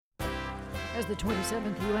As the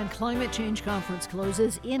 27th UN Climate Change Conference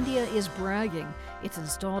closes, India is bragging. It's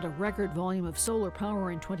installed a record volume of solar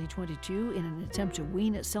power in 2022 in an attempt to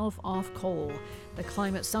wean itself off coal. The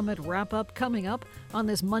Climate Summit wrap-up coming up on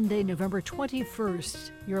this Monday, November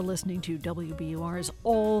 21st. You're listening to WBUR's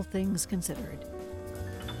All Things Considered.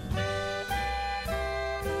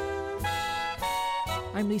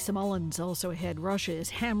 I'm Lisa Mullins. Also ahead, Russia is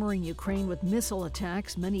hammering Ukraine with missile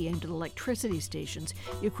attacks, many aimed at electricity stations.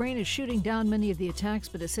 Ukraine is shooting down many of the attacks,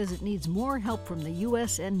 but it says it needs more help from the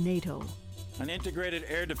U.S. and NATO. An integrated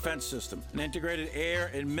air defense system, an integrated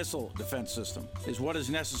air and missile defense system is what is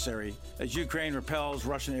necessary as Ukraine repels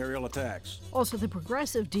Russian aerial attacks. Also, the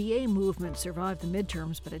progressive DA movement survived the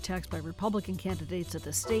midterms, but attacks by Republican candidates at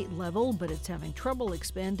the state level, but it's having trouble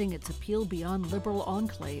expanding its appeal beyond liberal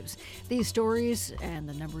enclaves. These stories and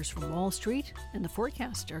the numbers from Wall Street and the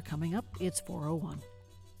forecast are coming up. It's 4:01.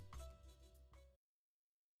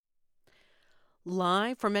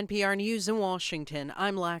 Live from NPR News in Washington,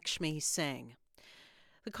 I'm Lakshmi Singh.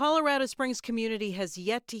 The Colorado Springs community has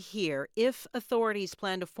yet to hear if authorities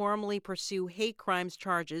plan to formally pursue hate crimes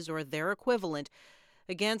charges or their equivalent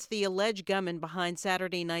against the alleged gunman behind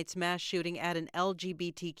Saturday night's mass shooting at an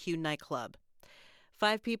LGBTQ nightclub.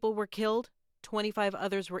 5 people were killed, 25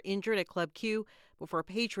 others were injured at Club Q before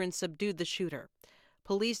patrons subdued the shooter.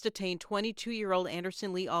 Police detained 22-year-old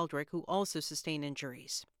Anderson Lee Aldrich, who also sustained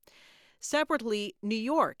injuries. Separately, New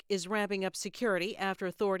York is ramping up security after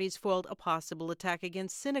authorities foiled a possible attack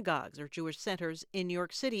against synagogues or Jewish centers in New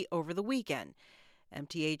York City over the weekend.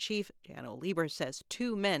 MTA Chief Jano Lieber says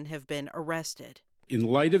 2 men have been arrested. In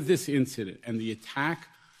light of this incident and the attack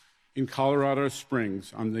in Colorado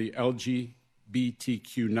Springs on the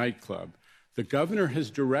LGBTQ nightclub, the governor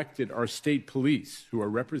has directed our state police, who are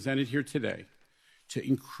represented here today, to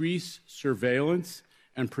increase surveillance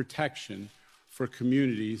and protection for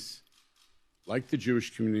communities like the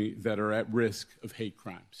Jewish community that are at risk of hate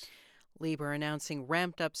crimes. Lieber announcing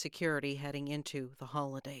ramped-up security heading into the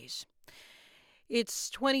holidays. It's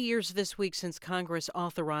 20 years this week since Congress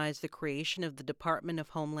authorized the creation of the Department of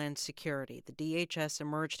Homeland Security. The DHS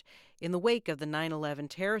emerged in the wake of the 9/11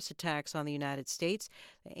 terrorist attacks on the United States.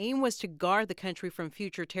 The aim was to guard the country from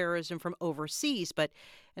future terrorism from overseas, but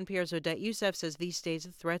NPR's Odette Youssef says these days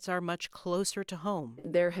the threats are much closer to home.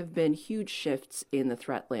 There have been huge shifts in the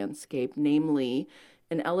threat landscape, namely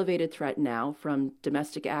an elevated threat now from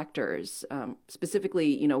domestic actors,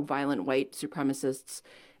 specifically, violent white supremacists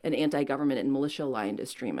and anti-government and militia-aligned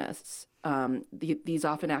extremists. These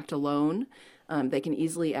often act alone. They can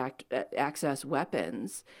easily access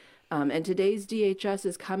weapons. And today's DHS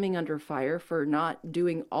is coming under fire for not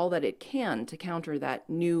doing all that it can to counter that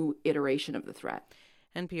new iteration of the threat.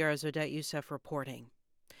 NPR's Odette Youssef reporting.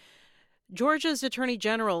 Georgia's Attorney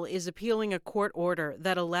General is appealing a court order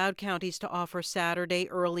that allowed counties to offer Saturday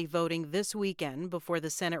early voting this weekend before the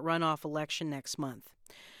Senate runoff election next month.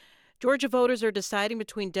 Georgia voters are deciding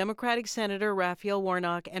between Democratic Senator Raphael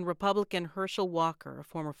Warnock and Republican Herschel Walker, a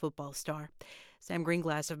former football star. Sam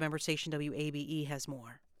Greenglass of member station WABE has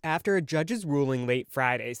more. After a judge's ruling late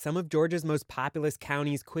Friday, some of Georgia's most populous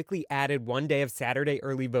counties quickly added one day of Saturday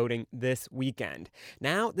early voting this weekend.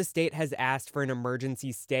 Now, the state has asked for an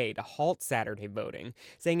emergency stay to halt Saturday voting,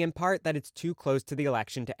 saying in part that it's too close to the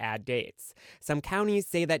election to add dates. Some counties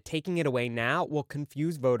say that taking it away now will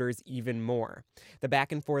confuse voters even more. The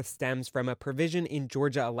back and forth stems from a provision in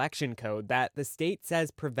Georgia election code that the state says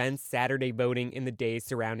prevents Saturday voting in the days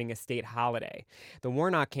surrounding a state holiday. The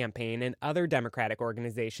Warnock campaign and other Democratic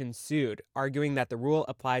organizations sued, arguing that the rule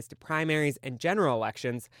applies to primaries and general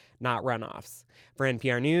elections, not runoffs. For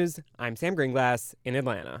NPR News, I'm Sam Greenglass in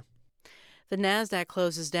Atlanta. The NASDAQ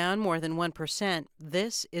closes down more than 1%.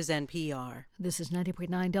 This is NPR. This is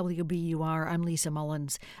 90.9 WBUR. I'm Lisa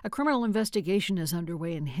Mullins. A criminal investigation is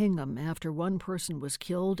underway in Hingham after one person was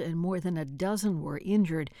killed and more than a dozen were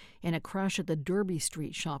injured in a crash at the Derby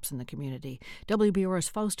Street shops in the community. WBUR's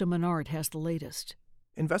Fausto Menard has the latest.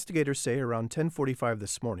 Investigators say around 10:45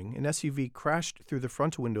 this morning, an SUV crashed through the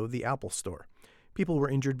front window of the Apple store. People were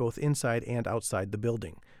injured both inside and outside the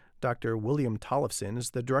building. Dr. William Tollefson is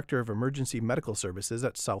the director of emergency medical services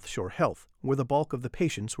at South Shore Health, where the bulk of the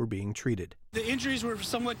patients were being treated. The injuries were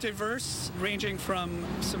somewhat diverse, ranging from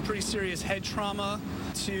some pretty serious head trauma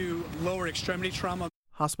to lower extremity trauma.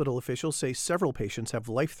 Hospital officials say several patients have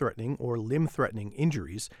life-threatening or limb-threatening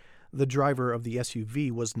injuries. The driver of the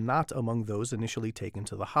SUV was not among those initially taken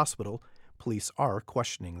to the hospital. Police are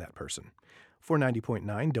questioning that person. For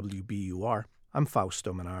 90.9 WBUR, I'm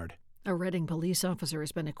Fausto Menard. A Reading police officer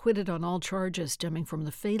has been acquitted on all charges stemming from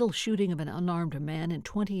the fatal shooting of an unarmed man in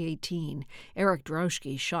 2018. Eric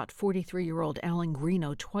Drauschke shot 43-year-old Alan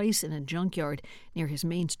Greeno twice in a junkyard near his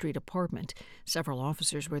Main Street apartment. Several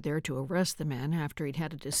officers were there to arrest the man after he'd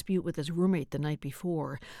had a dispute with his roommate the night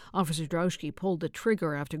before. Officer Drauschke pulled the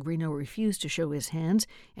trigger after Greeno refused to show his hands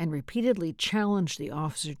and repeatedly challenged the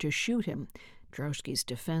officer to shoot him. Drauschke's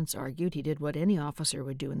defense argued he did what any officer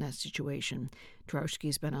would do in that situation.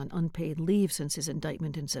 Drauschke's been on unpaid leave since his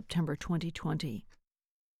indictment in September 2020.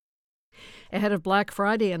 Ahead of Black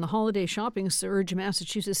Friday and the holiday shopping surge,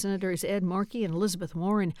 Massachusetts Senators Ed Markey and Elizabeth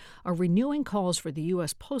Warren are renewing calls for the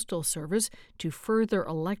U.S. Postal Service to further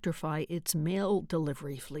electrify its mail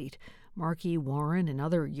delivery fleet. Markey, Warren, and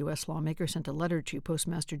other U.S. lawmakers sent a letter to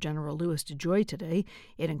Postmaster General Louis DeJoy today.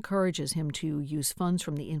 It encourages him to use funds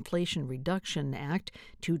from the Inflation Reduction Act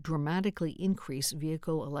to dramatically increase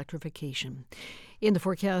vehicle electrification. In the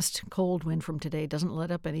forecast, cold wind from today doesn't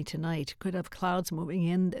let up any tonight. Could have clouds moving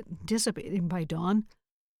in, dissipating by dawn.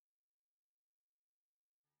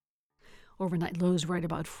 Overnight lows right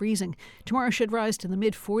about freezing. Tomorrow should rise to the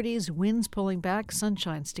mid-40s, winds pulling back,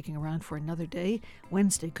 sunshine sticking around for another day.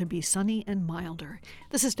 Wednesday could be sunny and milder.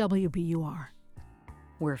 This is WBUR.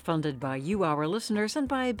 We're funded by you, our listeners, and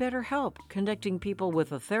by BetterHelp, connecting people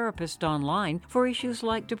with a therapist online for issues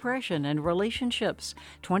like depression and relationships.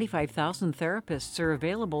 25,000 therapists are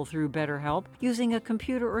available through BetterHelp using a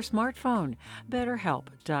computer or smartphone.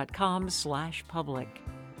 BetterHelp.com/public.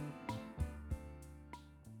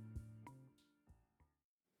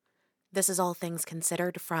 This is All Things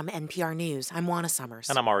Considered from NPR News. I'm Juana Summers.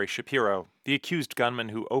 And I'm Ari Shapiro. The accused gunman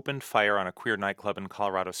who opened fire on a queer nightclub in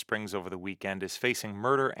Colorado Springs over the weekend is facing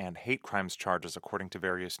murder and hate crimes charges, according to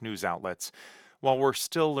various news outlets. While we're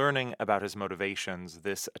still learning about his motivations,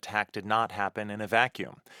 this attack did not happen in a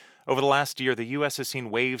vacuum. Over the last year, the U.S. has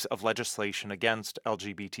seen waves of legislation against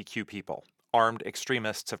LGBTQ people. Armed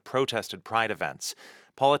extremists have protested pride events.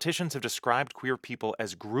 Politicians have described queer people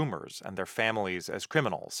as groomers and their families as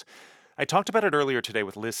criminals. I talked about it earlier today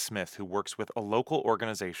with Liz Smith, who works with a local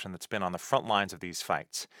organization that's been on the front lines of these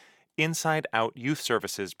fights. Inside Out Youth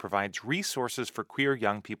Services provides resources for queer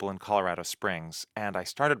young people in Colorado Springs, and I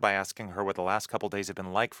started by asking her what the last couple days have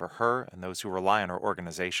been like for her and those who rely on her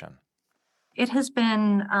organization. It has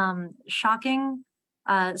been shocking,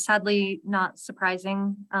 sadly not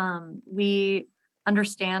surprising. We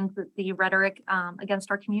understand that the rhetoric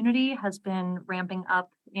against our community has been ramping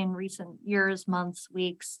up in recent years, months,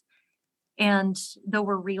 weeks. And though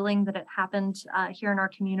we're reeling that it happened here in our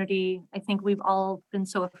community, I think we've all been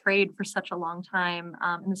so afraid for such a long time.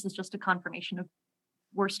 And this is just a confirmation of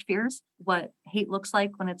worst fears, what hate looks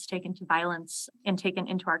like when it's taken to violence and taken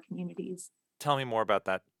into our communities. Tell me more about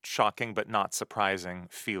that shocking but not surprising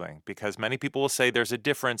feeling, because many people will say there's a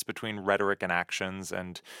difference between rhetoric and actions,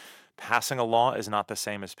 and passing a law is not the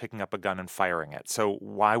same as picking up a gun and firing it. So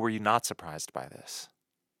why were you not surprised by this?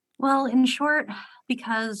 Well, in short,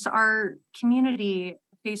 because our community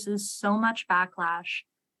faces so much backlash,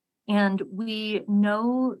 and we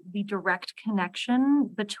know the direct connection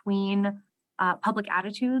between public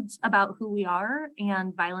attitudes about who we are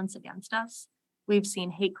and violence against us. We've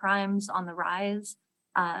seen hate crimes on the rise.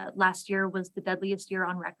 Last year was the deadliest year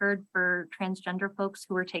on record for transgender folks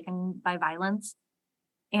who were taken by violence.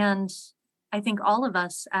 And I think all of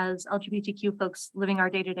us as LGBTQ folks living our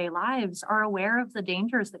day-to-day lives are aware of the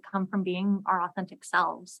dangers that come from being our authentic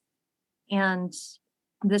selves. And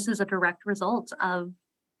this is a direct result of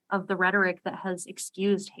the rhetoric that has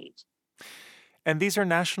excused hate. And these are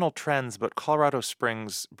national trends, but Colorado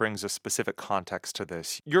Springs brings a specific context to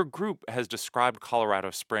this. Your group has described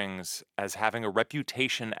Colorado Springs as having a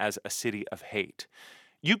reputation as a city of hate.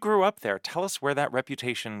 You grew up there. Tell us where that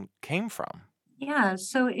reputation came from. Yeah,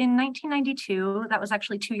 so in 1992, that was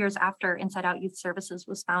actually 2 years after Inside Out Youth Services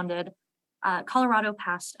was founded, Colorado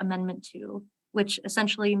passed Amendment 2, which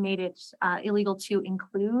essentially made it illegal to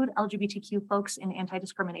include LGBTQ folks in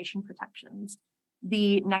anti-discrimination protections.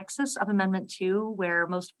 The nexus of Amendment 2, where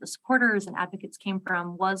most of the supporters and advocates came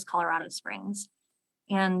from, was Colorado Springs.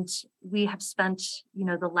 And we have spent,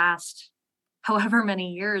 the last however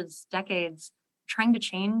many years, decades, trying to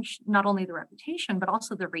change not only the reputation, but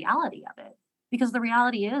also the reality of it. Because the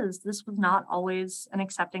reality is this was not always an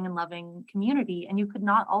accepting and loving community, and you could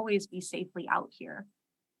not always be safely out here.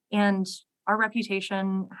 And our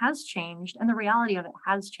reputation has changed, and the reality of it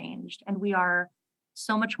has changed. And we are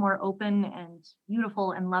so much more open and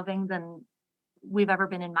beautiful and loving than we've ever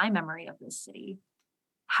been in my memory of this city.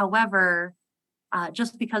 However,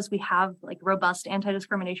 just because we have robust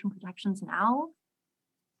anti-discrimination protections now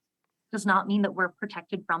does not mean that we're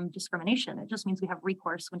protected from discrimination. It just means we have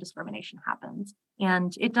recourse when discrimination happens.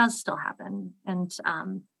 And it does still happen. And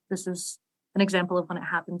this is an example of when it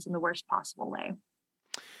happens in the worst possible way.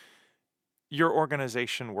 Your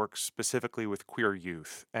organization works specifically with queer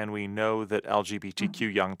youth, and we know that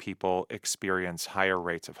LGBTQ young people experience higher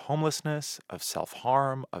rates of homelessness, of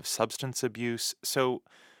self-harm, of substance abuse. So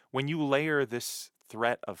when you layer this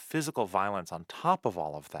threat of physical violence on top of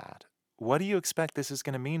all of that, what do you expect this is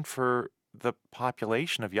going to mean for the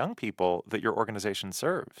population of young people that your organization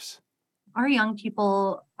serves? Our young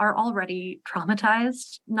people are already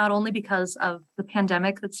traumatized, not only because of the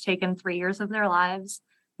pandemic that's taken 3 years of their lives,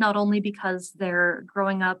 not only because they're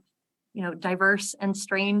growing up, diverse and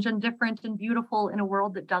strange and different and beautiful in a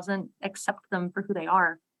world that doesn't accept them for who they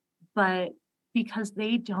are, but because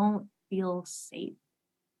they don't feel safe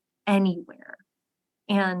anywhere.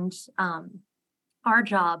 And our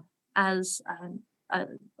job as an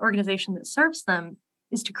organization that serves them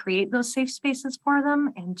is to create those safe spaces for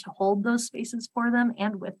them and to hold those spaces for them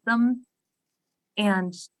and with them,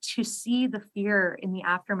 and to see the fear in the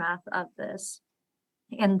aftermath of this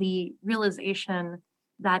and the realization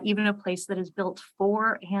that even a place that is built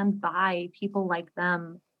for and by people like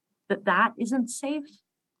them, that isn't safe.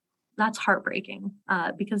 That's heartbreaking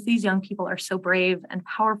because these young people are so brave and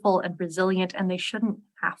powerful and resilient, and they shouldn't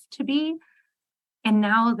have to be. And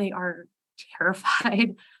now they are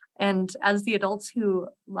terrified. And as the adults who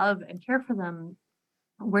love and care for them,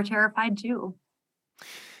 we're terrified too.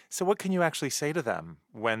 So what can you actually say to them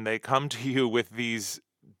when they come to you with these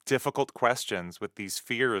difficult questions, with these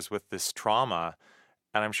fears, with this trauma?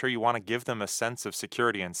 And I'm sure you want to give them a sense of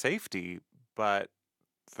security and safety, but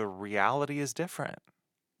the reality is different.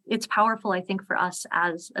 It's powerful, I think, for us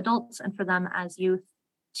as adults and for them as youth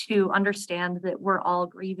to understand that we're all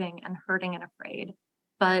grieving and hurting and afraid.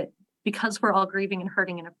 But because we're all grieving and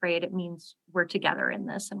hurting and afraid, it means we're together in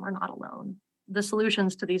this and we're not alone. The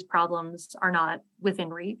solutions to these problems are not within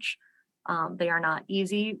reach. They are not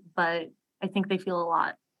easy, but I think they feel a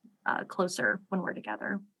lot closer when we're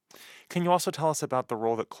together. Can you also tell us about the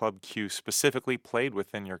role that Club Q specifically played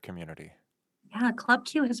within your community? Yeah, Club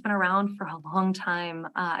Q has been around for a long time,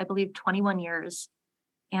 I believe 21 years,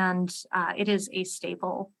 and it is a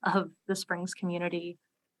staple of the Springs community.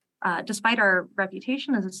 Despite our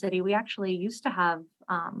reputation as a city, we actually used to have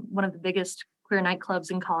one of the biggest queer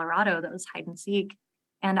nightclubs in Colorado that was Hide and Seek.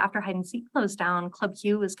 And after Hide and Seek closed down, Club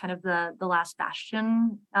Q was kind of the last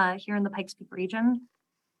bastion here in the Pikes Peak region.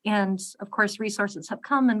 And of course, resources have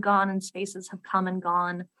come and gone and spaces have come and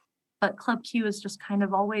gone, but Club Q is just kind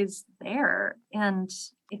of always there. And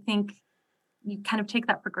I think you kind of take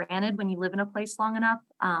that for granted when you live in a place long enough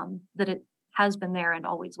that it has been there and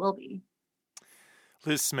always will be.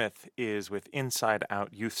 Liz Smith is with Inside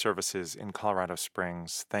Out Youth Services in Colorado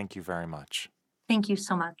Springs. Thank you very much. Thank you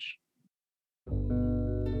so much.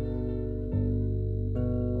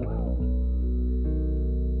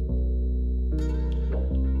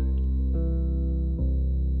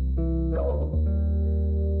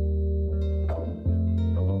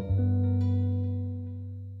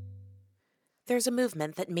 There's a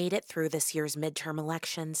movement that made it through this year's midterm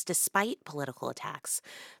elections despite political attacks.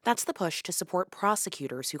 That's the push to support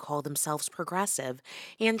prosecutors who call themselves progressive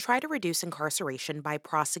and try to reduce incarceration by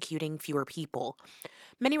prosecuting fewer people.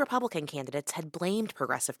 Many Republican candidates had blamed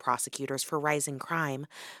progressive prosecutors for rising crime,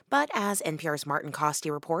 but as NPR's Martin Costi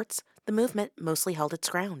reports, the movement mostly held its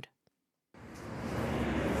ground.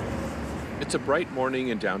 It's a bright morning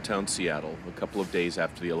in downtown Seattle, a couple of days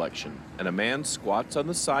after the election, and a man squats on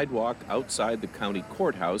the sidewalk outside the county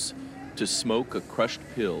courthouse to smoke a crushed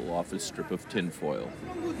pill off a strip of tinfoil.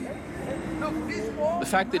 The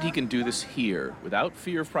fact that he can do this here without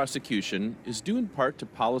fear of prosecution is due in part to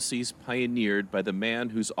policies pioneered by the man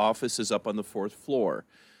whose office is up on the fourth floor,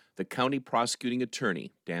 the county prosecuting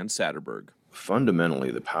attorney, Dan Satterberg.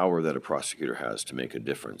 Fundamentally, the power that a prosecutor has to make a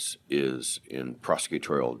difference is in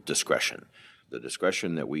prosecutorial discretion. The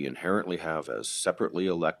discretion that we inherently have as separately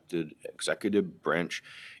elected executive branch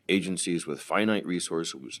agencies with finite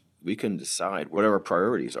resources, we can decide what our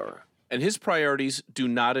priorities are. And his priorities do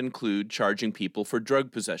not include charging people for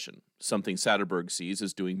drug possession, something Satterberg sees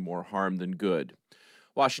as doing more harm than good.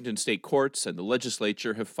 Washington state courts and the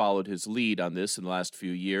legislature have followed his lead on this in the last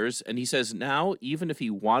few years, and he says now, even if he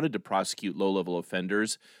wanted to prosecute low-level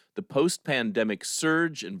offenders, the post-pandemic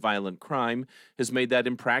surge in violent crime has made that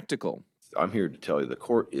impractical. I'm here to tell you the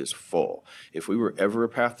court is full. If we were ever a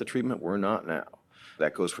path to treatment, we're not now.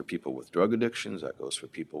 That goes for people with drug addictions, that goes for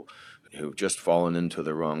people who've just fallen into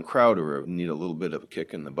the wrong crowd or need a little bit of a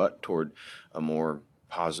kick in the butt toward a more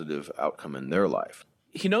positive outcome in their life.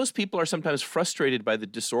 He knows people are sometimes frustrated by the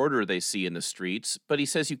disorder they see in the streets, but he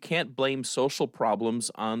says you can't blame social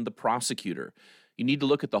problems on the prosecutor. You need to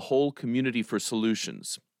look at the whole community for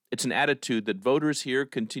solutions. It's an attitude that voters here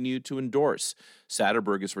continue to endorse.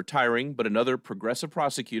 Satterberg is retiring, but another progressive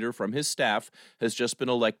prosecutor from his staff has just been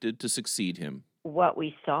elected to succeed him. What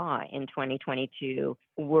we saw in 2022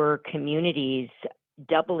 were communities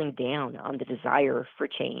doubling down on the desire for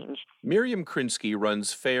change. Miriam Krinsky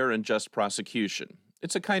runs Fair and Just Prosecution.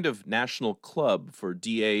 It's a kind of national club for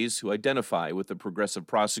DAs who identify with the progressive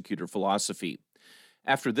prosecutor philosophy.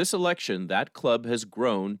 After this election, that club has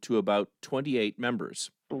grown to about 28 members.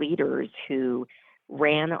 Leaders who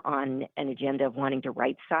ran on an agenda of wanting to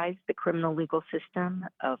right-size the criminal legal system,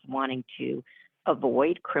 of wanting to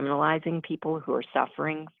avoid criminalizing people who are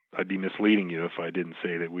suffering. I'd be misleading you if I didn't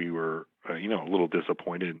say that we were, a little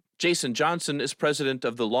disappointed. Jason Johnson is president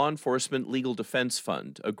of the Law Enforcement Legal Defense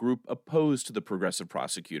Fund, a group opposed to the progressive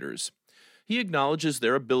prosecutors. He acknowledges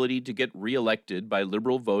their ability to get reelected by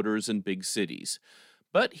liberal voters in big cities.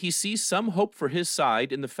 But he sees some hope for his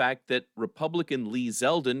side in the fact that Republican Lee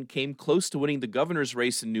Zeldin came close to winning the governor's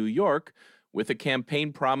race in New York with a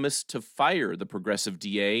campaign promise to fire the progressive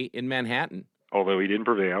DA in Manhattan. Although he didn't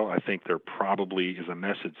prevail, I think there probably is a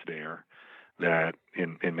message there that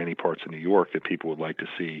in many parts of New York that people would like to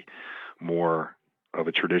see more of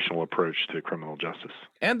a traditional approach to criminal justice.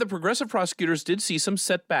 And the progressive prosecutors did see some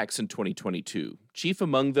setbacks in 2022, chief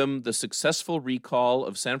among them the successful recall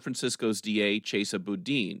of San Francisco's DA Chesa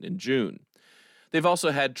Boudin in June. They've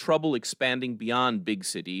also had trouble expanding beyond big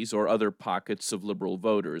cities or other pockets of liberal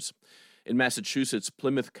voters. In Massachusetts,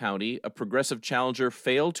 Plymouth County, a progressive challenger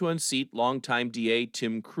failed to unseat longtime DA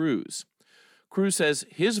Tim Cruz. Cruz says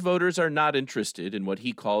his voters are not interested in what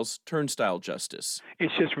he calls turnstile justice.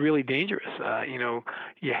 It's just really dangerous.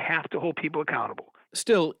 You have to hold people accountable.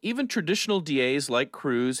 Still, even traditional DAs like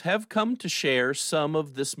Cruz have come to share some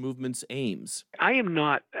of this movement's aims. I am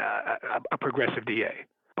not a progressive DA,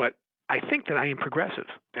 but I think that I am progressive.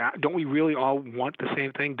 Don't we really all want the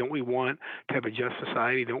same thing? Don't we want to have a just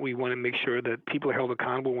society? Don't we want to make sure that people are held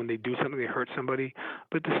accountable when they do something, they hurt somebody?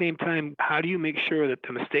 But at the same time, how do you make sure that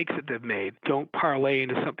the mistakes that they've made don't parlay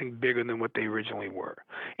into something bigger than what they originally were?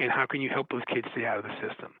 And how can you help those kids stay out of the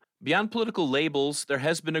system? Beyond political labels, there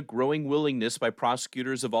has been a growing willingness by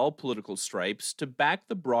prosecutors of all political stripes to back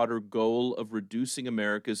the broader goal of reducing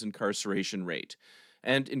America's incarceration rate.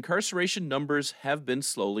 And incarceration numbers have been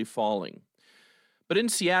slowly falling. But in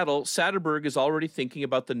Seattle, Satterberg is already thinking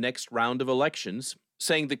about the next round of elections,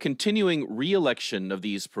 saying the continuing re-election of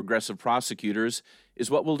these progressive prosecutors is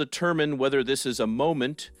what will determine whether this is a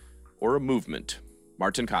moment or a movement.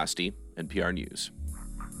 Martin Costi, NPR News.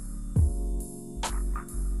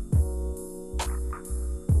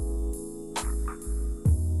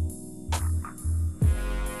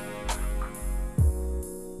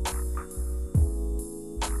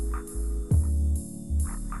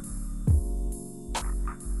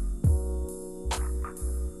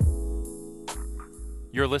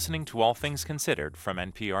 You're listening to All Things Considered from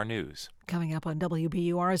NPR News. Coming up on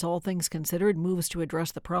WBUR's All Things Considered moves to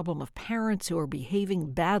address the problem of parents who are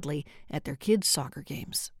behaving badly at their kids' soccer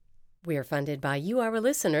games. We're funded by you, our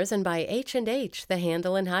listeners, and by H&H, the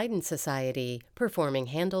Handel and Haydn Society, performing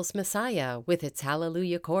Handel's Messiah with its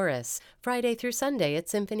Hallelujah Chorus, Friday through Sunday at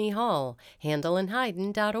Symphony Hall,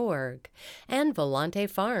 handelandhaydn.org. And Volante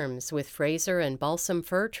Farms with Fraser and balsam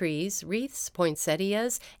fir trees, wreaths,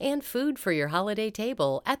 poinsettias, and food for your holiday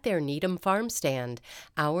table at their Needham Farm Stand.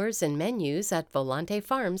 Hours and menus at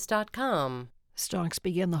volantefarms.com. Stocks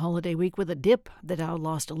began the holiday week with a dip. The Dow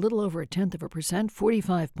lost a little over 0.1%,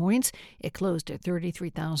 45 points. It closed at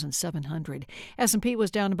 33,700. S&P was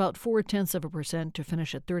down about 0.4% to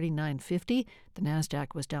finish at 3950. The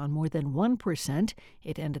Nasdaq was down more than 1%.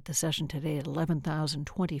 It ended the session today at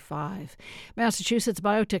 11,025. Massachusetts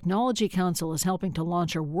Biotechnology Council is helping to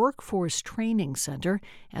launch a workforce training center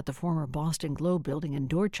at the former Boston Globe building in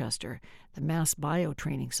Dorchester. The Mass Bio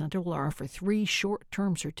Training Center will offer 3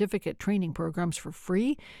 short-term certificate training programs for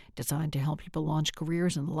free, designed to help people launch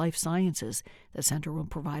careers in the life sciences. The center will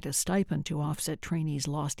provide a stipend to offset trainees'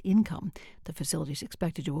 lost income. The facility is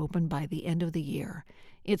expected to open by the end of the year.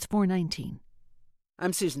 It's 4:19.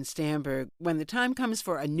 I'm Susan Stamberg. When the time comes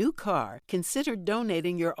for a new car, consider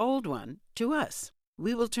donating your old one to us.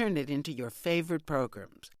 We will turn it into your favorite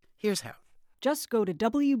programs. Here's how. Just go to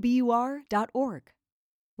WBUR.org.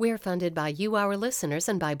 We're funded by you, our listeners,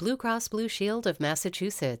 and by Blue Cross Blue Shield of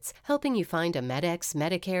Massachusetts, helping you find a MedX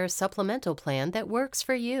Medicare supplemental plan that works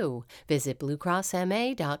for you. Visit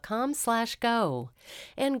bluecrossma.com/go.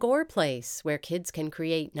 And Gore Place, where kids can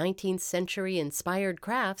create 19th century inspired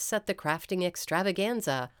crafts at the Crafting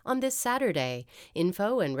Extravaganza on this Saturday.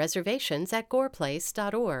 Info and reservations at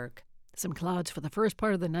goreplace.org. Some clouds for the first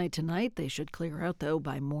part of the night tonight. They should clear out, though,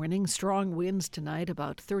 by morning. Strong winds tonight,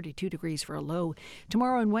 about 32 degrees for a low.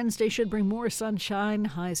 Tomorrow and Wednesday should bring more sunshine.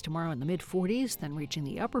 Highs tomorrow in the mid-40s, then reaching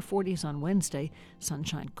the upper 40s on Wednesday.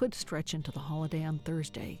 Sunshine could stretch into the holiday on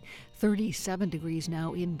Thursday. 37 degrees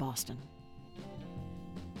now in Boston.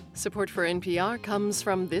 Support for NPR comes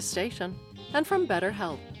from this station and from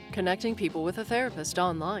BetterHelp, connecting people with a therapist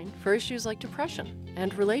online for issues like depression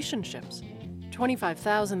and relationships.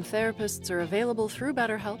 25,000 therapists are available through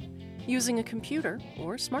BetterHelp using a computer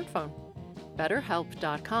or smartphone.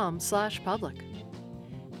 BetterHelp.com/public.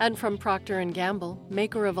 And from Procter & Gamble,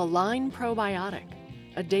 maker of Align Probiotic,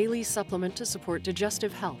 a daily supplement to support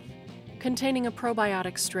digestive health, containing a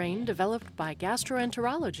probiotic strain developed by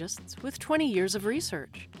gastroenterologists with 20 years of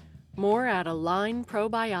research. More at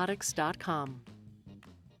alignprobiotics.com.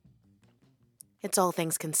 It's All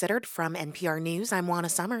Things Considered from NPR News. I'm Juana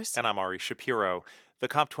Summers. And I'm Ari Shapiro. The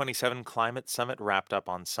COP27 Climate Summit wrapped up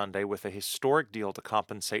on Sunday with a historic deal to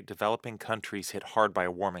compensate developing countries hit hard by a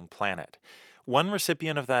warming planet. One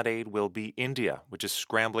recipient of that aid will be India, which is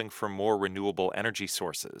scrambling for more renewable energy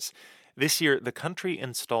sources. This year, the country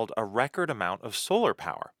installed a record amount of solar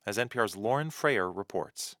power, as NPR's Lauren Freyer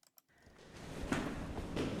reports.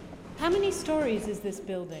 How many stories is this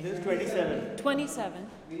building? This is 27. 27.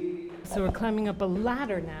 So we're climbing up a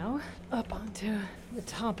ladder now, up onto the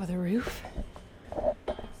top of the roof.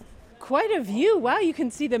 Quite a view. Wow, you can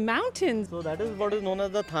see the mountains. So that is what is known as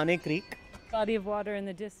the Thane Creek. Body of water in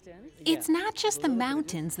the distance. It's not just the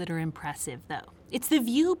mountains that are impressive, though. It's the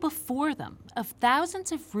view before them of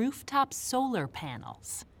thousands of rooftop solar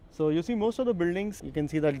panels. So you see most of the buildings, you can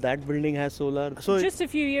see that building has solar. So just a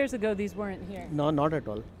few years ago, these weren't here. No, not at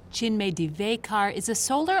all. Chinmay Divekar is a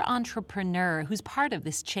solar entrepreneur who's part of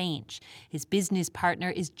this change. His business partner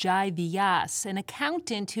is Jai Vyas, an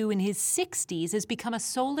accountant who in his 60s has become a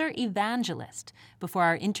solar evangelist. Before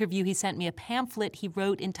our interview, he sent me a pamphlet he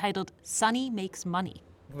wrote entitled Sunny Makes Money.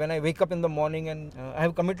 When I wake up in the morning and I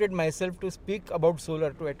have committed myself to speak about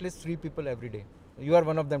solar to at least 3 people every day. You are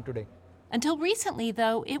one of them today. Until recently,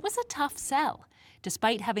 though, it was a tough sell.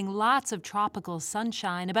 Despite having lots of tropical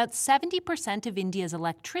sunshine, about 70% of India's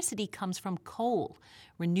electricity comes from coal.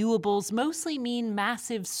 Renewables mostly mean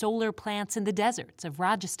massive solar plants in the deserts of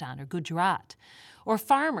Rajasthan or Gujarat, or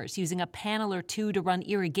farmers using a panel or two to run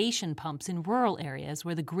irrigation pumps in rural areas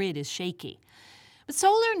where the grid is shaky. But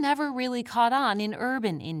solar never really caught on in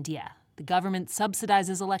urban India. The government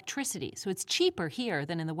subsidizes electricity, so it's cheaper here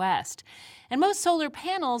than in the West. And most solar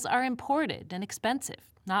panels are imported and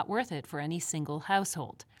expensive, not worth it for any single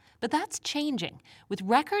household. But that's changing, with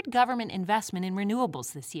record government investment in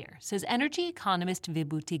renewables this year, says energy economist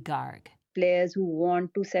Vibhuti Garg. Players who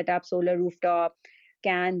want to set up solar rooftop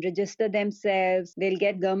can register themselves. They'll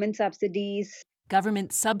get government subsidies.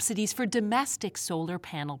 Government subsidies for domestic solar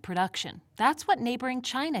panel production. That's what neighboring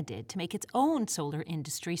China did to make its own solar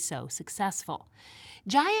industry so successful.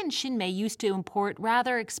 Jai and Chinmay used to import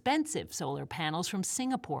rather expensive solar panels from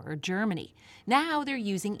Singapore or Germany. Now they're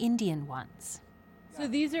using Indian ones. So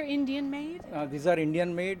these are Indian-made? These are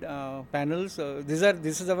Indian-made panels.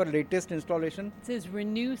 This is our latest installation. It says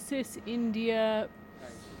Renewsys India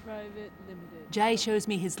Private Limited. Jai shows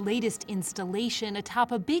me his latest installation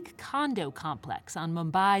atop a big condo complex on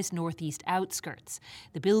Mumbai's northeast outskirts.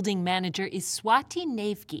 The building manager is Swati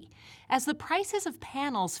Nevgi. As the prices of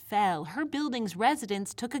panels fell, her building's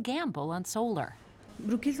residents took a gamble on solar.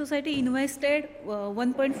 Brookfield Society invested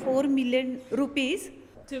 1.4 million rupees.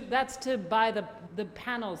 That's to buy the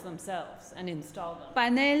panels themselves and install them.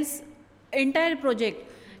 Panels, entire project.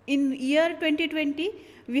 In year 2020,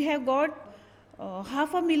 we have got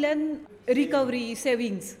 500,000 recovery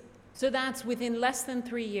savings. So that's within less than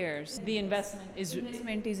 3 years, the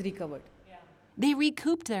investment is recovered. They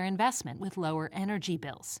recouped their investment with lower energy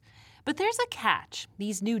bills. But there's a catch.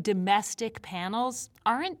 These new domestic panels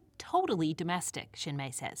aren't totally domestic,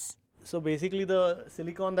 Chinmay says. So basically the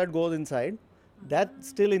silicon that goes inside, that's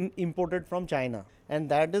still imported from China. And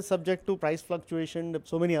that is subject to price fluctuation,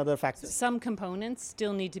 so many other factors. Some components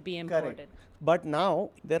still need to be imported. Correct. But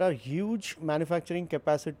now there are huge manufacturing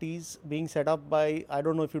capacities being set up by, I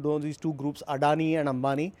don't know if you know these two groups, Adani and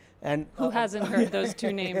Ambani. And who hasn't heard those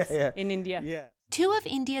two names in India? Yeah. Two of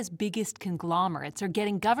India's biggest conglomerates are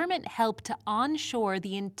getting government help to onshore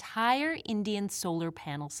the entire Indian solar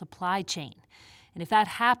panel supply chain. And if that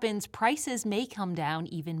happens, prices may come down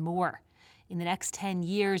even more. In the next 10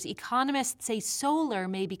 years, economists say solar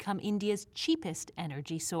may become India's cheapest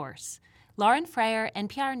energy source. Lauren Freyer,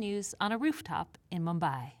 NPR News, on a rooftop in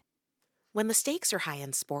Mumbai. When the stakes are high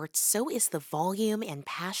in sports, so is the volume and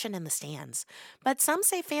passion in the stands. But some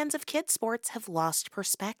say fans of kids' sports have lost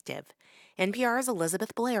perspective. NPR's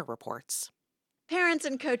Elizabeth Blair reports. Parents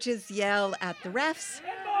and coaches yell at the refs.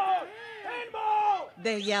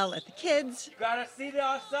 They yell at the kids. You gotta see the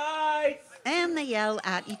offsides. And they yell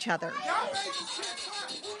at each other.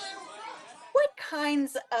 What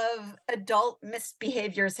kinds of adult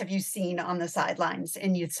misbehaviors have you seen on the sidelines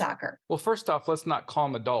in youth soccer? Well, first off, let's not call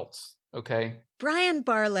them adults, okay? Brian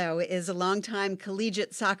Barlow is a longtime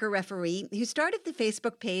collegiate soccer referee who started the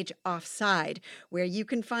Facebook page Offside, where you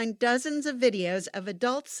can find dozens of videos of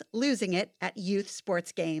adults losing it at youth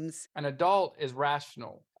sports games. An adult is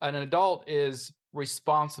rational. An adult is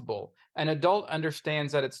responsible. An adult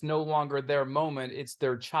understands that it's no longer their moment, it's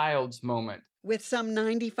their child's moment. With some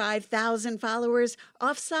 95,000 followers,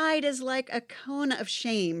 Offside is like a cone of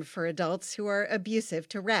shame for adults who are abusive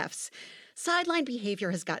to refs. Sideline behavior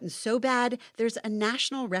has gotten so bad, there's a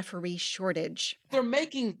national referee shortage. They're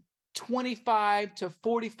making $25 to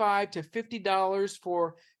 $45 to $50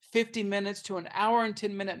 for 50 minutes to an hour and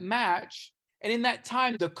 10-minute match. And in that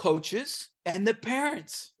time, the coaches and the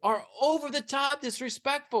parents are over the top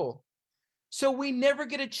disrespectful. So we never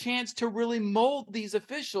get a chance to really mold these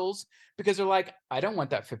officials because they're like, I don't want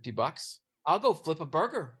that $50. I'll go flip a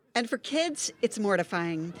burger. And for kids, it's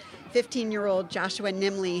mortifying. 15-year-old Joshua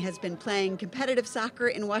Nimley has been playing competitive soccer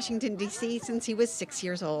in Washington, D.C. since he was 6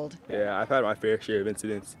 years old. Yeah, I've had my fair share of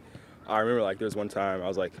incidents. I remember there was one time I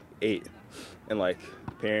was 8, and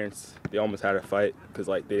parents, they almost had a fight because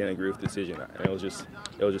they didn't agree with the decision, and it was just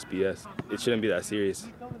BS. It shouldn't be that serious.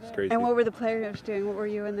 It's crazy. And what were the players doing? What were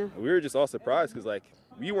you in the? We were just all surprised because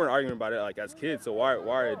we weren't arguing about it as kids, so why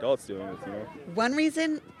are adults doing this, you know? One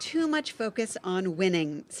reason, too much focus on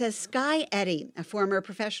winning, says Sky Eddy, a former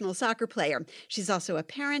professional soccer player. She's also a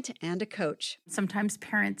parent and a coach. Sometimes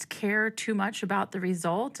parents care too much about the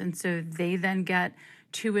result, and so they then get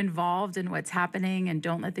too involved in what's happening and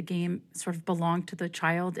don't let the game sort of belong to the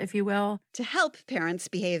child, if you will. To help parents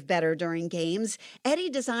behave better during games, Eddy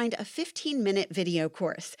designed a 15-minute video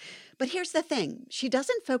course. But here's the thing. She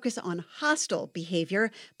doesn't focus on hostile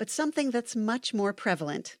behavior, but something that's much more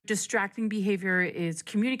prevalent. Distracting behavior is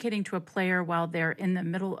communicating to a player while they're in the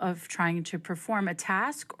middle of trying to perform a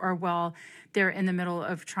task or while they're in the middle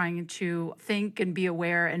of trying to think and be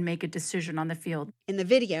aware and make a decision on the field. In the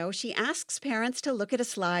video, she asks parents to look at a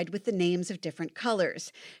slide with the names of different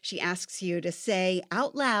colors. She asks you to say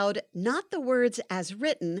out loud, not the words as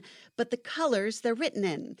written, but the colors they're written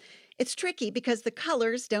in. It's tricky because the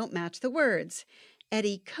colors don't match the words.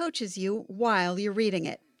 Eddy coaches you while you're reading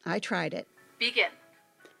it. I tried it. Begin.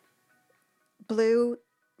 Blue,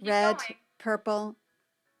 red, purple,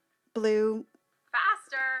 blue.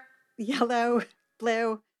 Faster. Yellow,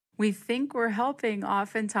 blue. We think we're helping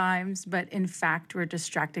oftentimes, but in fact, we're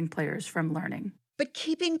distracting players from learning. But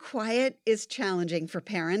keeping quiet is challenging for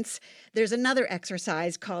parents. There's another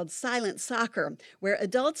exercise called silent soccer, where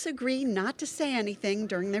adults agree not to say anything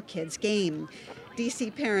during their kids' game.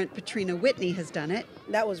 DC parent Patrina Whitney has done it.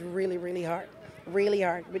 That was really, really hard. Really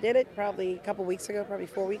hard. We did it probably a couple weeks ago, probably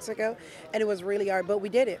 4 weeks ago, and it was really hard, but we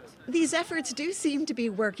did it. These efforts do seem to be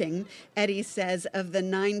working. Eddy says of the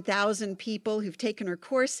 9,000 people who've taken her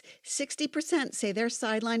course, 60% say their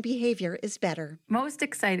sideline behavior is better. Most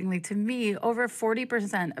excitingly to me, over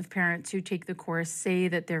 40% of parents who take the course say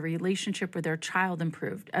that their relationship with their child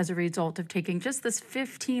improved as a result of taking just this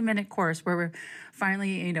 15-minute course where we're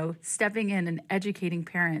finally, stepping in and educating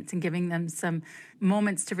parents and giving them some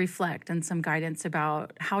moments to reflect and some guidance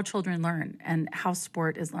about how children learn and how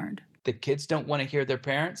sport is learned. The kids don't want to hear their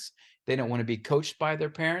parents. They don't want to be coached by their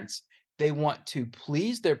parents. They want to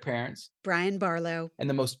please their parents. Brian Barlow. And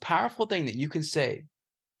the most powerful thing that you can say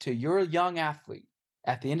to your young athlete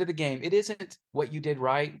at the end of the game, it isn't what you did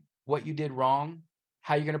right, what you did wrong,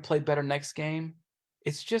 how you're going to play better next game.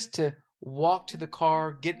 It's just to walk to the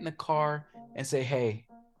car, get in the car, and say, hey,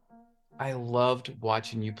 I loved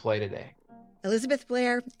watching you play today. Elizabeth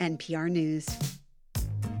Blair, NPR News.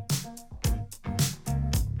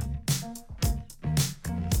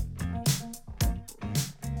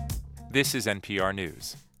 This is NPR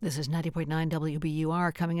News. This is 90.9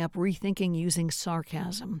 WBUR. Coming up, rethinking using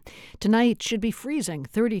sarcasm. Tonight should be freezing,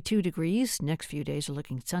 32 degrees. Next few days are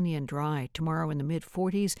looking sunny and dry. Tomorrow in the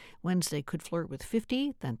mid-40s. Wednesday could flirt with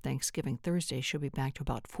 50. Then Thanksgiving Thursday should be back to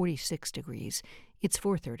about 46 degrees. It's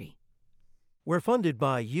 4:30. We're funded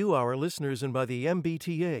by you, our listeners, and by the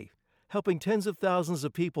MBTA, helping tens of thousands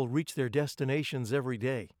of people reach their destinations every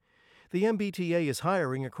day. The MBTA is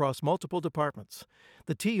hiring across multiple departments.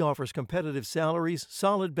 The T offers competitive salaries,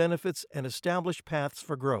 solid benefits, and established paths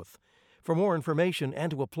for growth. For more information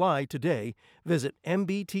and to apply today, visit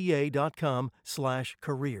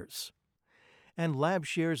mbta.com/careers. And Lab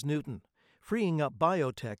Shares Newton, freeing up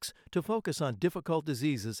biotechs to focus on difficult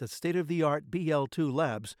diseases at state-of-the-art BL2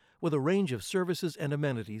 labs with a range of services and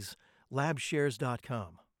amenities.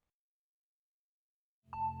 labshares.com.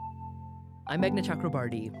 I'm Meghna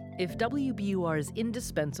Chakrabarty. If WBUR is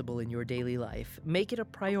indispensable in your daily life, make it a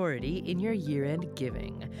priority in your year-end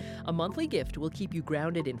giving. A monthly gift will keep you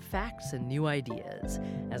grounded in facts and new ideas.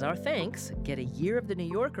 As our thanks, get a year of The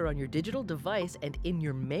New Yorker on your digital device and in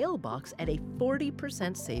your mailbox at a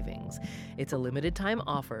 40% savings. It's a limited-time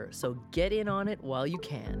offer, so get in on it while you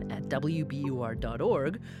can at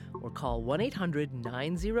WBUR.org or call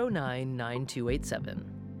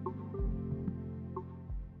 1-800-909-9287.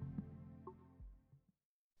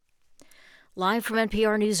 Live from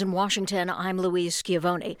NPR News in Washington, I'm Louise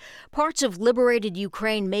Schiavone. Parts of liberated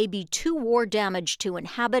Ukraine may be too war-damaged to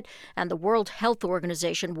inhabit, and the World Health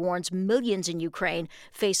Organization warns millions in Ukraine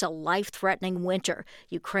face a life-threatening winter.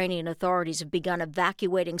 Ukrainian authorities have begun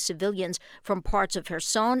evacuating civilians from parts of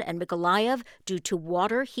Kherson and Mykolaiv due to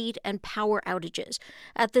water, heat, and power outages.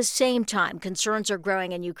 At the same time, concerns are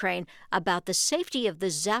growing in Ukraine about the safety of the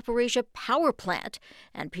Zaporizhzhia power plant.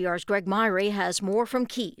 NPR's Greg Myrie has more from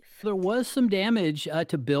Kyiv. There was some damage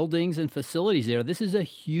to buildings and facilities there. This is a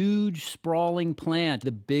huge, sprawling plant,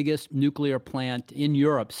 the biggest nuclear plant in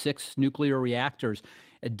Europe, 6 nuclear reactors.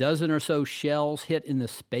 A dozen or so shells hit in the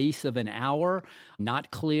space of an hour.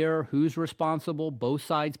 Not clear who's responsible, both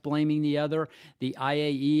sides blaming the other. The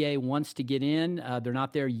IAEA wants to get in. They're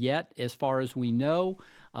not there yet, as far as we know.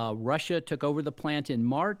 Russia took over the plant in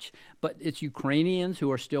March, but it's Ukrainians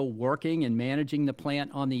who are still working and managing the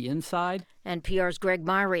plant on the inside. NPR's Greg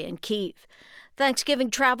Myrie in Kyiv. Thanksgiving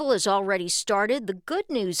travel has already started. The good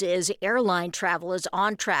news is airline travel is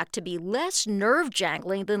on track to be less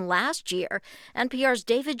nerve-jangling than last year. NPR's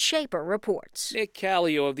David Shaper reports. Nick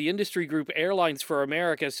Callio of the industry group Airlines for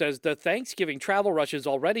America says the Thanksgiving travel rush is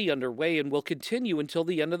already underway and will continue until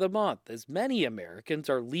the end of the month, as many Americans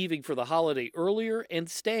are leaving for the holiday earlier and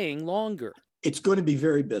staying longer. It's going to be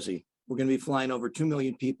very busy. We're going to be flying over 2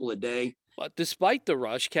 million people a day. But despite the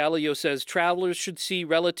rush, Callio says travelers should see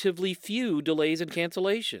relatively few delays and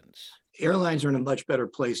cancellations. Airlines are in a much better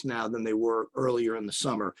place now than they were earlier in the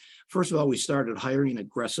summer. First of all, we started hiring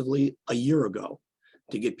aggressively a year ago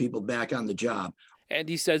to get people back on the job. And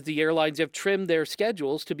he says the airlines have trimmed their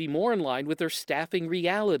schedules to be more in line with their staffing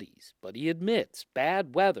realities. But he admits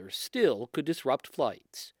bad weather still could disrupt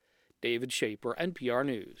flights. David Shaper, NPR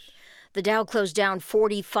News. The Dow closed down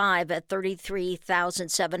 45 at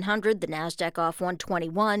 33,700. The Nasdaq off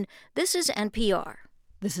 121. This is NPR.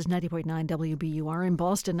 This is 90.9 WBUR in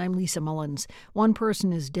Boston. I'm Lisa Mullins. One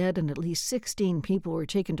person is dead and at least 16 people were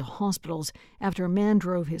taken to hospitals after a man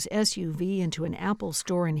drove his SUV into an Apple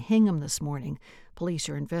store in Hingham this morning. Police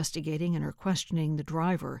are investigating and are questioning the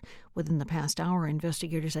driver. Within the past hour,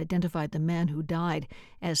 investigators identified the man who died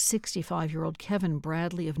as 65-year-old Kevin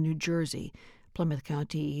Bradley of New Jersey. Plymouth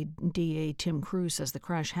County DA Tim Cruz says the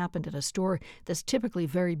crash happened at a store that's typically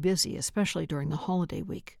very busy, especially during the holiday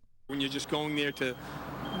week. When you're just going there to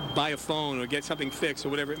buy a phone or get something fixed or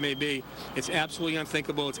whatever it may be, it's absolutely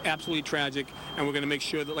unthinkable. It's absolutely tragic. And we're going to make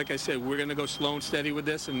sure that, like I said, we're going to go slow and steady with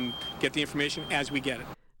this and get the information as we get it.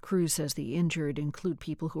 Cruz says the injured include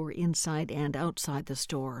people who were inside and outside the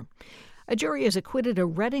store. A jury has acquitted a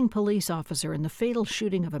Reading police officer in the fatal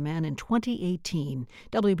shooting of a man in 2018.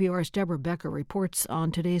 WBUR's Deborah Becker reports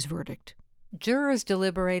on today's verdict. Jurors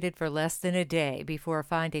deliberated for less than a day before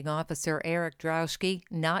finding Officer Eric Drowski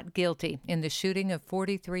not guilty in the shooting of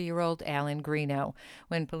 43-year-old Alan Greeno.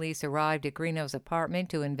 When police arrived at Greeno's apartment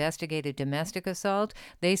to investigate a domestic assault,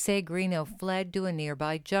 they say Greeno fled to a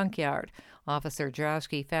nearby junkyard. Officer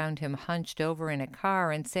Drowski found him hunched over in a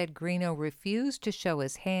car and said Greeno refused to show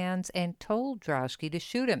his hands and told Drowski to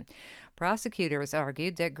shoot him. Prosecutors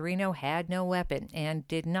argued that Greeno had no weapon and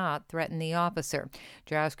did not threaten the officer.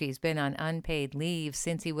 Drowski's been on unpaid leave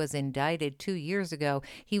since he was indicted 2 years ago.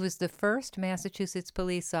 He was the first Massachusetts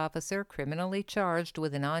police officer criminally charged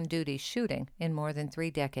with an on-duty shooting in more than 3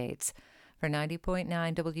 decades. For 90.9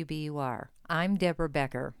 WBUR, I'm Deborah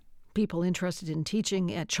Becker. People interested in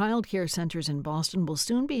teaching at child care centers in Boston will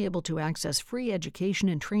soon be able to access free education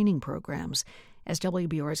and training programs. As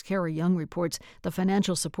WBUR's Kara Young reports, the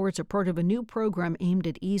financial supports are part of a new program aimed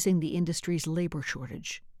at easing the industry's labor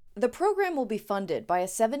shortage. The program will be funded by a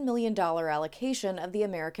 $7 million allocation of the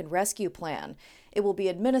American Rescue Plan. It will be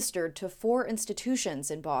administered to 4 institutions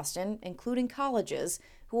in Boston, including colleges,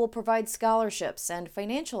 who will provide scholarships and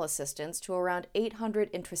financial assistance to around 800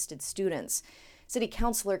 interested students. City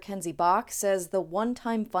Councilor Kenzie Bach says the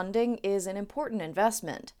one-time funding is an important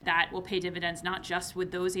investment. That will pay dividends not just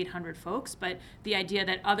with those 800 folks, but the idea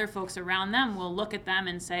that other folks around them will look at them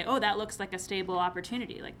and say, oh, that looks like a stable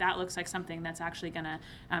opportunity. Like that looks like something that's actually going to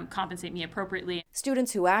compensate me appropriately.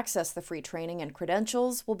 Students who access the free training and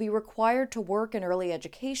credentials will be required to work in early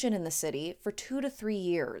education in the city for 2 to 3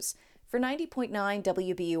 years. For 90.9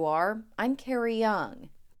 WBUR, I'm Carrie Young.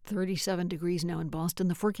 37 degrees now in Boston.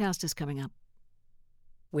 The forecast is coming up.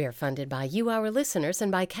 We're funded by you, our listeners,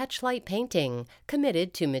 and by Catchlight Painting,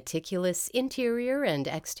 committed to meticulous interior and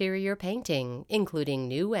exterior painting, including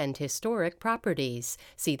new and historic properties.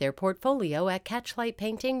 See their portfolio at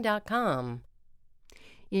catchlightpainting.com.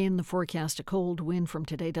 In the forecast, a cold wind from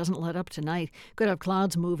today doesn't let up tonight. Could have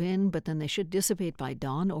clouds move in, but then they should dissipate by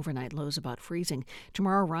dawn. Overnight lows about freezing.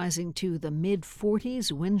 Tomorrow rising to the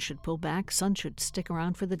mid-40s. Wind should pull back. Sun should stick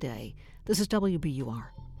around for the day. This is WBUR.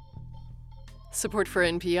 Support for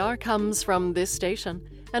NPR comes from this station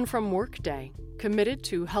and from Workday, committed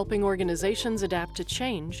to helping organizations adapt to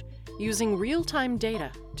change using real-time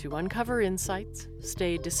data to uncover insights,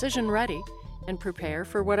 stay decision-ready, and prepare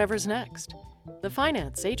for whatever's next. The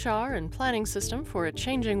finance, HR, and planning system for a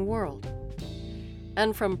changing world.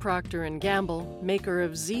 And from Procter & Gamble, maker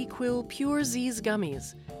of ZzzQuil Pure Z's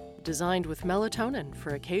gummies, designed with melatonin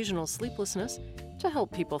for occasional sleeplessness to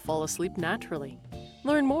help people fall asleep naturally.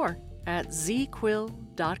 Learn more at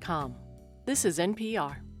zzquill.com. This is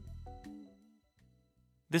NPR.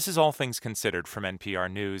 This is All Things Considered from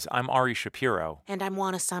NPR News. I'm Ari Shapiro. And I'm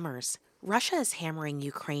Juana Summers. Russia is hammering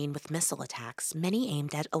Ukraine with missile attacks, many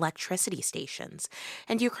aimed at electricity stations.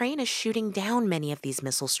 And Ukraine is shooting down many of these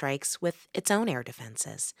missile strikes with its own air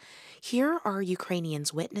defenses. Here are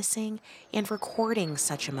Ukrainians witnessing and recording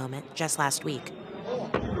such a moment just last week.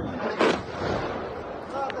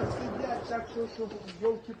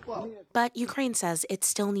 But Ukraine says it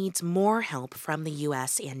still needs more help from the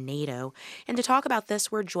U.S. and NATO. And to talk about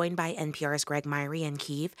this, we're joined by NPR's Greg Myrie in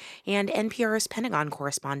Kyiv and NPR's Pentagon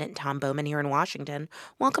correspondent Tom Bowman here in Washington.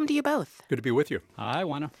 Welcome to you both. Good to be with you. Hi,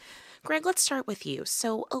 Juana. Greg, let's start with you.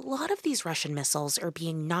 So a lot of these Russian missiles are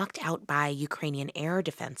being knocked out by Ukrainian air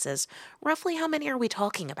defenses. Roughly how many are we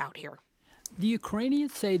talking about here? The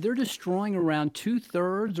Ukrainians say they're destroying around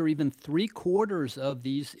 2/3 or even 3/4 of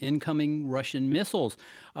these incoming Russian missiles.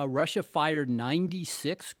 Russia fired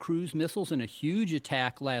 96 cruise missiles in a huge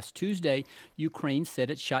attack last Tuesday. Ukraine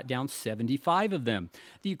said it shot down 75 of them.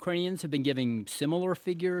 The Ukrainians have been giving similar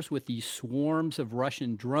figures with these swarms of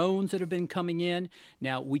Russian drones that have been coming in.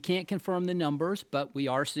 Now, we can't confirm the numbers, but we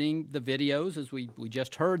are seeing the videos, as we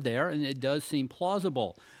just heard there, and it does seem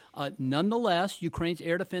plausible. Nonetheless, Ukraine's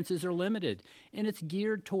air defenses are limited, and it's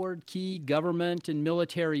geared toward key government and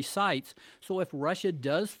military sites. So if Russia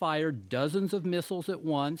does fire dozens of missiles at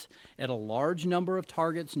once at a large number of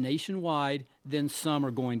targets nationwide, then some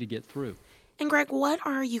are going to get through. And Greg, what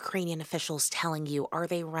are Ukrainian officials telling you? Are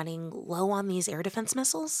they running low on these air defense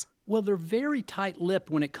missiles? Well, they're very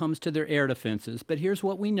tight-lipped when it comes to their air defenses. But here's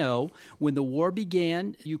what we know. When the war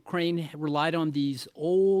began, Ukraine relied on these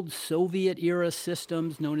old Soviet-era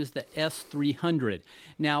systems known as the S-300.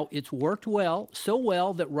 Now, it's worked well, so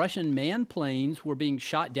well that Russian manned planes were being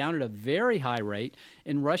shot down at a very high rate.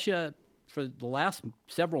 And Russia, for the last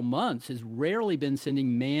several months, has rarely been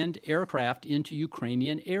sending manned aircraft into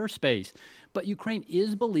Ukrainian airspace. But Ukraine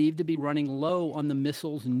is believed to be running low on the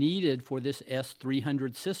missiles needed for this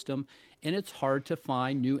S-300 system, and it's hard to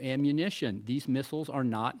find new ammunition. These missiles are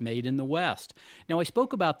not made in the West. Now, I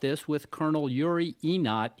spoke about this with Colonel Yuri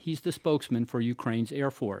Inat. He's the spokesman for Ukraine's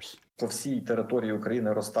Air Force. Ukraine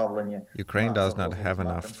does not have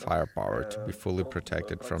enough firepower to be fully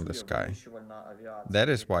protected from the sky. That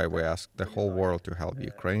is why we ask the whole world to help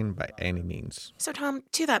Ukraine by any means. So, Tom,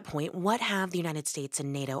 to that point, what have the United States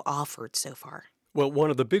and NATO offered so far? Well, one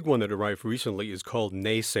of the big ones that arrived recently is called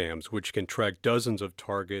NASAMS, which can track dozens of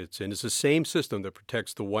targets, and it's the same system that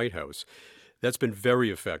protects the White House. That's been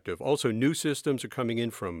very effective. Also, new systems are coming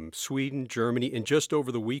in from Sweden, Germany, and just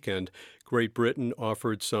over the weekend, Great Britain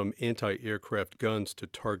offered some anti-aircraft guns to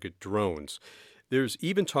target drones. There's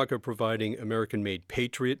even talk of providing American-made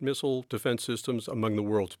Patriot missile defense systems among the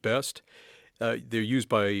world's best. They're used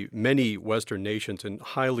by many Western nations and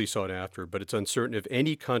highly sought after, but it's uncertain if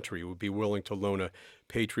any country would be willing to loan a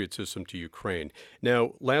Patriot system to Ukraine.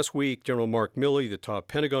 Now, last week, General Mark Milley, the top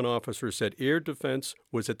Pentagon officer, said air defense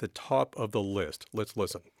was at the top of the list. Let's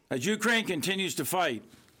listen. As Ukraine continues to fight,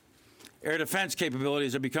 air defense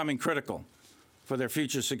capabilities are becoming critical for their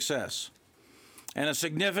future success. And a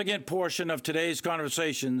significant portion of today's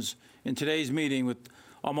conversations in today's meeting with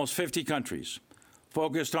almost 50 countries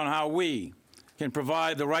focused on how we can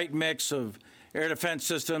provide the right mix of air defense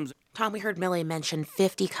systems. Tom, we heard Milley mention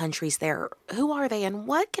 50 countries there. Who are they and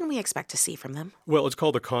what can we expect to see from them? Well, it's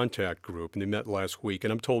called the Contact Group, and they met last week,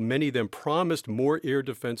 and I'm told many of them promised more air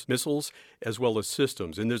defense missiles as well as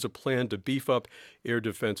systems, and there's a plan to beef up air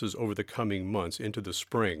defenses over the coming months into the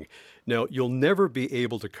spring. Now, you'll never be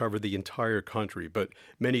able to cover the entire country, but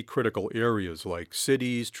many critical areas like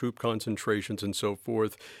cities, troop concentrations, and so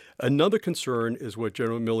forth. Another concern is what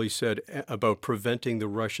General Milley said about preventing the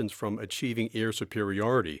Russians from achieving air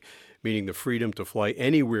superiority, meaning the freedom to fly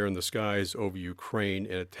anywhere in the skies over Ukraine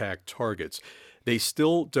and attack targets. They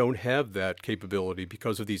still don't have that capability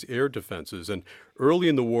because of these air defenses. And early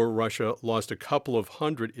in the war, Russia lost a couple of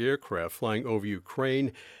hundred aircraft flying over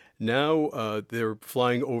Ukraine. Now they're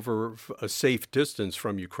flying over a safe distance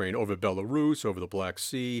from Ukraine, over Belarus, over the Black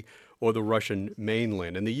Sea, or the Russian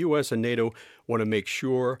mainland. And the U.S. and NATO want to make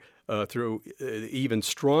sure through even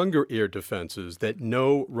stronger air defenses that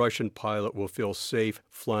no Russian pilot will feel safe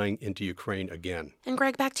flying into Ukraine again. And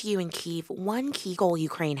Greg, back to you in Kyiv. One key goal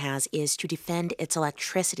Ukraine has is to defend its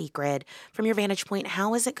electricity grid. From your vantage point,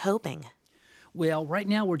 how is it coping? Well, right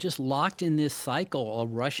now we're just locked in this cycle. A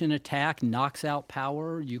Russian attack knocks out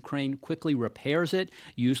power. Ukraine quickly repairs it,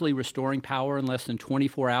 usually restoring power in less than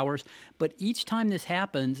 24 hours. But each time this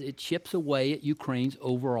happens, it chips away at Ukraine's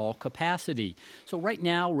overall capacity. So right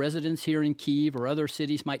now, residents here in Kyiv or other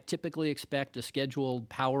cities might typically expect a scheduled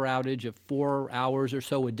power outage of 4 hours or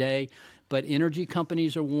so a day. But energy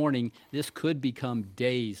companies are warning this could become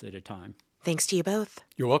days at a time. Thanks to you both.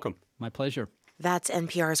 You're welcome. My pleasure. That's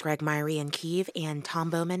NPR's Greg Myrie in Kyiv and Tom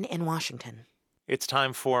Bowman in Washington. It's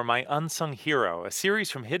time for My Unsung Hero, a series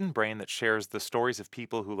from Hidden Brain that shares the stories of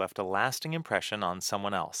people who left a lasting impression on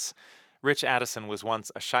someone else. Rich Addison was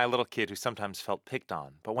once a shy little kid who sometimes felt picked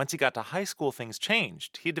on, but once he got to high school, things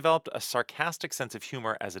changed. He developed a sarcastic sense of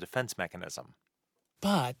humor as a defense mechanism.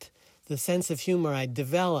 But the sense of humor I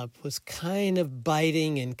developed was kind of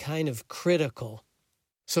biting and kind of critical.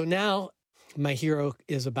 So now my hero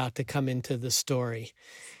is about to come into the story.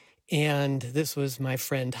 And this was my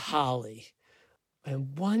friend Holly.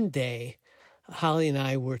 And one day, Holly and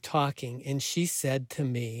I were talking, and she said to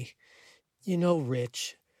me, "You know,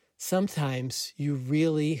 Rich, sometimes you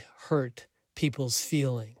really hurt people's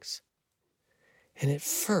feelings." And at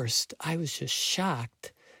first, I was just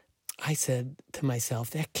shocked. I said to myself,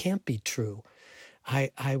 that can't be true.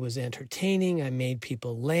 I was entertaining. I made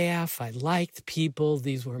people laugh. I liked people.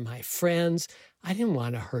 These were my friends. I didn't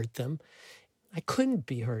want to hurt them. I couldn't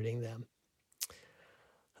be hurting them.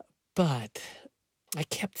 But I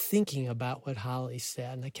kept thinking about what Holly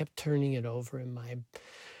said, and I kept turning it over in my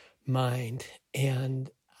mind.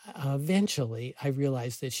 And eventually, I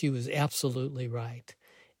realized that she was absolutely right.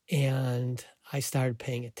 And I started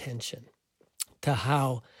paying attention to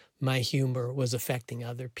how my humor was affecting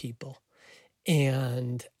other people.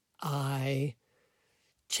 And I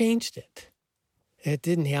changed it. It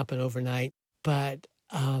didn't happen overnight, but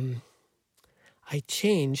I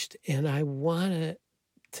changed, and I wanted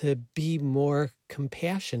to be more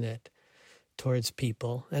compassionate towards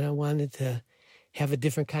people, and I wanted to have a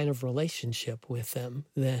different kind of relationship with them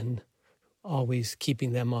than always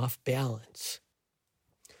keeping them off balance.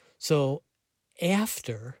 So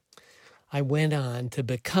after I went on to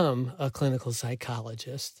become a clinical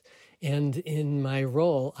psychologist, and in my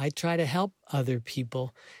role, I try to help other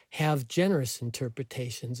people have generous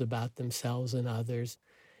interpretations about themselves and others.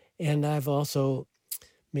 And I've also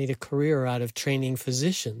made a career out of training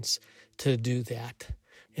physicians to do that.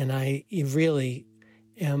 And I really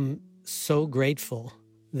am so grateful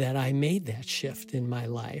that I made that shift in my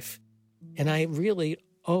life. And I really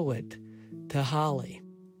owe it to Holly.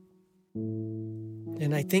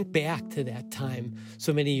 And I think back to that time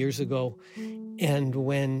so many years ago, and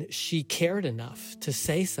when she cared enough to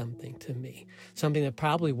say something to me, something that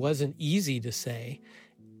probably wasn't easy to say,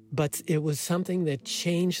 but it was something that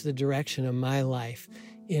changed the direction of my life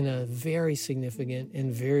in a very significant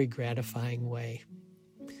and very gratifying way.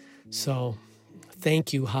 So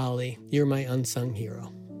thank you, Holly. You're my unsung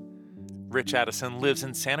hero. Rich Addison lives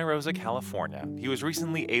in Santa Rosa, California. He was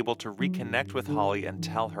recently able to reconnect with Holly and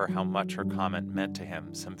tell her how much her comment meant to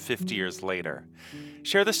him some 50 years later.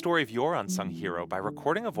 Share the story of your unsung hero by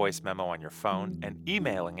recording a voice memo on your phone and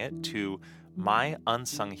emailing it to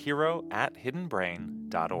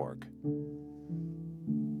myunsunghero@hiddenbrain.org.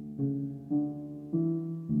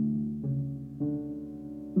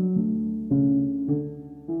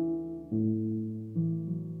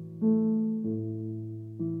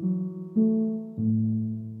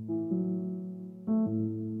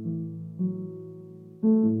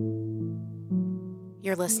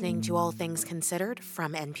 You're listening to All Things Considered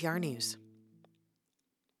from NPR News.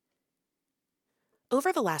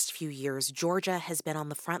 Over the last few years, Georgia has been on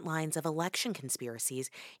the front lines of election conspiracies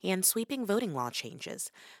and sweeping voting law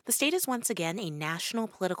changes. The state is once again a national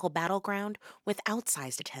political battleground with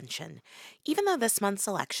outsized attention. Even though this month's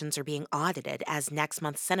elections are being audited as next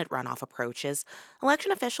month's Senate runoff approaches,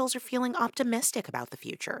 election officials are feeling optimistic about the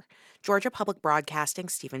future. Georgia Public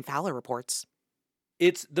Broadcasting's Stephen Fowler reports.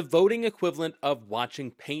 It's the voting equivalent of watching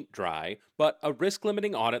paint dry, but a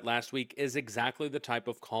risk-limiting audit last week is exactly the type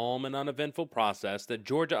of calm and uneventful process that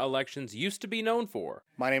Georgia elections used to be known for.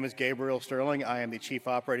 My name is Gabriel Sterling. I am the Chief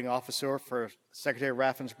Operating Officer for Secretary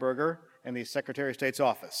Raffensperger and the Secretary of State's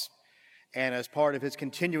office. And as part of his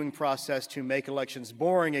continuing process to make elections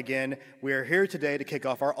boring again, we are here today to kick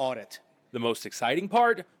off our audit. The most exciting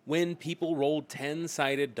part? When people rolled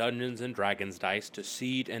 10-sided Dungeons & Dragons dice to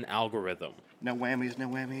seed an algorithm. No whammies, no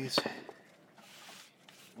whammies.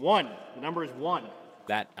 1. The number is 1.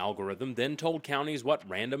 That algorithm then told counties what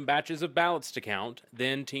random batches of ballots to count.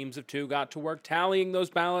 Then teams of 2 got to work tallying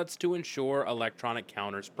those ballots to ensure electronic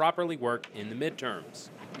counters properly work in the midterms.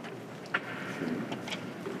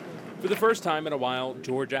 For the first time in a while,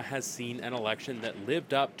 Georgia has seen an election that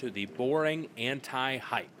lived up to the boring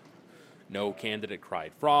anti-hype. No candidate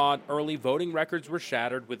cried fraud, early voting records were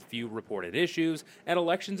shattered with few reported issues, and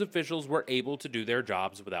elections officials were able to do their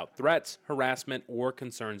jobs without threats, harassment, or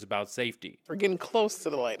concerns about safety. We're getting close to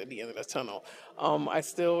the light at the end of the tunnel. I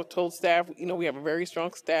still told staff, we have a very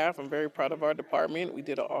strong staff. I'm very proud of our department. We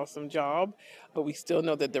did an awesome job, but we still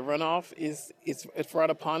know that the runoff is right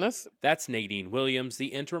upon us. That's Nadine Williams,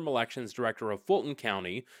 the interim elections director of Fulton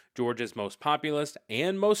County, Georgia's most populous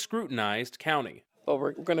and most scrutinized county. But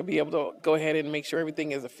we're going to be able to go ahead and make sure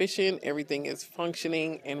everything is efficient, everything is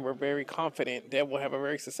functioning, and we're very confident that we'll have a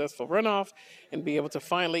very successful runoff and be able to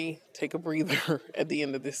finally take a breather at the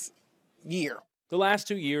end of this year. The last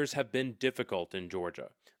 2 years have been difficult in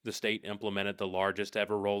Georgia. The state implemented the largest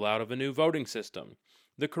ever rollout of a new voting system.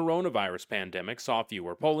 The coronavirus pandemic saw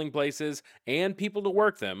fewer polling places and people to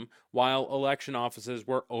work them, while election offices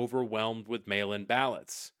were overwhelmed with mail-in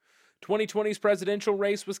ballots. 2020's presidential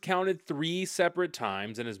race was counted 3 separate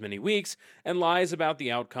times in as many weeks, and lies about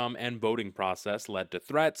the outcome and voting process led to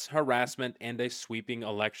threats, harassment, and a sweeping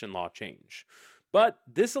election law change. But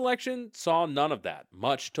this election saw none of that,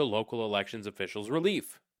 much to local elections officials'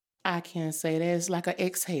 relief. I can say there's like an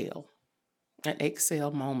exhale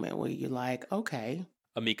moment where you're like, okay.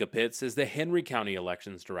 Amika Pitts is the Henry County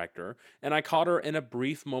Elections Director, and I caught her in a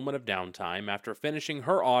brief moment of downtime after finishing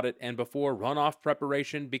her audit and before runoff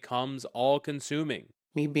preparation becomes all-consuming.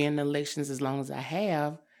 Me being in elections as long as I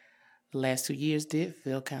have, the last 2 years did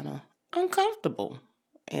feel kind of uncomfortable.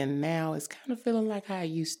 And now it's kind of feeling like how I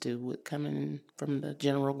used to with coming from the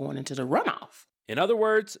general going into the runoff. In other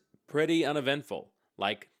words, pretty uneventful,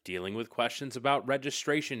 like dealing with questions about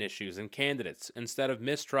registration issues and candidates instead of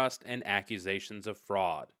mistrust and accusations of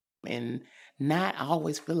fraud. And not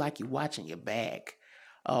always feel like you're watching your back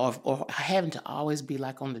or having to always be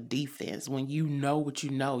like on the defense when you know what you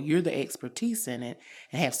know. You're the expertise in it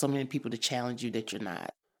and have so many people to challenge you that you're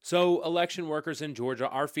not. So election workers in Georgia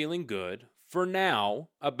are feeling good, for now,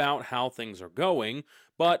 about how things are going,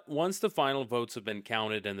 but once the final votes have been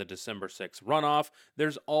counted in the December 6th runoff,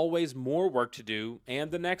 there's always more work to do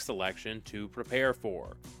and the next election to prepare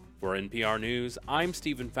for. For NPR News, I'm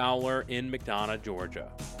Stephen Fowler in McDonough,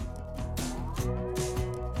 Georgia.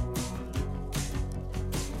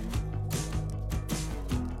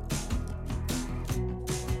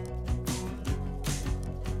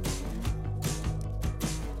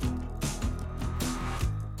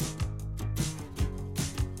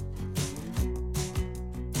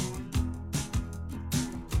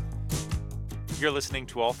 You're listening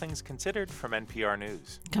to All Things Considered from NPR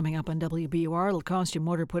News. Coming up on WBUR, Lacoste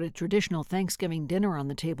Motor put a traditional Thanksgiving dinner on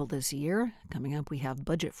the table this year. Coming up, we have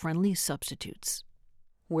budget-friendly substitutes.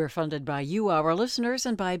 We're funded by you, our listeners,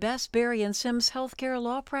 and by Bass, Berry & Sims Healthcare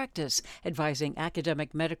Law Practice, advising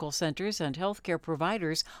academic medical centers and healthcare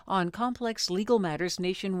providers on complex legal matters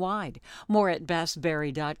nationwide. More at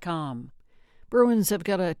bassberry.com. Bruins have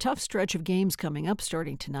got a tough stretch of games coming up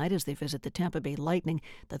starting tonight as they visit the Tampa Bay Lightning,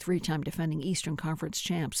 the three-time defending Eastern Conference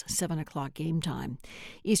champs, 7 o'clock game time.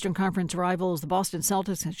 Eastern Conference rivals, the Boston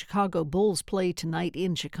Celtics and Chicago Bulls, play tonight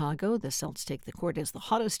in Chicago. The Celts take the court as the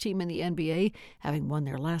hottest team in the NBA, having won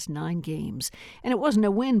their last 9 games. And it wasn't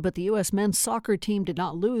a win, but the U.S. men's soccer team did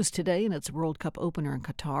not lose today in its World Cup opener in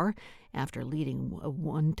Qatar. After leading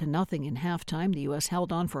 1-0 in halftime, the U.S.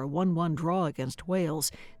 held on for a 1-1 draw against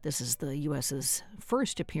Wales. This is the U.S.'s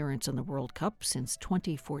first appearance in the World Cup since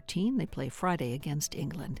 2014. They play Friday against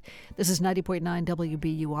England. This is 90.9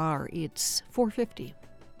 WBUR. It's 4:50.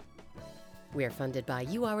 We're funded by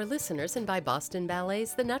you, our listeners, and by Boston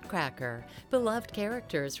Ballet's The Nutcracker. Beloved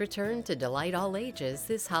characters return to delight all ages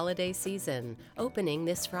this holiday season. Opening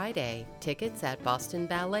this Friday. Tickets at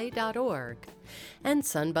bostonballet.org. And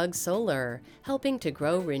Sunbug Solar, helping to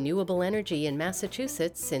grow renewable energy in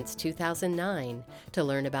Massachusetts since 2009. To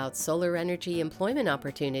learn about solar energy employment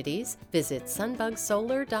opportunities, visit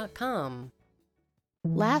sunbugsolar.com.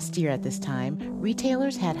 Last year at this time,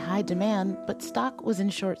 retailers had high demand, but stock was in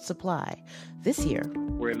short supply. This year,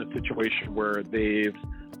 we're in a situation where they've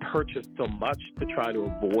purchased so much to try to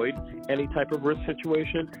avoid any type of risk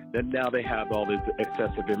situation that now they have all this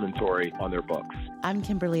excessive inventory on their books. I'm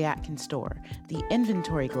Kimberly Atkins Store, the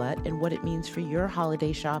inventory glut and what it means for your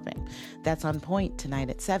holiday shopping. That's on point tonight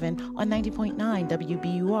at 7 on 90.9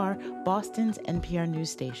 WBUR, Boston's NPR news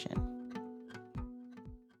station.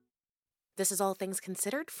 This is All Things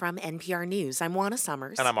Considered from NPR News. I'm Juana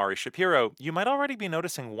Summers. And I'm Ari Shapiro. You might already be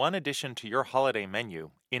noticing one addition to your holiday menu: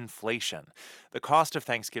 inflation. The cost of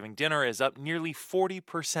Thanksgiving dinner is up nearly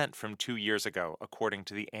 40% from 2 years ago, according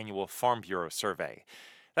to the annual Farm Bureau survey.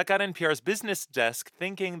 That got NPR's business desk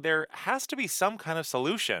thinking there has to be some kind of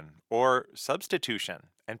solution or substitution.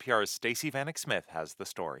 NPR's Stacey Vanek Smith has the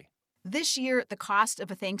story. This year, the cost of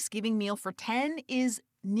a Thanksgiving meal for 10 is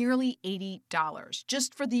nearly $80,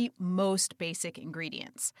 just for the most basic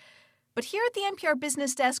ingredients. But here at the NPR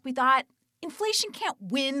Business Desk, we thought inflation can't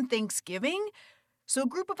win Thanksgiving. So a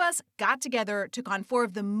group of us got together, took on 4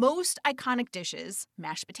 of the most iconic dishes: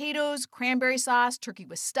 mashed potatoes, cranberry sauce, turkey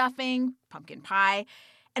with stuffing, pumpkin pie,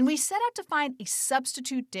 and we set out to find a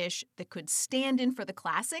substitute dish that could stand in for the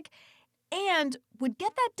classic and would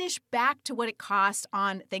get that dish back to what it cost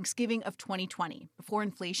on Thanksgiving of 2020, before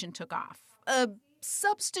inflation took off.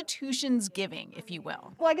 Substitutions giving, if you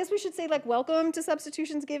will. Well, I guess we should say, welcome to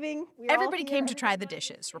Substitutions Giving. Everybody came to try the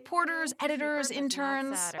dishes. Reporters, editors,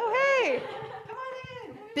 interns. Oh, hey!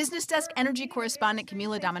 Business Desk energy correspondent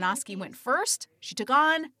Camila Dominowski went first. She took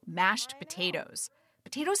on mashed potatoes.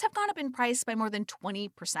 Potatoes have gone up in price by more than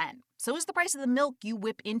 20%. So is the price of the milk you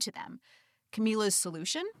whip into them. Camila's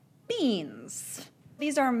solution? Beans.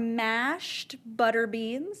 These are mashed butter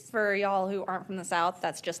beans. For y'all who aren't from the South,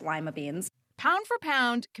 that's just lima beans. Pound for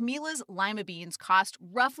pound, Camila's lima beans cost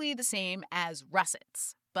roughly the same as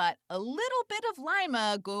russets. But a little bit of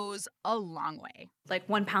lima goes a long way.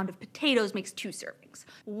 1 pound of potatoes makes 2 servings.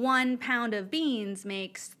 1 pound of beans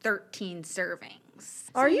makes 13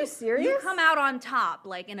 servings. Are you serious? You come out on top,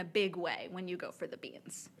 in a big way, when you go for the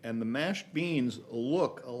beans. And the mashed beans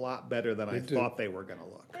look a lot better than I thought they were going to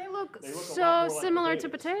look. They look so similar to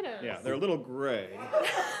potatoes. Yeah, they're a little gray.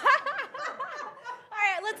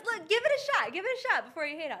 Give it a shot. Give it a shot before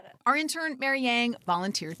you hate on it. Our intern, Mary Yang,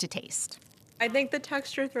 volunteered to taste. I think the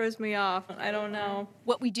texture throws me off. I don't know.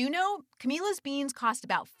 What we do know, Camila's beans cost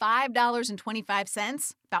about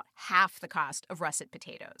 $5.25, about half the cost of russet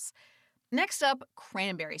potatoes. Next up,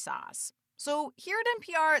 cranberry sauce. So here at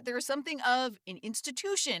NPR, there is something of an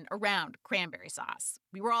institution around cranberry sauce.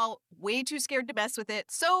 We were all way too scared to mess with it,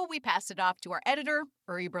 so we passed it off to our editor,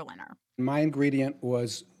 Uri Berliner. My ingredient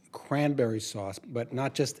was cranberry sauce, but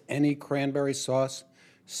not just any cranberry sauce.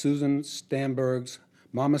 Susan Stamberg's,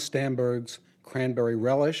 Mama Stamberg's cranberry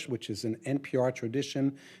relish, which is an NPR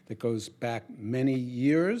tradition that goes back many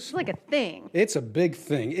years. It's like a thing. It's a big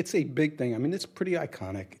thing. It's a big thing. I mean, it's pretty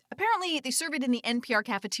iconic. Apparently, they serve it in the NPR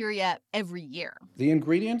cafeteria every year. The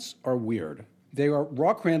ingredients are weird. They are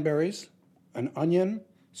raw cranberries, an onion,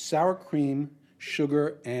 sour cream,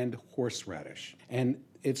 sugar, and horseradish. And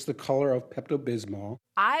it's the color of Pepto-Bismol.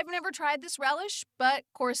 I've never tried this relish, but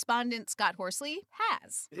correspondent Scott Horsley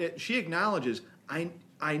has. She acknowledges, I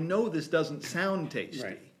know this doesn't sound tasty.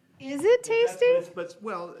 Right. Is it tasty?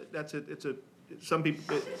 That's it. It's some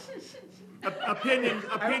people.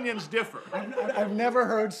 Opinions differ. I've never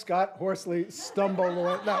heard Scott Horsley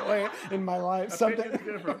stumble that way in my life. Opinions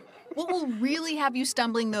differ. What will really have you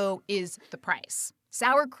stumbling, though, is the price.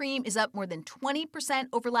 Sour cream is up more than 20%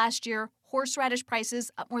 over last year. Horseradish prices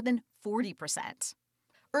up more than 40%.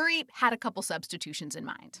 Uri had a couple substitutions in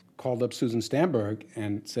mind. Called up Susan Stamberg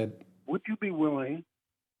and said, would you be willing,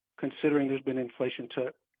 considering there's been inflation,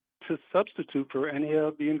 to substitute for any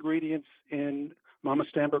of the ingredients in Mama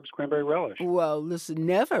Stamberg's cranberry relish? Well, listen,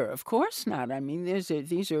 never. Of course not. I mean,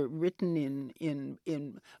 these are written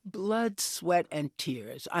in blood, sweat, and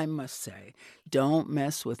tears, I must say. Don't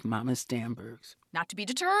mess with Mama Stamberg's. Not to be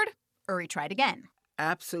deterred, Uri tried again.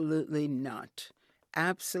 Absolutely not.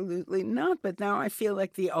 Absolutely not. But now I feel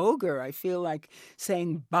like the ogre. I feel like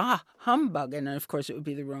saying, bah, humbug. And of course, it would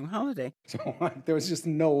be the wrong holiday. So there was just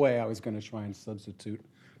no way I was going to try and substitute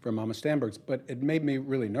for Mama Stamberg's. But it made me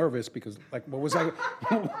really nervous because, like, what was I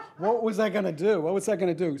going to do? What was I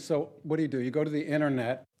going to do? So what do? You go to the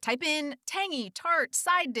internet. Type in tangy, tart,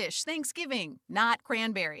 side dish, Thanksgiving, not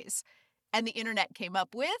cranberries. And the internet came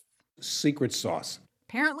up with secret sauce.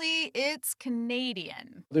 Apparently, it's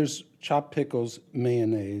Canadian. There's chopped pickles,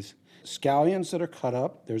 mayonnaise, scallions that are cut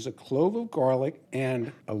up. There's a clove of garlic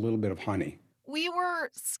and a little bit of honey. We were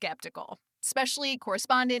skeptical, especially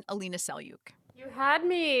correspondent Alina Selyuk. You had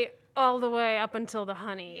me all the way up until the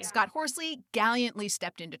honey. Scott Horsley gallantly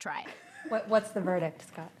stepped in to try it. What's the verdict,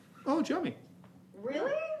 Scott? Oh, yummy.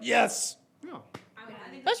 Really? Yes. No.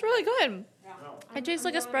 That's really good. It tastes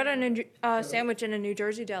like a spread on a sandwich in a New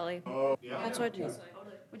Jersey deli. Oh, yeah. That's what it tastes like.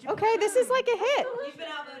 Okay, this is like a hit.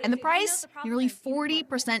 And the price, nearly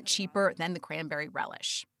 40% cheaper than the cranberry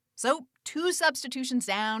relish. So 2 substitutions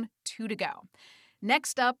down, 2 to go.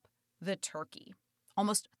 Next up, the turkey.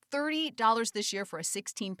 Almost $30 this year for a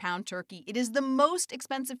 16-pound turkey. It is the most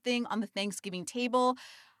expensive thing on the Thanksgiving table.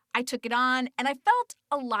 I took it on, and I felt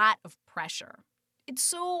a lot of pressure. It's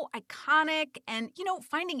so iconic, and,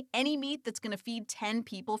 finding any meat that's going to feed 10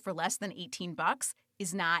 people for less than $18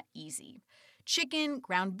 is not easy. Chicken,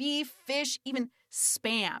 ground beef, fish, even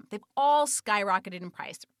Spam, they've all skyrocketed in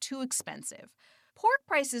price. They're too expensive. Pork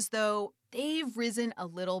prices, though, they've risen a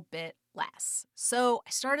little bit less. So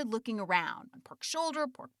I started looking around. Pork shoulder,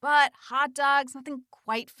 pork butt, hot dogs, nothing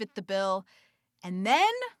quite fit the bill. And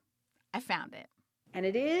then I found it. And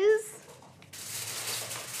it is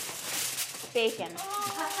bacon.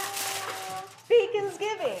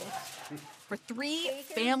 Baconsgiving. For 3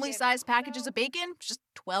 family-sized packages of bacon, just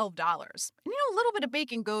 $12. And a little bit of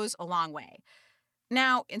bacon goes a long way.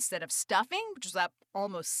 Now, instead of stuffing, which was up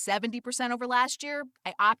almost 70% over last year,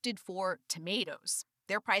 I opted for tomatoes.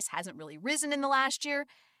 Their price hasn't really risen in the last year,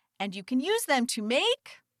 and you can use them to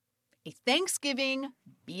make a Thanksgiving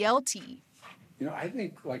BLT. I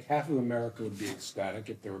think like half of America would be ecstatic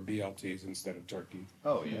if there were BLTs instead of turkey.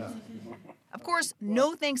 Oh, yeah. Of course,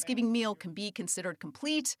 no Thanksgiving meal can be considered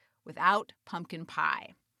complete without pumpkin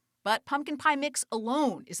pie. But pumpkin pie mix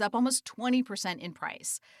alone is up almost 20% in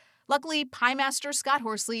price. Luckily, pie master Scott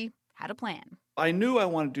Horsley had a plan. I knew I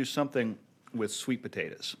wanted to do something with sweet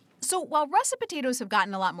potatoes. So while russet potatoes have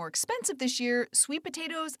gotten a lot more expensive this year, sweet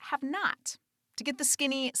potatoes have not. To get the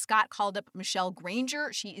skinny, Scott called up Michelle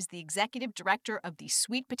Granger. She is the executive director of the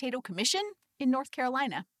Sweet Potato Commission in North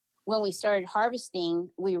Carolina. When we started harvesting,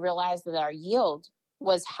 we realized that our yield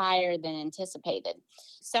was higher than anticipated.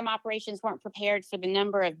 Some operations weren't prepared for the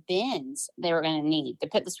number of bins they were going to need to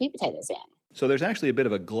put the sweet potatoes in. So there's actually a bit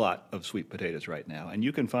of a glut of sweet potatoes right now, and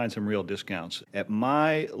you can find some real discounts. At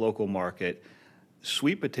my local market,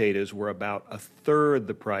 sweet potatoes were about a third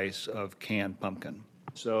the price of canned pumpkin.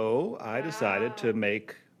 So I decided to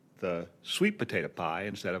make the sweet potato pie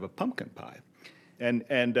instead of a pumpkin pie. And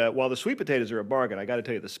while the sweet potatoes are a bargain, I got to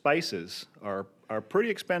tell you, the spices are pretty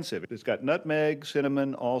expensive. It's got nutmeg,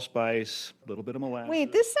 cinnamon, allspice, a little bit of molasses.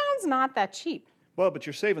 Wait, this sounds not that cheap. Well, but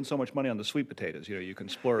you're saving so much money on the sweet potatoes. You can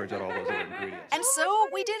splurge on all those other ingredients. And so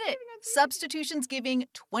we did it. Substitutions Giving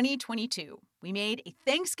 2022. We made a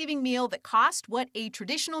Thanksgiving meal that cost what a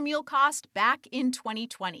traditional meal cost back in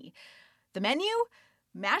 2020. The menu?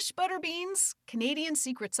 Mashed butter beans, Canadian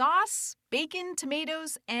secret sauce, bacon,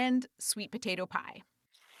 tomatoes, and sweet potato pie.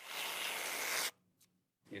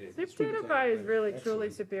 Sweet potato pie is really, truly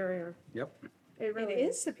superior. Yep. It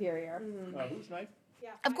is superior. Who's knife?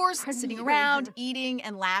 Of course, sitting around, eating,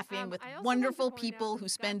 and laughing with wonderful people who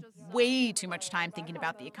spend way too much time thinking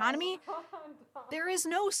about the economy, there is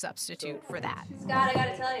no substitute for that. Scott, I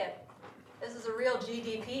gotta tell you, this is a real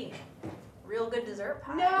GDP. Real good dessert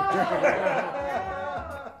pie.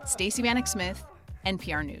 No! Stacey Vanek Smith,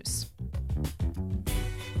 NPR News.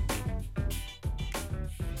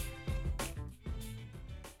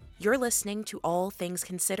 You're listening to All Things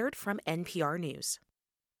Considered from NPR News.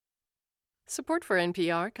 Support for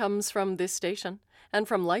NPR comes from this station and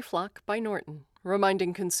from LifeLock by Norton,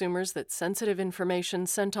 reminding consumers that sensitive information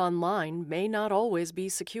sent online may not always be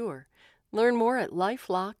secure. Learn more at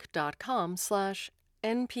lifelock.com/NPR.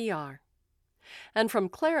 NPR. And from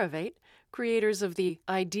Clarivate, creators of the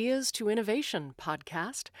Ideas to Innovation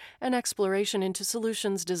podcast, an exploration into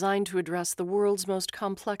solutions designed to address the world's most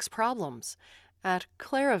complex problems, at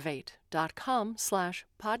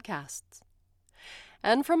clarivate.com/podcasts.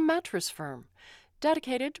 And from Mattress Firm,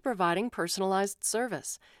 dedicated to providing personalized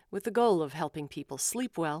service with the goal of helping people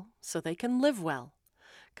sleep well so they can live well.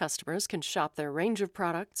 Customers can shop their range of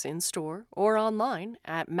products in-store or online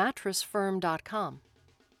at mattressfirm.com.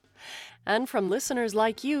 And from listeners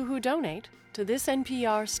like you who donate to this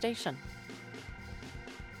NPR station.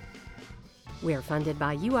 We're funded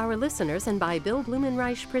by you, our listeners, and by Bill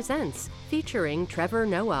Blumenreich Presents, featuring Trevor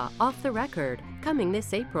Noah, Off the Record, coming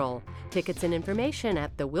this April. Tickets and information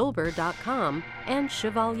at thewilbur.com and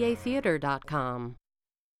chevaliertheater.com.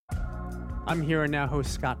 I'm Here and Now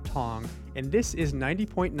host Scott Tong, and this is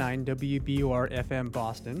 90.9 WBUR FM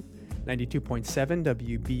Boston, 92.7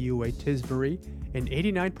 WBUA Tisbury, and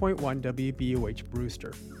 89.1 WBUH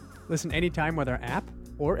Brewster. Listen anytime with our app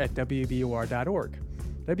or at WBUR.org.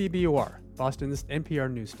 WBUR, Boston's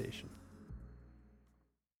NPR news station.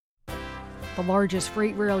 The largest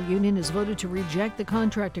freight rail union has voted to reject the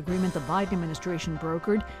contract agreement the Biden administration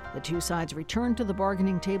brokered. The two sides returned to the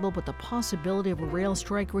bargaining table, but the possibility of a rail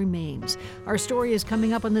strike remains. Our story is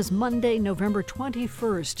coming up on this Monday, November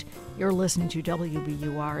 21st. You're listening to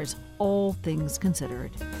WBUR's All Things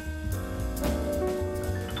Considered.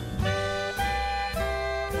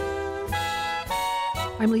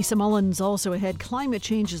 I'm Lisa Mullins. Also ahead, climate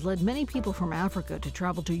change has led many people from Africa to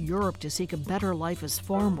travel to Europe to seek a better life as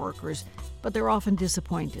farm workers, but they're often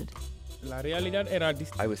disappointed.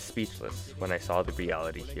 I was speechless when I saw the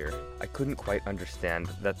reality here. I couldn't quite understand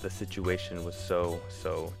that the situation was so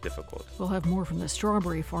difficult. We'll have more from the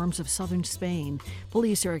strawberry farms of southern Spain.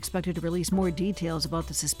 Police are expected to release more details about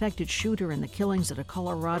the suspected shooter in the killings at a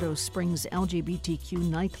Colorado Springs LGBTQ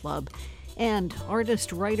nightclub. And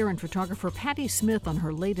artist, writer, and photographer Patti Smith on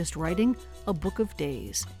her latest writing, A Book of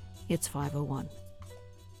Days. It's 5:01.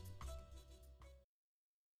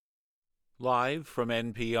 Live from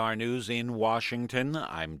NPR News in Washington,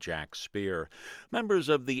 I'm Jack Speer. Members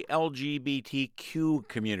of the LGBTQ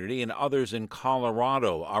community and others in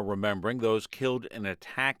Colorado are remembering those killed in an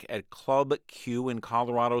attack at Club Q in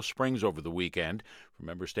Colorado Springs over the weekend. From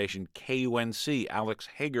member station KUNC, Alex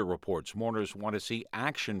Hager reports mourners want to see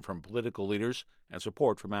action from political leaders and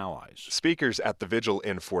support from allies. Speakers at the vigil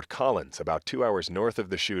in Fort Collins, about 2 hours north of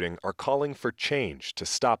the shooting, are calling for change to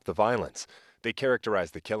stop the violence. They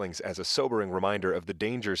characterize the killings as a sobering reminder of the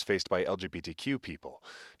dangers faced by LGBTQ people.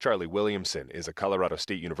 Charlie Williamson is a Colorado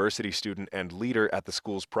State University student and leader at the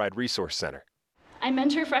school's Pride Resource Center. I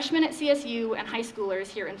mentor freshmen at CSU and high schoolers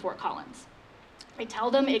here in Fort Collins. I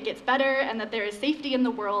tell them it gets better and that there is safety in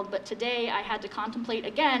the world, but today I had to contemplate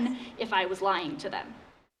again if I was lying to them.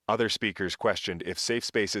 Other speakers questioned if safe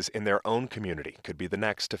spaces in their own community could be the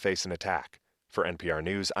next to face an attack. For NPR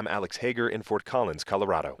News, I'm Alex Hager in Fort Collins,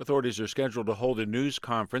 Colorado. Authorities are scheduled to hold a news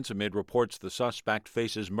conference amid reports the suspect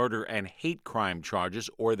faces murder and hate crime charges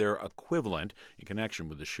or their equivalent in connection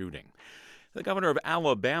with the shooting. The governor of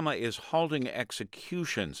Alabama is halting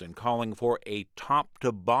executions and calling for a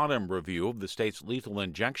top-to-bottom review of the state's lethal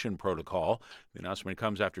injection protocol. The announcement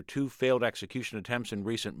comes after 2 failed execution attempts in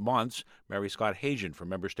recent months. Mary Scott Hagen from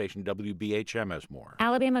member station WBHM has more.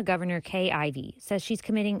 Alabama Governor Kay Ivey says she's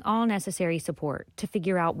committing all necessary support to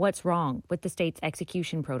figure out what's wrong with the state's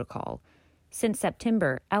execution protocol. Since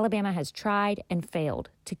September, Alabama has tried and failed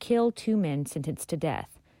to kill 2 men sentenced to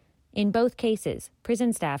death. In both cases,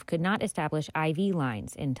 prison staff could not establish IV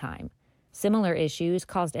lines in time. Similar issues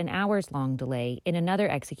caused an hours-long delay in another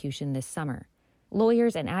execution this summer.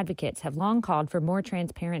 Lawyers and advocates have long called for more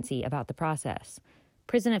transparency about the process.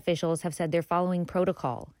 Prison officials have said they're following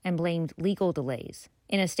protocol and blamed legal delays.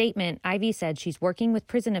 In a statement, Ivey said she's working with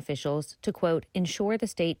prison officials to, quote, ensure the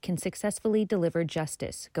state can successfully deliver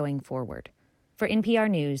justice going forward. For NPR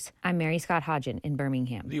News, I'm Mary Scott Hodgen in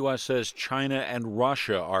Birmingham. The U.S. says China and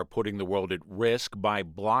Russia are putting the world at risk by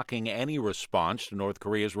blocking any response to North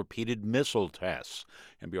Korea's repeated missile tests.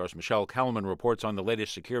 NPR's Michelle Kelman reports on the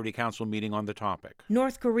latest Security Council meeting on the topic.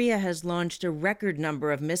 North Korea has launched a record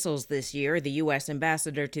number of missiles this year. The U.S.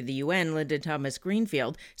 ambassador to the UN, Linda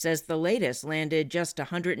Thomas-Greenfield, says the latest landed just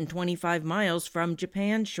 125 miles from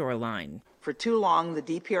Japan's shoreline. For too long, the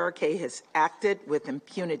DPRK has acted with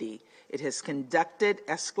impunity. It has conducted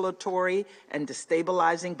escalatory and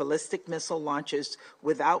destabilizing ballistic missile launches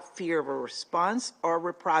without fear of a response or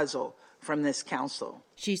reprisal from this council.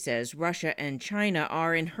 She says Russia and China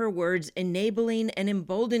are, in her words, enabling and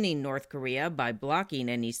emboldening North Korea by blocking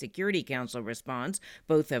any Security Council response.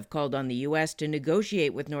 Both have called on the U.S. to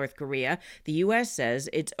negotiate with North Korea. The U.S. says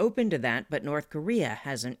it's open to that, but North Korea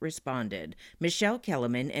hasn't responded. Michelle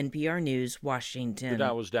Kellerman, NPR News, Washington. The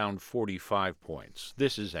Dow was down 45 points.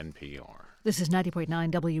 This is NPR. This is 90.9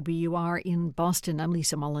 WBUR in Boston. I'm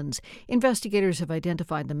Lisa Mullins. Investigators have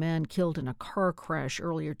identified the man killed in a car crash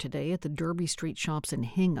earlier today at the Derby Street shops in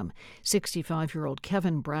Hingham. 65-year-old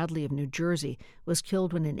Kevin Bradley of New Jersey was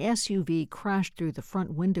killed when an SUV crashed through the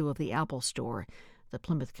front window of the Apple store. The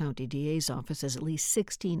Plymouth County DA's office says at least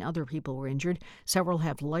 16 other people were injured. Several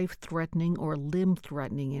have life-threatening or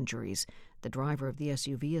limb-threatening injuries. The driver of the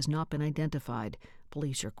SUV has not been identified.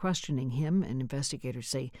 Police are questioning him, and investigators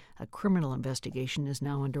say a criminal investigation is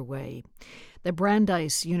now underway. The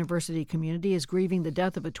Brandeis University community is grieving the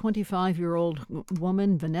death of a 25-year-old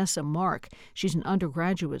woman, Vanessa Mark. She's an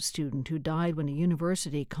undergraduate student who died when a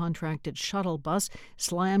university-contracted shuttle bus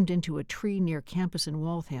slammed into a tree near campus in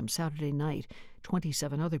Waltham Saturday night.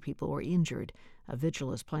 27 other people were injured. A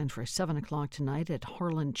vigil is planned for 7 o'clock tonight at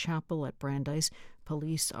Harlan Chapel at Brandeis.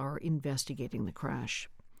 Police are investigating the crash.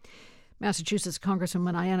 Massachusetts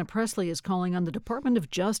Congresswoman Ayanna Pressley is calling on the Department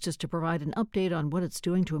of Justice to provide an update on what it's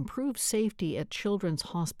doing to improve safety at children's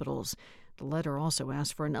hospitals. The letter also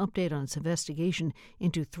asks for an update on its investigation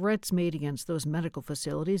into threats made against those medical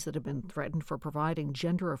facilities that have been threatened for providing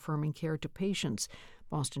gender-affirming care to patients.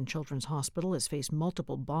 Boston Children's Hospital has faced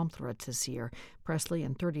multiple bomb threats this year. Pressley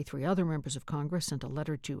and 33 other members of Congress sent a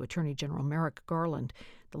letter to Attorney General Merrick Garland.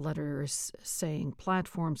 The letter is saying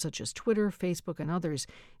platforms such as Twitter, Facebook, and others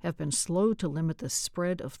have been slow to limit the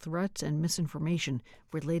spread of threats and misinformation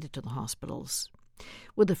related to the hospitals.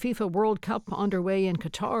 With the FIFA World Cup underway in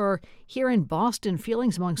Qatar, here in Boston,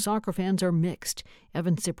 feelings among soccer fans are mixed.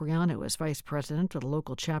 Evan Cipriano is vice president of the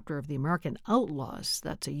local chapter of the American Outlaws.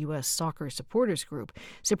 That's a U.S. soccer supporters group.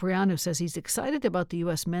 Cipriano says he's excited about the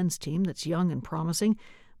U.S. men's team that's young and promising,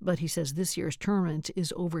 but he says this year's tournament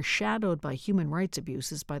is overshadowed by human rights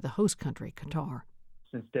abuses by the host country, Qatar.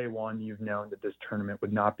 Since day one, you've known that this tournament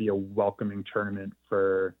would not be a welcoming tournament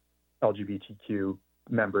for LGBTQ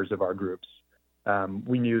members of our groups.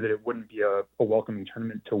 We knew that it wouldn't be a welcoming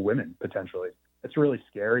tournament to women, potentially. It's really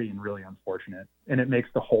scary and really unfortunate, and it makes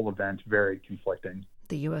the whole event very conflicting.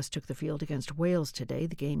 The U.S. took the field against Wales today.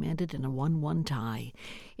 The game ended in a 1-1 tie.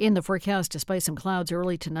 In the forecast, despite some clouds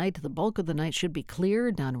early tonight, the bulk of the night should be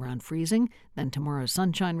clear, down around freezing. Then tomorrow,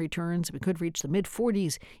 sunshine returns. We could reach the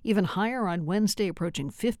mid-40s, even higher on Wednesday, approaching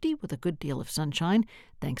 50 with a good deal of sunshine.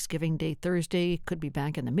 Thanksgiving Day Thursday could be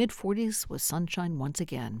back in the mid-40s with sunshine once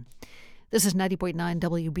again. This is 90.9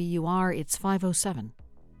 WBUR. It's 5:07.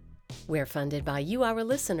 We're funded by you, our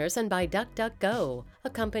listeners, and by DuckDuckGo, a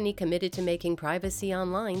company committed to making privacy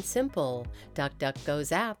online simple.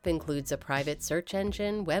 DuckDuckGo's app includes a private search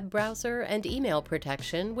engine, web browser, and email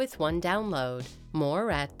protection with one download. More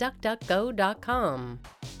at DuckDuckGo.com.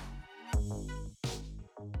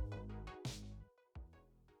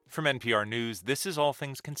 From NPR News, this is All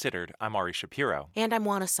Things Considered. I'm Ari Shapiro. And I'm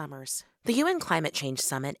Juana Summers. The UN Climate Change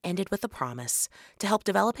Summit ended with a promise to help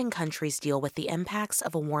developing countries deal with the impacts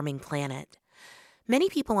of a warming planet. Many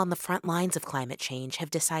people on the front lines of climate change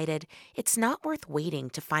have decided it's not worth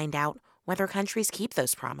waiting to find out whether countries keep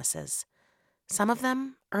those promises. Some of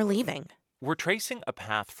them are leaving. We're tracing a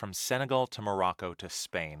path from Senegal to Morocco to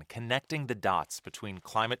Spain, connecting the dots between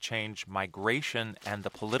climate change, migration, and the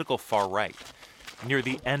political far right. Near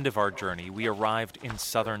the end of our journey, we arrived in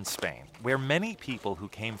southern Spain, where many people who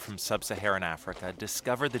came from sub-Saharan Africa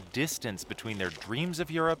discover the distance between their dreams of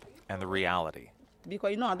Europe and the reality.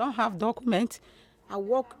 Because, I don't have documents. I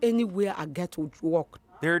walk anywhere I get to walk.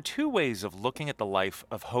 There are two ways of looking at the life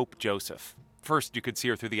of Hope Joseph. First, you could see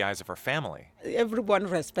her through the eyes of her family. Everyone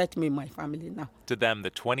respects me, my family now. To them,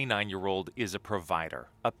 the 29-year-old is a provider,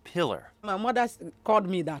 a pillar. My mother called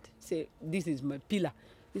me that, say, this is my pillar.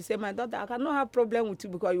 He said, my daughter, I cannot have problem with you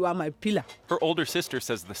because you are my pillar. Her older sister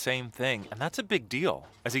says the same thing, and that's a big deal.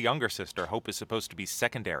 As a younger sister, Hope is supposed to be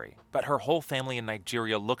secondary, but her whole family in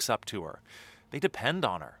Nigeria looks up to her. They depend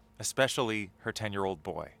on her, especially her 10-year-old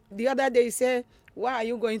boy. The other day, he said, why are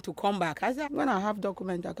you going to come back? I said, when I have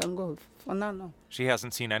documents, I can go. For now, no. She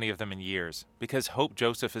hasn't seen any of them in years, because Hope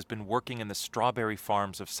Joseph has been working in the strawberry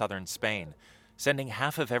farms of southern Spain, sending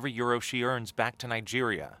half of every euro she earns back to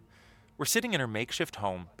Nigeria. We're sitting in her makeshift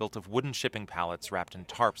home, built of wooden shipping pallets wrapped in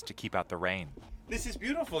tarps to keep out the rain. This is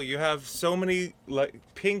beautiful. You have so many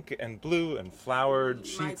pink and blue and flowered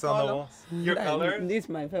sheets on the walls. Your color? This is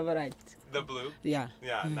my favorite. The blue? Yeah.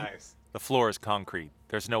 Yeah, nice. The floor is concrete.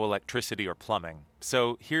 There's no electricity or plumbing.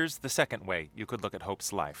 So here's the second way you could look at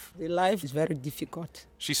Hope's life. The life is very difficult.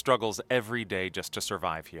 She struggles every day just to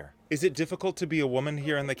survive here. Is it difficult to be a woman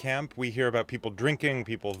here in the camp? We hear about people drinking,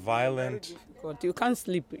 people violent. You can't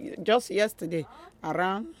sleep. Just yesterday,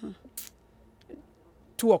 around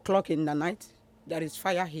 2 o'clock in the night, there is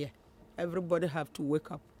fire here. Everybody have to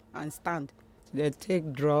wake up and stand. They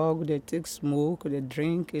take drugs, they take smoke, they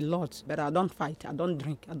drink a lot. But I don't fight, I don't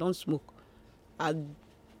drink, I don't smoke. I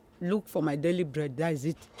look for my daily bread, that is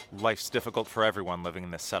it. Life's difficult for everyone living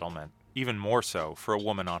in this settlement, even more so for a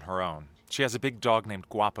woman on her own. She has a big dog named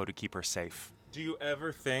Guapo to keep her safe. Do you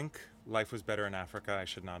ever think life was better in Africa, I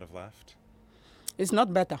should not have left? It's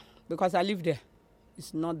not better because I live there.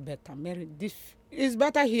 It's not better. It's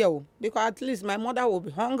better here because at least my mother will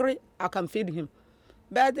be hungry, I can feed him.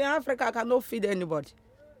 But in Africa, I cannot feed anybody.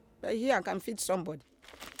 But here, I can feed somebody.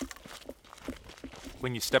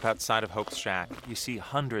 When you step outside of Hope's shack, you see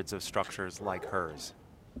hundreds of structures like hers.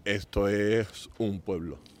 Esto es un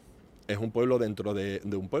pueblo. Es un pueblo dentro de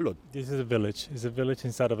un pueblo. This is a village. It's a village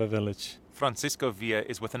inside of a village. Francisco Villa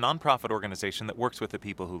is with a nonprofit organization that works with the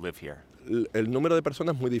people who live here. El número de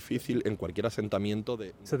personas es muy difícil en cualquier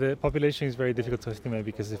asentamiento. So the population is very difficult to estimate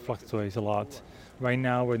because it fluctuates a lot. Right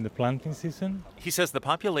now we're in the planting season. He says the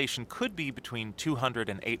population could be between 200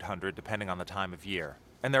 and 800 depending on the time of year.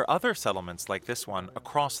 And there are other settlements like this one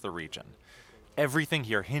across the region. Everything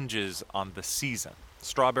here hinges on the season.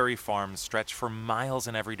 Strawberry farms stretch for miles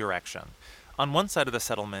in every direction. On one side of the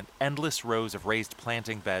settlement, endless rows of raised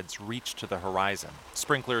planting beds reach to the horizon.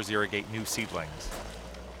 Sprinklers irrigate new seedlings.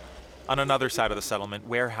 On another side of the settlement,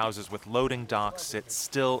 warehouses with loading docks sit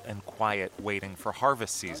still and quiet, waiting for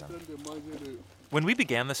harvest season. When we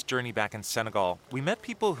began this journey back in Senegal, we met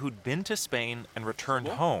people who'd been to Spain and returned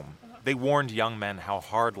home. They warned young men how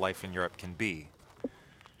hard life in Europe can be.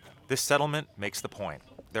 This settlement makes the point.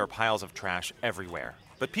 There are piles of trash everywhere.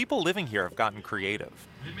 But people living here have gotten creative.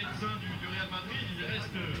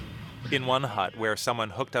 In one hut where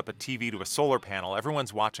someone hooked up a TV to a solar panel,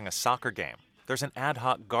 everyone's watching a soccer game. There's an ad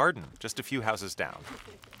hoc garden just a few houses down.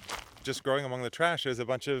 Just growing among the trash is a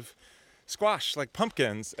bunch of squash, like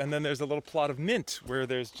pumpkins, and then there's a little plot of mint where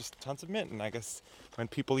there's just tons of mint. And I guess when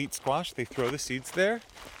people eat squash, they throw the seeds there,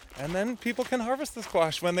 and then people can harvest the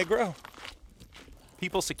squash when they grow.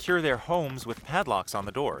 People secure their homes with padlocks on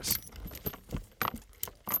the doors.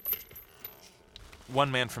 One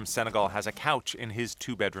man from Senegal has a couch in his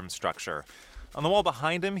two-bedroom structure. On the wall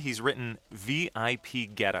behind him, he's written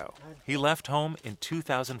VIP Ghetto. He left home in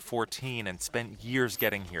 2014 and spent years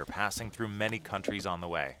getting here, passing through many countries on the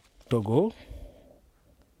way. Togo.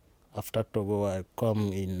 After Togo, I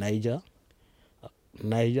come in Niger.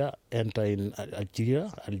 Niger, enter in Algeria,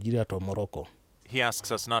 Algeria to Morocco. He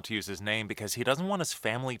asks us not to use his name because he doesn't want his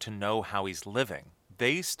family to know how he's living.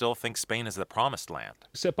 They still think Spain is the promised land.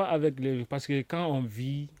 C'est pas avec les, parce que quand on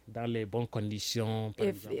vit dans les bonnes conditions.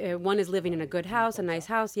 If one is living in a good house, a nice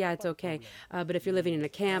house, yeah, it's okay. But if you're living in a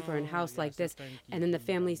camp or in a house like this, and then the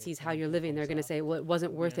family sees how you're living, they're going to say, well, it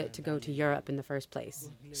wasn't worth it to go to Europe in the first place.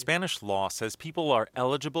 Spanish law says people are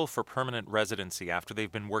eligible for permanent residency after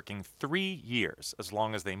they've been working 3 years, as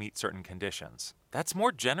long as they meet certain conditions. That's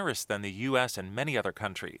more generous than the U.S. and many other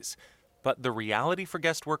countries. But the reality for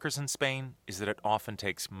guest workers in Spain is that it often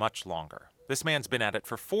takes much longer. This man's been at it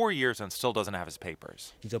for 4 years and still doesn't have his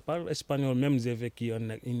papers.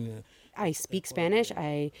 I speak Spanish.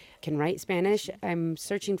 I can write Spanish. I'm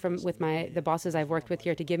searching with the bosses I've worked with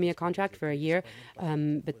here to give me a contract for a year,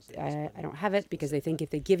 but I don't have it because they think if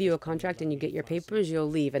they give you a contract and you get your papers, you'll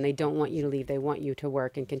leave, and they don't want you to leave. They want you to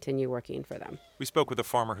work and continue working for them. We spoke with a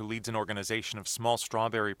farmer who leads an organization of small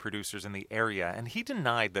strawberry producers in the area, and he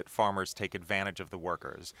denied that farmers take advantage of the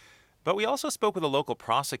workers. But we also spoke with a local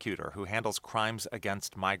prosecutor who handles crimes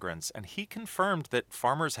against migrants, and he confirmed that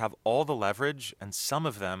farmers have all the leverage and some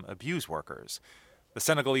of them abuse workers. The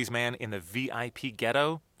Senegalese man in the VIP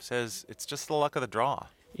ghetto says it's just the luck of the draw.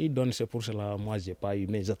 That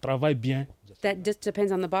just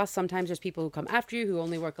depends on the boss. Sometimes there's people who come after you who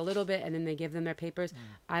only work a little bit and then they give them their papers.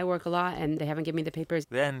 I work a lot and they haven't given me the papers.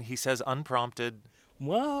 Then, he says unprompted, I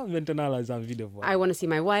want to see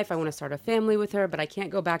my wife. I want to start a family with her, but I can't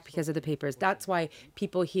go back because of the papers. That's why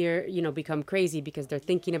people here, become crazy because they're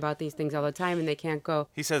thinking about these things all the time and they can't go.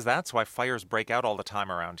 He says that's why fires break out all the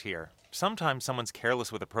time around here. Sometimes someone's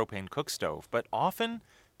careless with a propane cook stove, but often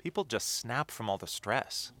people just snap from all the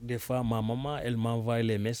stress. My mom,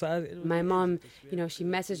 she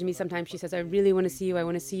messaged me sometimes. She says, I really want to see you. I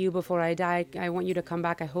want to see you before I die. I want you to come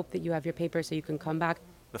back. I hope that you have your papers so you can come back.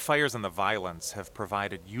 The fires and the violence have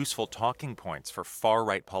provided useful talking points for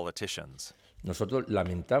far-right politicians. Nosotros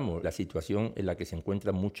lamentamos la situación en la que se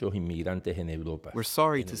encuentran muchos inmigrantes en Europa. We're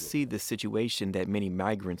sorry to see the situation that many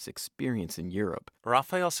migrants experience in Europe.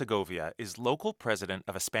 Rafael Segovia is local president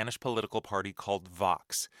of a Spanish political party called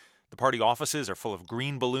Vox. The party offices are full of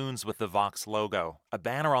green balloons with the Vox logo. A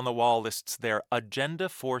banner on the wall lists their Agenda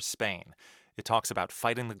for Spain. It talks about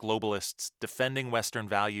fighting the globalists, defending Western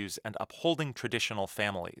values, and upholding traditional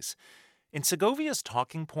families. In Segovia's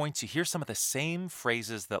talking points, you hear some of the same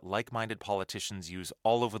phrases that like-minded politicians use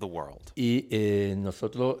all over the world.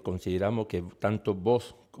 Nosotros consideramos que tanto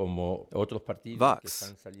Vox como otros partidos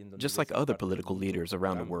Vox, just like other political leaders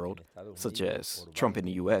around the world, such as Trump in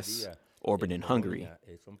the U.S., Orban in Hungary,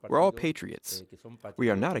 we're all patriots.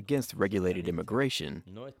 We are not against regulated immigration,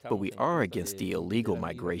 but we are against the illegal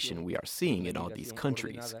migration we are seeing in all these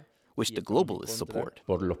countries, which the globalists support.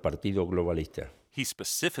 Por los partidos globalistas. He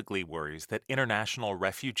specifically worries that international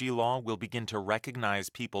refugee law will begin to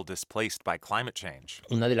recognize people displaced by climate change.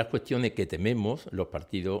 Una de las cuestiones que tememos los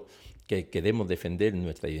partidos que queremos defender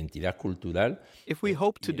nuestra identidad cultural. If we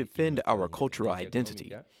hope to defend our cultural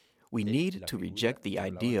identity, we need to reject the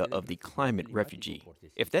idea of the climate refugee.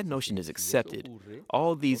 If that notion is accepted,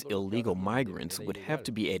 all these illegal migrants would have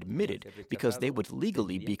to be admitted because they would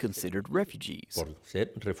legally be considered refugees. Por ser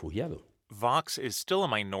refugiados. Vox is still a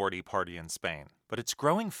minority party in Spain, but it's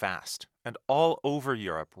growing fast. And all over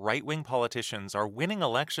Europe, right-wing politicians are winning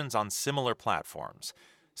elections on similar platforms.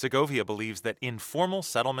 Segovia believes that informal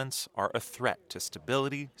settlements are a threat to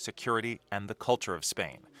stability, security, and the culture of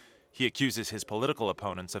Spain. He accuses his political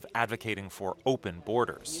opponents of advocating for open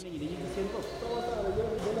borders.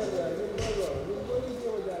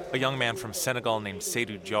 A young man from Senegal named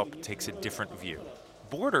Seydou Diop takes a different view.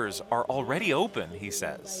 Borders are already open, he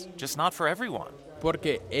says, just not for everyone.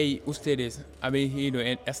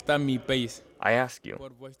 I ask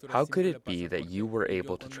you, how could it be that you were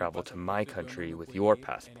able to travel to my country with your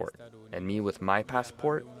passport, and me with my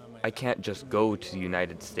passport? I can't just go to the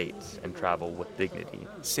United States and travel with dignity.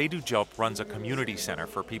 Seydou Diop runs a community center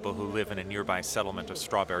for people who live in a nearby settlement of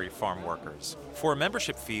strawberry farm workers. For a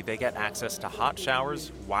membership fee, they get access to hot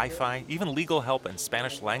showers, Wi-Fi, even legal help and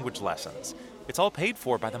Spanish language lessons. It's all paid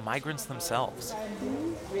for by the migrants themselves.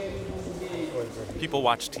 People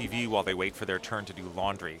watch TV while they wait for their turn to do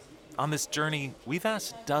laundry. On this journey, we've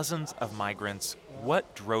asked dozens of migrants,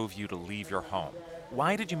 what drove you to leave your home?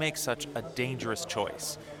 Why did you make such a dangerous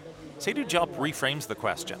choice? Seydou Diop reframes the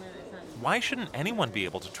question. Why shouldn't anyone be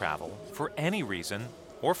able to travel for any reason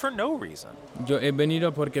or for no reason? Yo he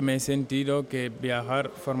venido porque me he sentido que viajar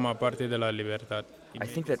forma parte de la libertad. I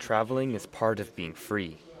think that traveling is part of being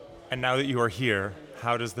free. And now that you are here,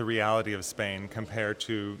 how does the reality of Spain compare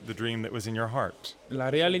to the dream that was in your heart? La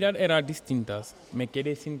realidad era distintas. Me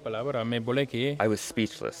quedé sin palabras, me bloqueé. I was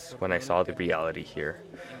speechless when I saw the reality here.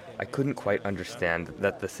 I couldn't quite understand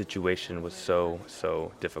that the situation was so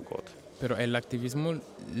difficult. Pero el activismo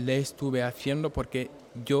le estuve haciendo porque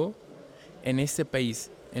yo, en este país,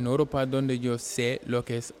 en Europa, donde yo sé lo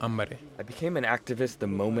que es hambre. I became an activist the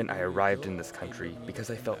moment I arrived in this country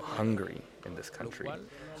because I felt hungry in this country.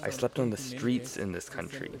 I slept on the streets in this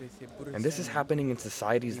country. And this is happening in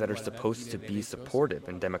societies that are supposed to be supportive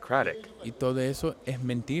and democratic. Y todo eso es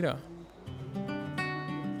mentira.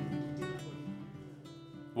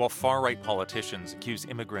 While far-right politicians accuse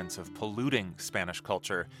immigrants of polluting Spanish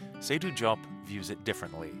culture, Seydou Diop views it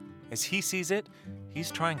differently. As he sees it, he's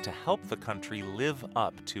trying to help the country live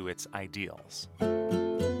up to its ideals.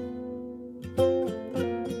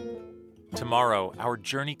 Tomorrow, our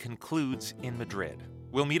journey concludes in Madrid.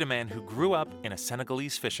 We'll meet a man who grew up in a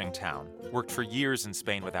Senegalese fishing town, worked for years in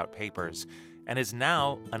Spain without papers, and is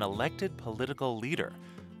now an elected political leader,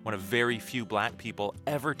 one of very few black people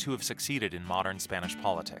ever to have succeeded in modern Spanish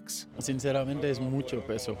politics. Sinceramente es mucho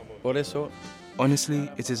peso. Por eso, honestly,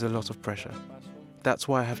 it is a lot of pressure. That's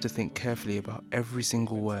why I have to think carefully about every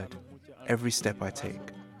single word, every step I take.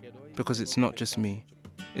 Because it's not just me,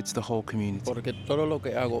 it's the whole community. Porque todo lo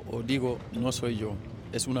que hago o digo no soy yo,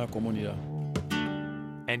 es una comunidad.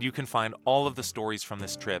 And you can find all of the stories from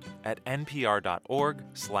this trip at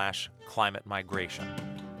npr.org/climatemigration.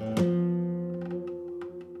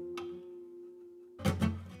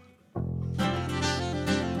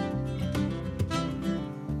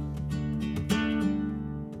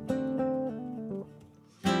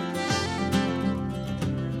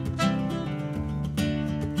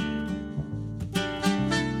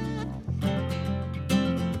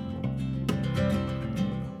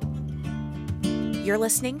 You're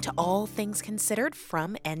listening to All Things Considered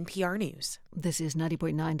from NPR News. This is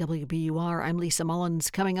 90.9 WBUR. I'm Lisa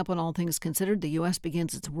Mullins. Coming up on All Things Considered, the U.S.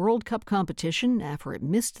 begins its World Cup competition after it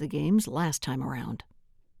missed the games last time around.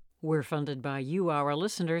 We're funded by you, our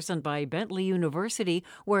listeners, and by Bentley University,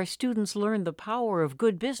 where students learn the power of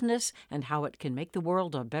good business and how it can make the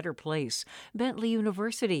world a better place. Bentley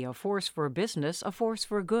University, a force for business, a force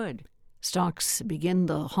for good. Stocks begin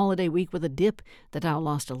the holiday week with a dip. The Dow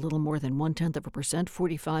lost a little more than 0.1%,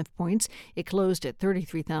 45 points. It closed at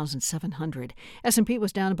 33,700. S&P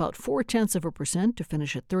was down about 0.4% to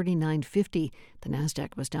finish at 3950. The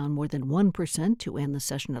Nasdaq was down more than 1% to end the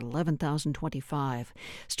session at 11,025.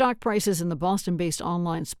 Stock prices in the Boston-based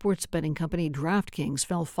online sports betting company DraftKings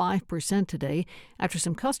fell 5% today after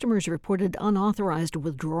some customers reported unauthorized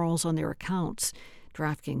withdrawals on their accounts.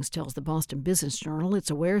 DraftKings tells the Boston Business Journal it's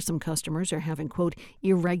aware some customers are having, quote,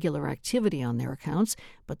 irregular activity on their accounts,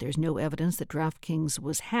 but there's no evidence that DraftKings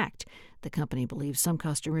was hacked. The company believes some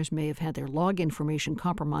customers may have had their log information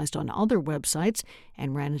compromised on other websites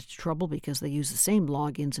and ran into trouble because they use the same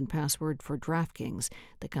logins and password for DraftKings.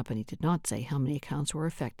 The company did not say how many accounts were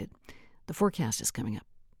affected. The forecast is coming up.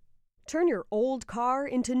 Turn your old car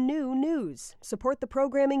into new news. Support the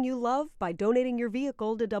programming you love by donating your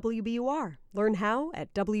vehicle to WBUR. Learn how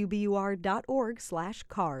at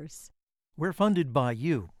wbur.org/cars. We're funded by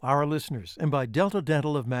you, our listeners, and by Delta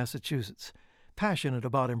Dental of Massachusetts, passionate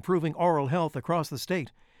about improving oral health across the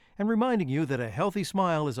state and reminding you that a healthy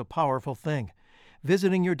smile is a powerful thing.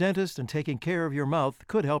 Visiting your dentist and taking care of your mouth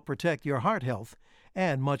could help protect your heart health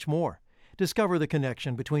and much more. Discover the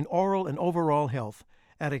connection between oral and overall health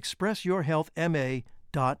at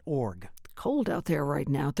expressyourhealthma.org. Cold out there right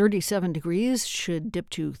now. 37 degrees, should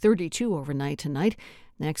dip to 32 overnight tonight.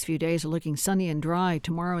 Next few days are looking sunny and dry.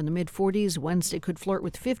 Tomorrow in the mid-40s. Wednesday could flirt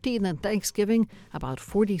with 50, and then Thanksgiving about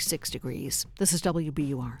 46 degrees. This is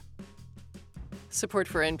WBUR. Support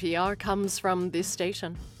for NPR comes from this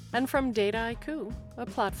station and from Dataiku, a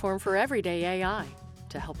platform for everyday AI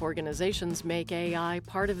to help organizations make AI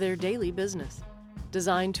part of their daily business.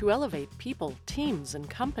 Designed to elevate people, teams, and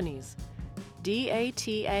companies.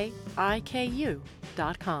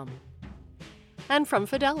 DATAIKU.com. And from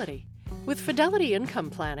Fidelity. With Fidelity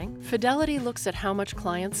Income Planning, Fidelity looks at how much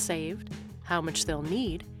clients saved, how much they'll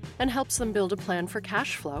need, and helps them build a plan for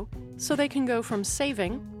cash flow so they can go from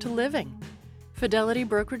saving to living. Fidelity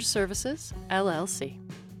Brokerage Services, LLC.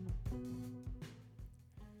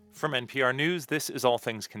 From NPR News, this is All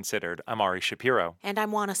Things Considered. I'm Ari Shapiro. And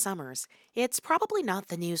I'm Juana Summers. It's probably not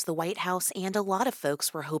the news the White House and a lot of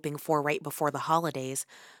folks were hoping for right before the holidays.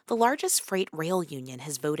 The largest freight rail union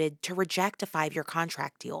has voted to reject a 5-year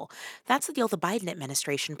contract deal. That's the deal the Biden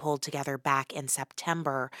administration pulled together back in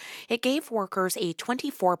September. It gave workers a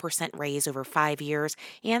 24% raise over 5 years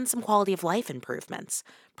and some quality of life improvements.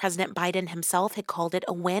 President Biden himself had called it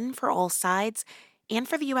a win for all sides and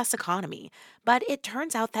for the U.S. economy. But it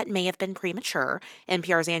turns out that may have been premature.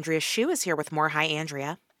 NPR's Andrea Hsu is here with more. Hi,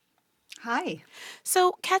 Andrea. Hi.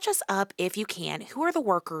 So catch us up if you can. Who are the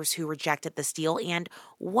workers who rejected this deal, and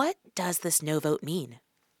what does this no vote mean?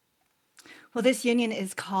 Well, this union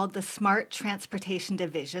is called the Smart Transportation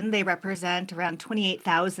Division. They represent around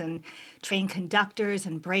 28,000 train conductors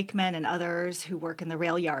and brakemen and others who work in the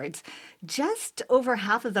rail yards. Just over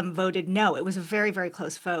half of them voted no. It was a very, very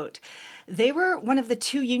close vote. They were one of the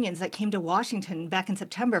 2 unions that came to Washington back in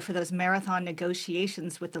September for those marathon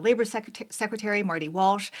negotiations with the Labor Secretary, Marty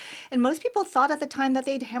Walsh. And most people thought at the time that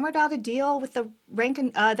they'd hammered out a deal with the rank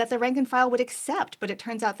and file would accept, but it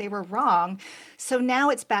turns out they were wrong. So now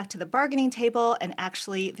it's back to the bargaining table, and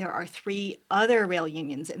actually there are 3 other rail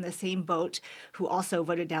unions in the same boat who also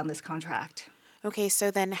voted down this contract. Okay,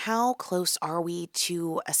 so then how close are we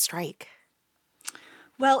to a strike?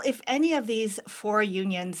 Well, if any of these 4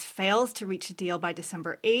 unions fails to reach a deal by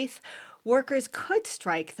December 8th, workers could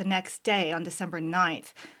strike the next day on December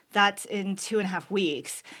 9th. That's in 2.5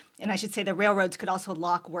 weeks. And I should say the railroads could also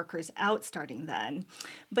lock workers out starting then.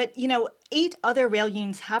 But, 8 other rail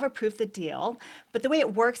unions have approved the deal. But the way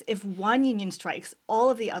it works, if one union strikes, all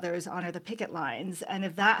of the others honor the picket lines. And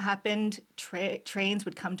if that happened, trains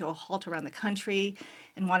would come to a halt around the country.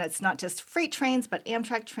 And it's not just freight trains, but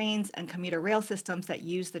Amtrak trains and commuter rail systems that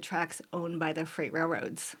use the tracks owned by the freight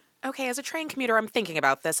railroads. Okay, as a train commuter, I'm thinking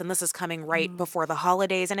about this, and this is coming right before the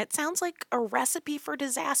holidays, and it sounds like a recipe for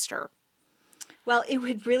disaster. Well, it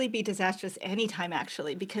would really be disastrous anytime,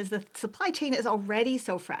 actually, because the supply chain is already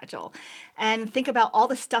so fragile. And think about all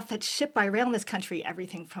the stuff that's shipped by rail in this country,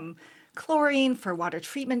 everything from chlorine for water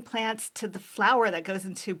treatment plants to the flour that goes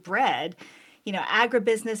into bread.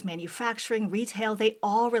 Agribusiness, manufacturing, retail, they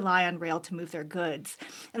all rely on rail to move their goods.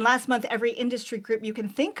 And last month, every industry group you can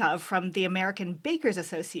think of, from the American Bakers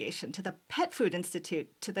Association to the Pet Food Institute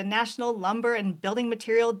to the National Lumber and Building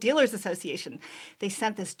Material Dealers Association, they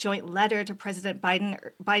sent this joint letter to President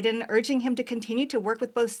Biden urging him to continue to work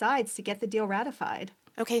with both sides to get the deal ratified.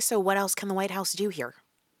 Okay, so what else can the White House do here?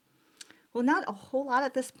 Well, not a whole lot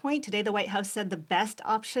at this point. Today, the White House said the best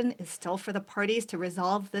option is still for the parties to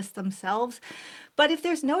resolve this themselves. But if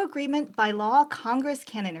there's no agreement, by law, Congress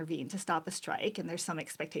can intervene to stop a strike, and there's some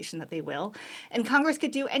expectation that they will. And Congress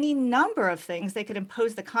could do any number of things. They could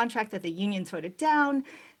impose the contract that the unions voted down,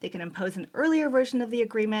 they could impose an earlier version of the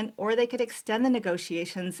agreement, or they could extend the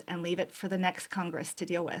negotiations and leave it for the next Congress to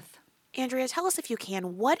deal with. Andrea, tell us if you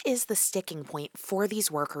can, what is the sticking point for these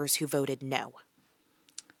workers who voted no?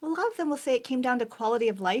 A lot of them will say it came down to quality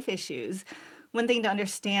of life issues. One thing to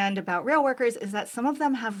understand about rail workers is that some of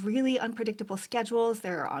them have really unpredictable schedules.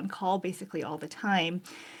 They're on call basically all the time.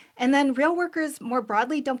 And then rail workers more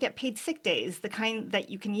broadly don't get paid sick days, the kind that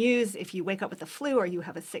you can use if you wake up with the flu or you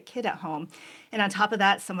have a sick kid at home. And on top of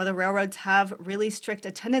that, some of the railroads have really strict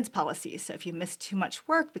attendance policies. So if you miss too much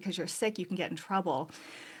work because you're sick, you can get in trouble.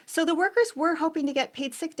 So the workers were hoping to get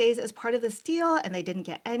paid sick days as part of this deal, and they didn't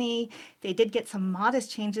get any. They did get some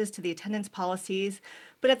modest changes to the attendance policies.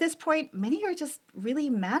 But at this point, many are just really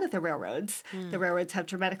mad at the railroads. The railroads have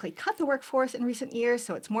dramatically cut the workforce in recent years,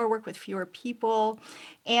 so it's more work with fewer people.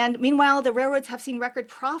 And meanwhile, the railroads have seen record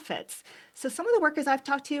profits. So some of the workers I've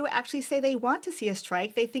talked to actually say they want to see a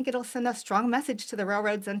strike. They think it'll send a strong message to the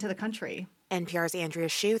railroads and to the country. NPR's Andrea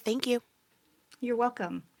Hsu, thank you. You're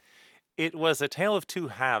welcome. It was a tale of two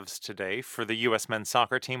halves today for the U.S. men's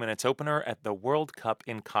soccer team in its opener at the World Cup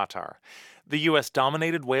in Qatar. The U.S.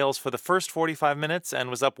 dominated Wales for the first 45 minutes and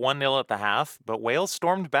was up 1-0 at the half, but Wales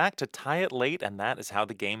stormed back to tie it late, and that is how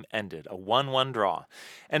the game ended, a 1-1 draw.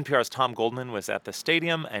 NPR's Tom Goldman was at the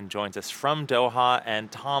stadium and joins us from Doha.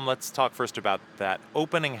 And Tom, let's talk first about that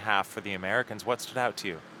opening half for the Americans. What stood out to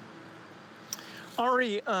you?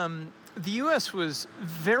 Ari, the U.S. was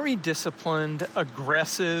very disciplined,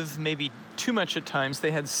 aggressive, maybe too much at times.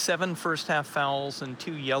 They had 7 first-half fouls and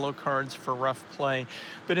 2 yellow cards for rough play.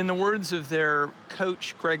 But in the words of their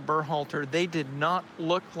coach, Greg Berhalter, they did not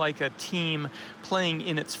look like a team playing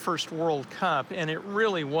in its first World Cup, and it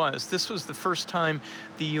really was. This was the first time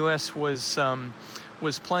the U.S. was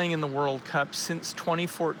playing in the World Cup since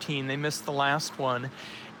 2014. They missed the last one.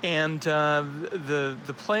 And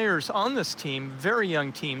the players on this team, very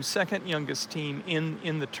young team, second youngest team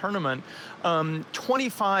in the tournament,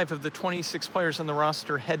 25 of the 26 players on the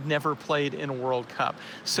roster had never played in a World Cup.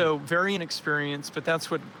 So very inexperienced, but that's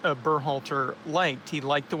what Berhalter liked. He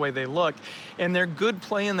liked the way they looked. And their good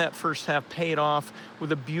play in that first half paid off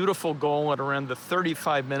with a beautiful goal at around the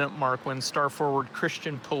 35-minute mark when star forward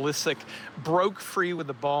Christian Pulisic broke free with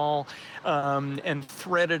the ball and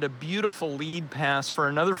threaded a beautiful lead pass for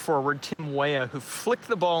another forward, Tim Weah, who flicked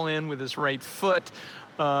the ball in with his right foot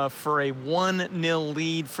for a 1-0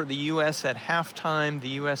 lead for the U.S. at halftime. The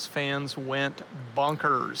U.S. fans went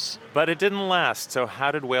bonkers. But it didn't last, so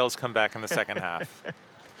how did Wales come back in the second half?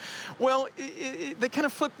 Well, they kind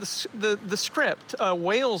of flipped the script.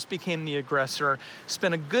 Wales became the aggressor,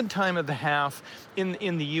 spent a good time of the half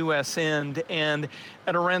in the U.S. end, and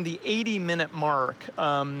at around the 80-minute mark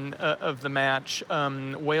of the match,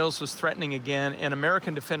 Wales was threatening again, and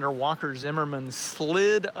American defender Walker Zimmerman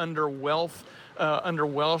slid under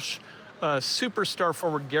Welsh superstar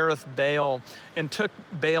forward Gareth Bale and took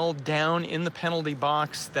Bale down in the penalty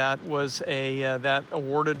box. That was that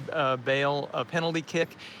awarded Bale a penalty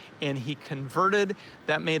kick, and he converted.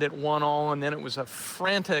 That made it 1-1, and then it was a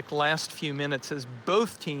frantic last few minutes as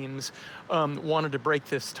both teams wanted to break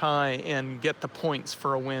this tie and get the points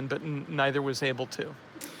for a win, but neither was able to.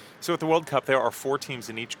 So at the World Cup, there are 4 teams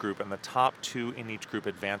in each group, and the top 2 in each group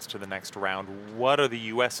advance to the next round. What are the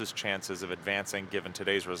U.S.'s chances of advancing given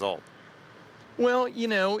today's result? Well,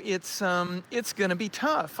 it's going to be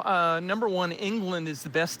tough. Number one, England is the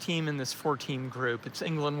best team in this 4-team group. It's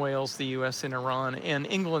England, Wales, the U.S., and Iran. And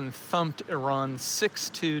England thumped Iran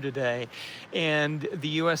 6-2 today. And the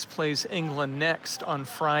U.S. plays England next on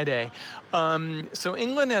Friday. So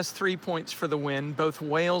England has 3 points for the win. Both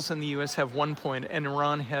Wales and the U.S. have 1 point, and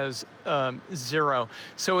Iran has 0.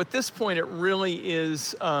 So at this point, it really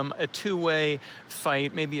is a 2-way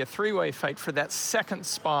fight, maybe a 3-way fight for that second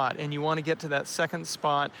spot. And you want to get to that second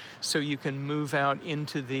spot so you can move out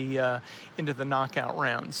into the knockout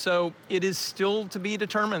round. So it is still to be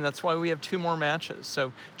determined. That's why we have 2 more matches.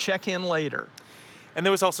 So check in later. And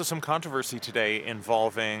there was also some controversy today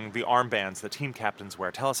involving the armbands the team captains wear.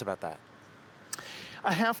 Tell us about that.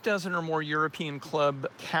 A half dozen or more European club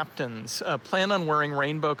captains plan on wearing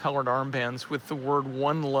rainbow-colored armbands with the word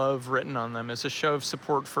One Love written on them as a show of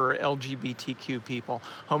support for LGBTQ people.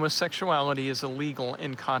 Homosexuality is illegal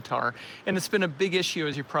in Qatar, and it's been a big issue,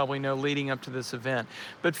 as you probably know, leading up to this event.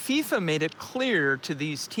 But FIFA made it clear to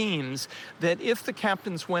these teams that if the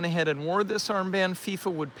captains went ahead and wore this armband,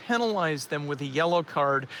 FIFA would penalize them with a yellow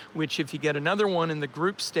card, which if you get another one in the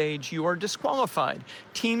group stage, you are disqualified.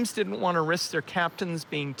 Teams didn't want to risk their captains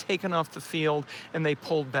being taken off the field, and they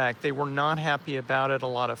pulled back. They were not happy about it. A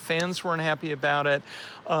lot of fans weren't happy about it.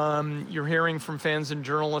 You're hearing from fans and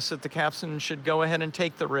journalists that the captains should go ahead and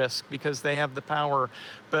take the risk because they have the power,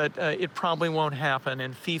 but it probably won't happen,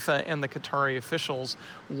 and FIFA and the Qatari officials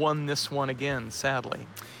won this one again, sadly.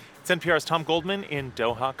 It's NPR's Tom Goldman in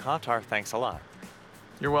Doha, Qatar. Thanks a lot.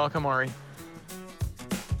 You're welcome, Ari.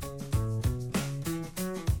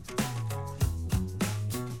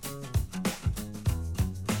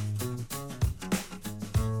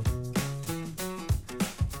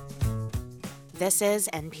 This is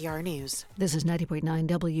NPR News. This is 90.9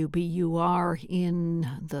 WBUR. In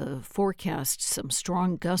the forecast, some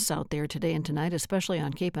strong gusts out there today and tonight, especially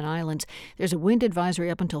on Cape and Islands. There's a wind advisory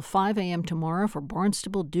up until 5 a.m. tomorrow for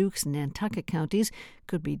Barnstable, Dukes, and Nantucket counties.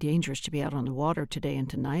 Could be dangerous to be out on the water today and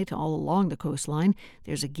tonight all along the coastline.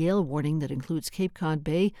 There's a gale warning that includes Cape Cod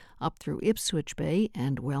Bay up through Ipswich Bay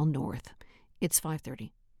and well north. It's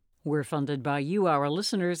 5:30. We're funded by you, our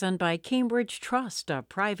listeners, and by Cambridge Trust, a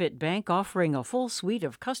private bank offering a full suite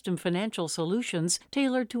of custom financial solutions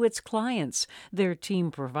tailored to its clients. Their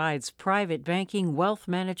team provides private banking, wealth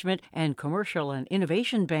management, and commercial and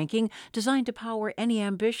innovation banking designed to power any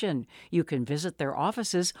ambition. You can visit their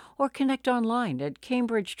offices or connect online at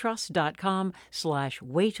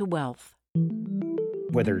cambridgetrust.com/waytowealth.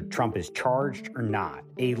 Whether Trump is charged or not,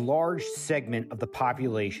 a large segment of the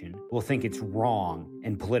population will think it's wrong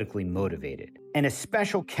and politically motivated. And a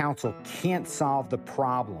special counsel can't solve the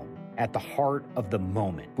problem at the heart of the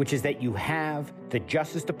moment, which is that you have the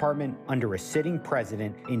Justice Department under a sitting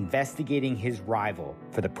president investigating his rival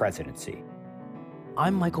for the presidency.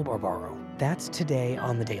 I'm Michael Barbaro. That's Today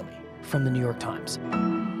on the Daily from the New York Times.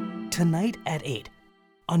 Tonight at 8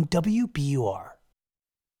 on WBUR.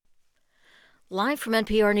 Live from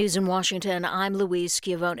NPR News in Washington, I'm Louise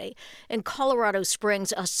Schiavone. In Colorado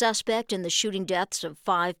Springs, a suspect in the shooting deaths of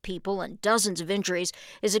 5 people and dozens of injuries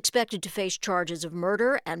is expected to face charges of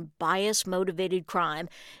murder and bias-motivated crime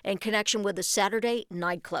in connection with a Saturday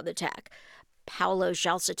nightclub attack. Paolo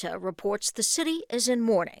Jalcita reports the city is in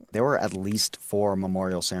mourning. There were at least 4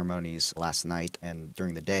 memorial ceremonies last night and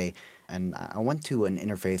during the day. And I went to an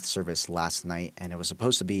interfaith service last night, and it was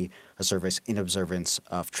supposed to be a service in observance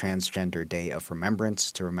of Transgender Day of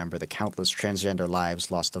Remembrance to remember the countless transgender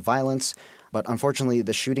lives lost to violence. But unfortunately,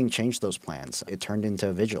 the shooting changed those plans. It turned into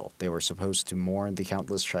a vigil. They were supposed to mourn the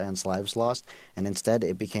countless trans lives lost, and instead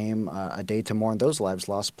it became a day to mourn those lives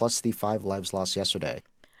lost, plus the 5 lives lost yesterday.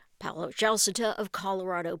 Paolo Jalcita of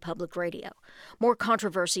Colorado Public Radio. More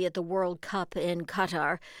controversy at the World Cup in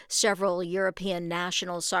Qatar. Several European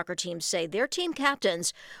national soccer teams say their team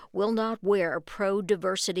captains will not wear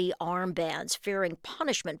pro-diversity armbands, fearing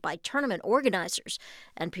punishment by tournament organizers.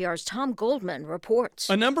 NPR's Tom Goldman reports.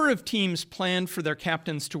 A number of teams planned for their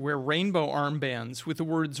captains to wear rainbow armbands with the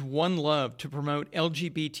words One Love to promote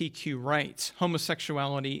LGBTQ rights.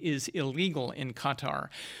 Homosexuality is illegal in Qatar.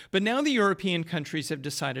 But now the European countries have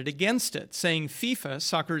decided against it, saying FIFA,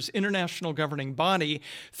 soccer's international governing body,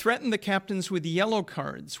 threatened the captains with yellow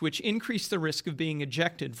cards, which increased the risk of being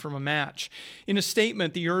ejected from a match. In a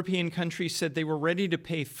statement, the European countries said they were ready to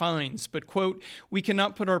pay fines, but, quote, "We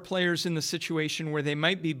cannot put our players in the situation where they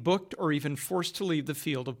might be booked or even forced to leave the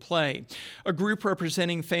field of play." A group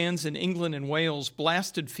representing fans in England and Wales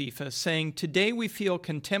blasted FIFA, saying, "Today we feel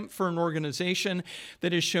contempt for an organization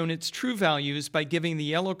that has shown its true values by giving the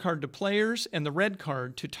yellow card to players and the red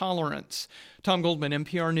card to tolerance." Tom Goldman,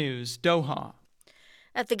 NPR News, Doha.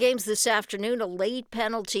 At the games this afternoon, a late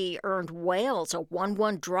penalty earned Wales a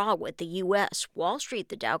 1-1 draw with the U.S. Wall Street,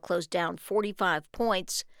 the Dow closed down 45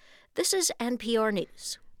 points. This is NPR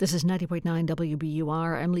News. This is 90.9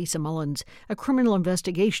 WBUR. I'm Lisa Mullins. A criminal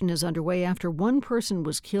investigation is underway after one person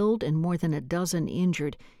was killed and more than a dozen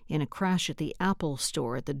injured in a crash at the Apple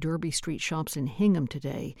store at the Derby Street shops in Hingham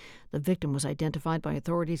today. The victim was identified by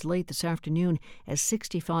authorities late this afternoon as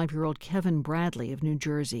 65-year-old Kevin Bradley of New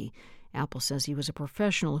Jersey. Apple says he was a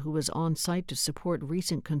professional who was on site to support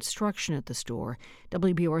recent construction at the store.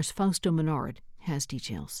 WBUR's Fausto Menard has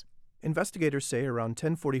details. Investigators say around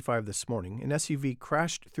 10:45 this morning, an SUV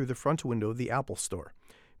crashed through the front window of the Apple store.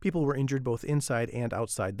 People were injured both inside and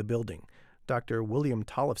outside the building. Dr. William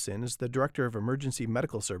Tollefson is the Director of Emergency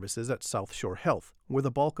Medical Services at South Shore Health, where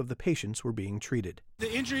the bulk of the patients were being treated.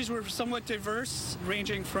 The injuries were somewhat diverse,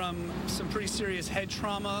 ranging from some pretty serious head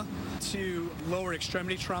trauma to lower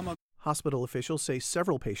extremity trauma. Hospital officials say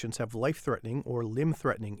several patients have life-threatening or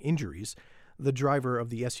limb-threatening injuries. The driver of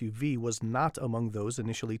the SUV was not among those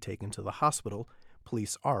initially taken to the hospital.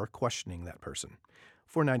 Police are questioning that person.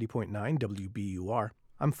 For 90.9 WBUR,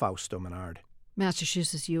 I'm Fausto Menard.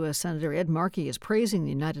 Massachusetts U.S. Senator Ed Markey is praising the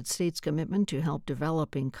United States' commitment to help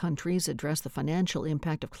developing countries address the financial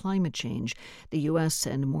impact of climate change. The U.S.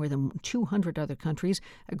 and more than 200 other countries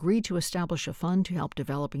agreed to establish a fund to help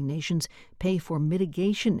developing nations pay for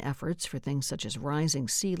mitigation efforts for things such as rising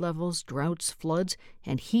sea levels, droughts, floods,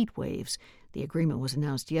 and heat waves. The agreement was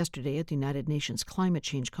announced yesterday at the United Nations Climate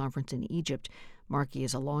Change Conference in Egypt. Markey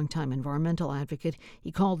is a longtime environmental advocate.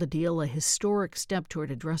 He called the deal a historic step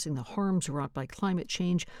toward addressing the harms wrought by climate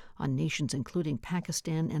change on nations including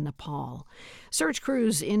Pakistan and Nepal. Search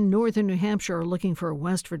crews in northern New Hampshire are looking for a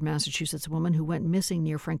Westford, Massachusetts woman who went missing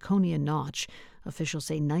near Franconia Notch. Officials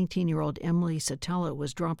say 19-year-old Emily Satella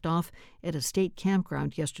was dropped off at a state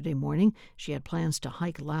campground yesterday morning. She had plans to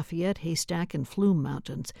hike Lafayette, Haystack, and Flume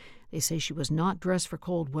Mountains. They say she was not dressed for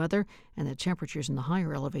cold weather and that temperatures in the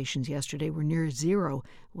higher elevations yesterday were near zero,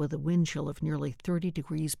 with a wind chill of nearly 30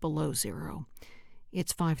 degrees below zero.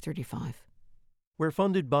 It's 5:35. We're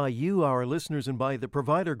funded by you, our listeners, and by the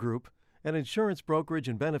Provider Group, an insurance brokerage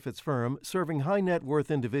and benefits firm serving high net worth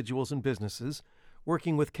individuals and businesses,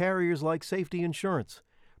 working with carriers like Safety Insurance.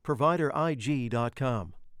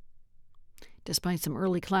 ProviderIG.com. Despite some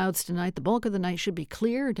early clouds tonight, the bulk of the night should be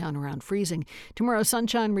clear, down around freezing. Tomorrow,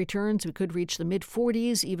 sunshine returns. We could reach the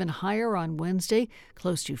mid-40s, even higher on Wednesday,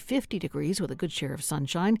 close to 50 degrees with a good share of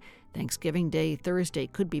sunshine. Thanksgiving Day, Thursday,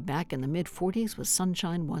 could be back in the mid-40s with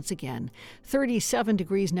sunshine once again. 37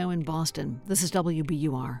 degrees now in Boston. This is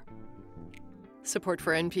WBUR. Support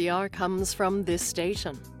for NPR comes from this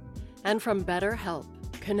station and from BetterHelp,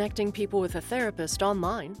 connecting people with a therapist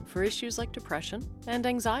online for issues like depression and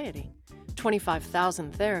anxiety.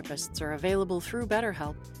 25,000 therapists are available through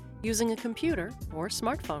BetterHelp using a computer or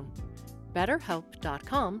smartphone.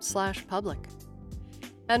 BetterHelp.com/public.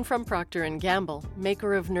 And from Procter & Gamble,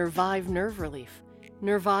 maker of Nervive Nerve Relief.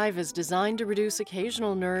 Nervive is designed to reduce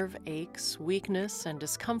occasional nerve aches, weakness, and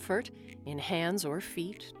discomfort in hands or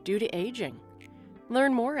feet due to aging.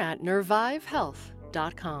 Learn more at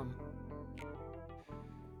nervivehealth.com.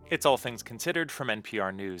 It's All Things Considered from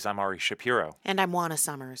NPR News. I'm Ari Shapiro. And I'm Juana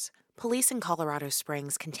Summers. Police in Colorado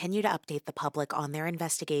Springs continue to update the public on their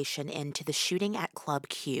investigation into the shooting at Club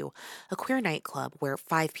Q, a queer nightclub where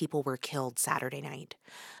 5 people were killed Saturday night.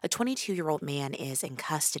 A 22-year-old man is in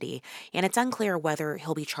custody, and it's unclear whether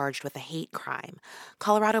he'll be charged with a hate crime.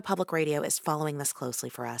 Colorado Public Radio is following this closely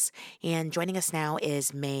for us, and joining us now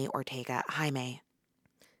is May Ortega. Hi, May.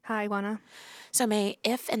 Hi, Juana. So, May,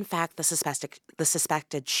 if in fact the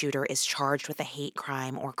suspected shooter is charged with a hate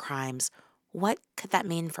crime or crimes, what could that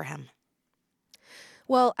mean for him?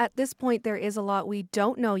 Well, at this point, there is a lot we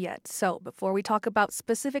don't know yet. So before we talk about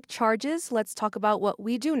specific charges, let's talk about what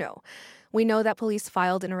we do know. We know that police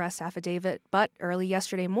filed an arrest affidavit, but early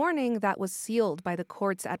yesterday morning, that was sealed by the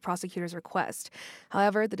courts at prosecutors' request.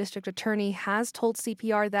 However, the district attorney has told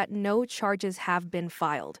CPR that no charges have been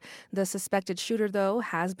filed. The suspected shooter, though,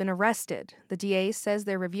 has been arrested. The DA says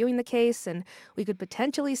they're reviewing the case, and we could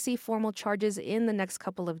potentially see formal charges in the next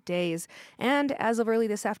couple of days. And as of early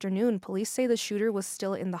this afternoon, police say the shooter was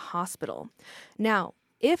still in the hospital. Now,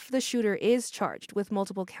 if the shooter is charged with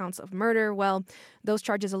multiple counts of murder, well, those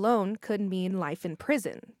charges alone could mean life in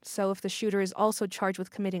prison. So if the shooter is also charged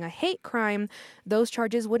with committing a hate crime, those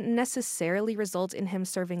charges wouldn't necessarily result in him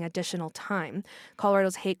serving additional time.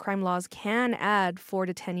 Colorado's hate crime laws can add 4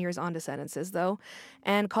 to 10 years onto sentences, though,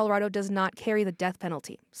 and Colorado does not carry the death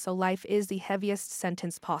penalty, so life is the heaviest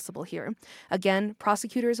sentence possible here. Again,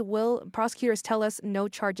 prosecutors tell us no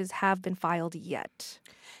charges have been filed yet.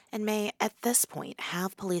 And May, at this point,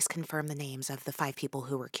 have police confirmed the names of the 5 people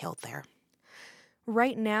who were killed there?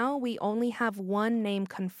 Right now, we only have one name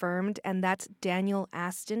confirmed, and that's Daniel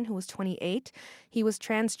Aston, who was 28. He was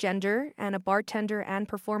transgender and a bartender and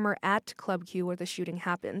performer at Club Q where the shooting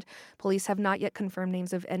happened. Police have not yet confirmed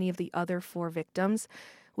names of any of the other 4 victims.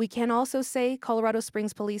 We can also say Colorado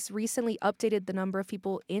Springs Police recently updated the number of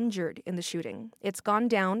people injured in the shooting. It's gone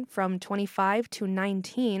down from 25 to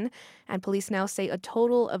 19, and police now say a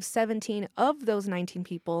total of 17 of those 19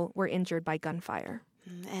 people were injured by gunfire.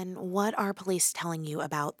 And what are police telling you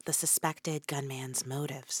about the suspected gunman's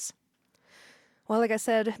motives? Well, like I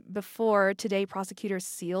said before, today prosecutors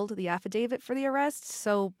sealed the affidavit for the arrest.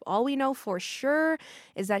 So all we know for sure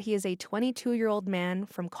is that he is a 22-year-old man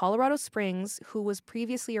from Colorado Springs who was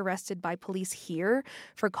previously arrested by police here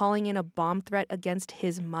for calling in a bomb threat against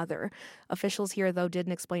his mother. Officials here, though,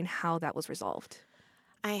 didn't explain how that was resolved.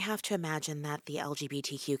 I have to imagine that the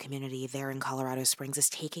LGBTQ community there in Colorado Springs is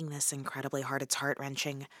taking this incredibly hard. It's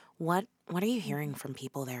heart-wrenching. What are you hearing from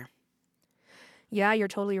people there? Yeah, you're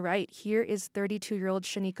totally right. Here is 32-year-old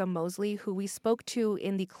Shanika Mosley, who we spoke to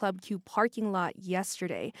in the Club Q parking lot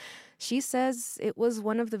yesterday. She says it was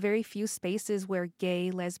one of the very few spaces where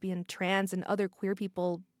gay, lesbian, trans, and other queer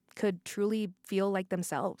people could truly feel like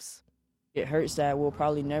themselves. It hurts that we'll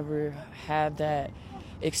probably never have that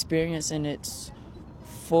experience in its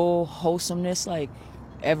full wholesomeness, like,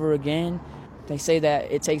 ever again. They say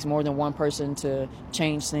that it takes more than one person to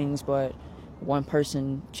change things, but one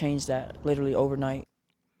person changed that literally overnight.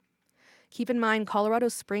 Keep in mind, Colorado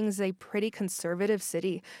Springs is a pretty conservative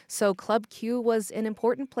city, so Club Q was an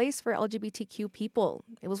important place for LGBTQ people.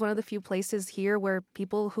 It was one of the few places here where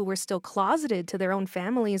people who were still closeted to their own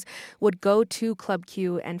families would go to Club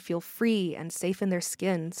Q and feel free and safe in their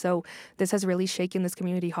skin. So this has really shaken this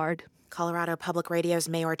community hard. Colorado Public Radio's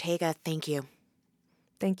May Ortega, thank you.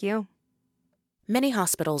 Thank you. Many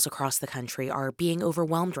hospitals across the country are being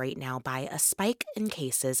overwhelmed right now by a spike in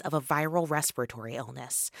cases of a viral respiratory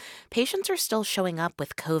illness. Patients are still showing up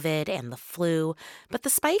with COVID and the flu, but the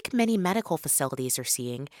spike many medical facilities are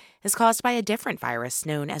seeing is caused by a different virus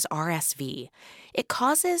known as RSV. It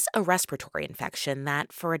causes a respiratory infection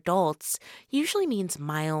that, for adults, usually means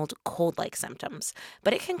mild cold-like symptoms,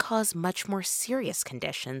 but it can cause much more serious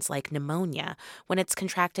conditions like pneumonia when it's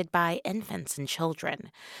contracted by infants and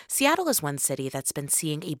children. Seattle is one city that's been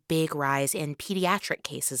seeing a big rise in pediatric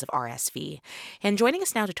cases of RSV. And joining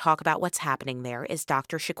us now to talk about what's happening there is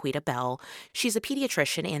Dr. Shaquita Bell. She's a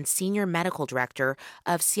pediatrician and senior medical director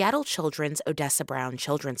of Seattle Children's Odessa Brown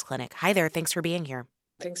Children's Clinic. Hi there. Thanks for being here.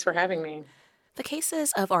 Thanks for having me. The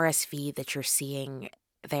cases of RSV that you're seeing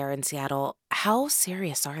there in Seattle, how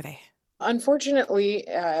serious are they? Unfortunately,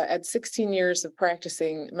 at 16 years of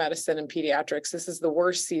practicing medicine and pediatrics, this is the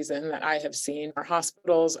worst season that I have seen. Our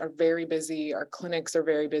hospitals are very busy. Our clinics are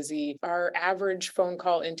very busy. Our average phone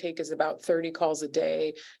call intake is about 30 calls a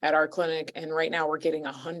day at our clinic. And right now we're getting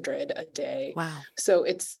 100 a day. Wow. So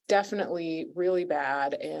it's definitely really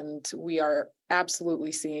bad. And we are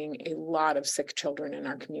absolutely seeing a lot of sick children in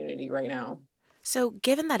our community right now. So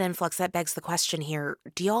given that influx, that begs the question here,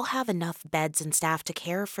 do y'all have enough beds and staff to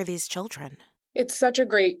care for these children? It's such a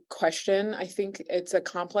great question. I think it's a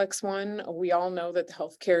complex one. We all know that the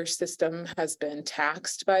healthcare system has been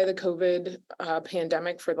taxed by the COVID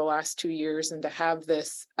pandemic for the last 2 years, and to have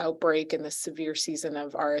this outbreak and this severe season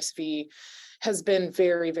of RSV has been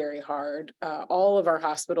very, very hard. All of our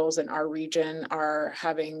hospitals in our region are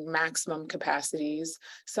having maximum capacities.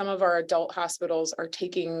 Some of our adult hospitals are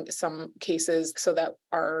taking some cases so that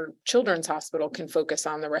our children's hospital can focus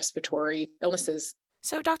on the respiratory illnesses.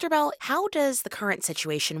 So, Dr. Bell, how does the current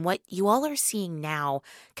situation, what you all are seeing now,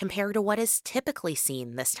 compare to what is typically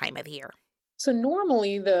seen this time of year? So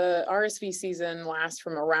normally the RSV season lasts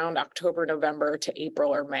from around October, November to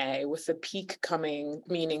April or May, with the peak coming,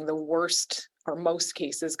 meaning the worst or most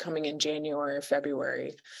cases coming in January or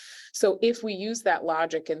February. So if we use that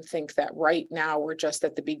logic and think that right now we're just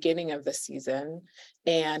at the beginning of the season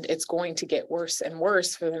and it's going to get worse and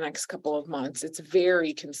worse for the next couple of months, it's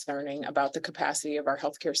very concerning about the capacity of our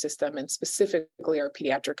healthcare system and specifically our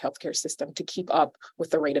pediatric healthcare system to keep up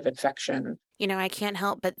with the rate of infection. You know, I can't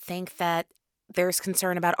help but think that there's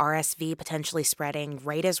concern about RSV potentially spreading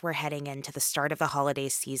right as we're heading into the start of the holiday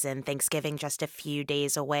season, Thanksgiving just a few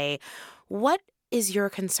days away. What is your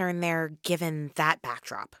concern there given that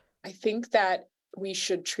backdrop? I think that we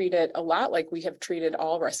should treat it a lot like we have treated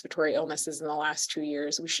all respiratory illnesses in the last 2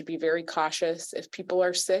 years. We should be very cautious. If people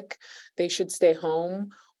are sick, they should stay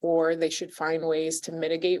home or they should find ways to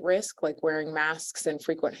mitigate risk, like wearing masks and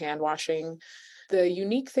frequent hand washing. The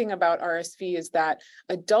unique thing about RSV is that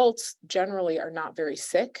adults generally are not very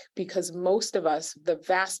sick because most of us, the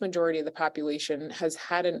vast majority of the population, has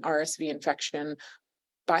had an RSV infection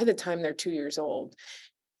by the time they're 2 years old.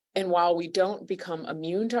 And while we don't become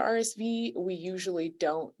immune to RSV, we usually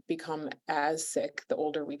don't become as sick the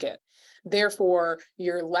older we get. Therefore,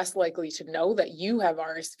 you're less likely to know that you have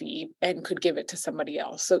RSV and could give it to somebody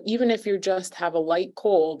else. So even if you just have a light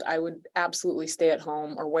cold, I would absolutely stay at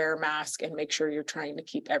home or wear a mask and make sure you're trying to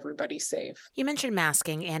keep everybody safe. You mentioned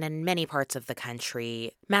masking, and in many parts of the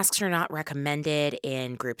country, masks are not recommended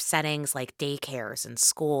in group settings like daycares and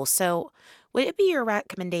schools. So would it be your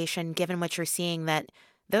recommendation, given what you're seeing, that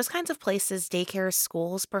those kinds of places, daycares,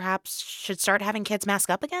 schools, perhaps, should start having kids mask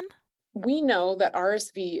up again? We know that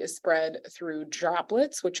RSV is spread through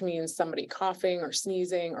droplets, which means somebody coughing or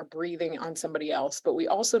sneezing or breathing on somebody else. But we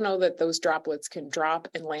also know that those droplets can drop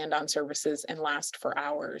and land on surfaces and last for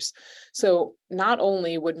hours. So not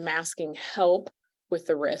only would masking help with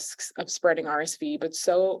the risks of spreading RSV, but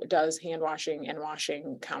so does hand washing and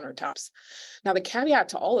washing countertops. Now, the caveat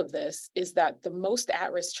to all of this is that the most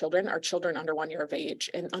at-risk children are children under 1 year of age,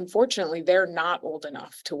 and unfortunately, they're not old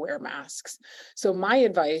enough to wear masks. So my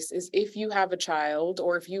advice is if you have a child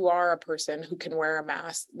or if you are a person who can wear a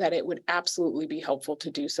mask, that it would absolutely be helpful to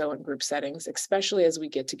do so in group settings, especially as we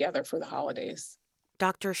get together for the holidays.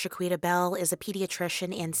 Dr. Shaquita Bell is a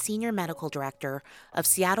pediatrician and senior medical director of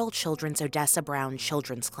Seattle Children's Odessa Brown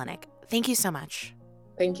Children's Clinic. Thank you so much.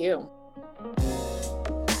 Thank you.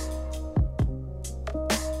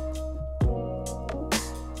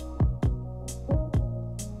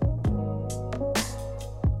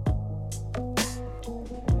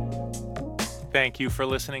 Thank you for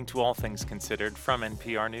listening to All Things Considered from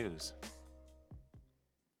NPR News.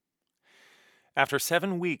 After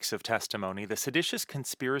 7 weeks of testimony, the seditious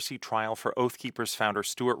conspiracy trial for Oath Keepers founder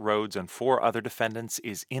Stuart Rhodes and 4 other defendants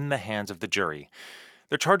is in the hands of the jury.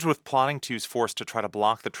 They're charged with plotting to use force to try to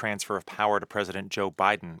block the transfer of power to President Joe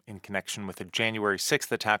Biden in connection with the January 6th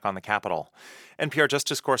attack on the Capitol. NPR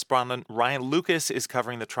Justice correspondent Ryan Lucas is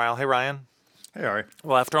covering the trial. Hey, Ryan. Hey, Ari.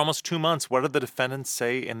 Well, after almost 2 months, what did the defendants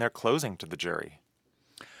say in their closing to the jury?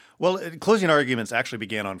 Well, closing arguments actually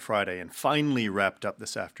began on Friday and finally wrapped up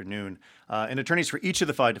this afternoon. And attorneys for each of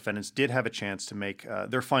the 5 defendants did have a chance to make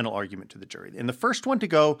their final argument to the jury. And the first one to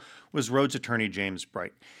go was Rhodes' attorney, James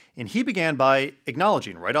Bright. And he began by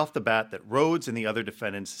acknowledging right off the bat that Rhodes and the other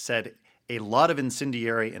defendants said a lot of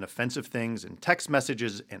incendiary and offensive things in text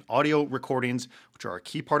messages and audio recordings, which are a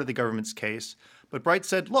key part of the government's case. But Bright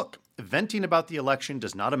said, look, venting about the election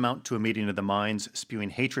does not amount to a meeting of the minds.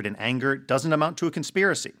 Spewing hatred and anger doesn't amount to a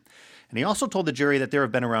conspiracy. And he also told the jury that there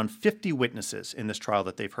have been around 50 witnesses in this trial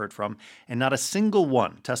that they've heard from, and not a single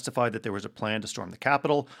one testified that there was a plan to storm the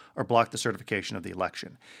Capitol or block the certification of the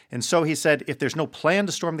election. And so he said, if there's no plan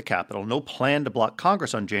to storm the Capitol, no plan to block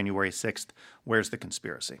Congress on January 6th, where's the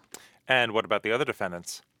conspiracy? And what about the other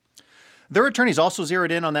defendants? Their attorneys also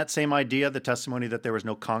zeroed in on that same idea, the testimony that there was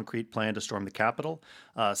no concrete plan to storm the Capitol.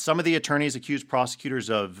 Some of the attorneys accused prosecutors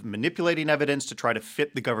of manipulating evidence to try to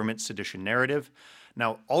fit the government's sedition narrative.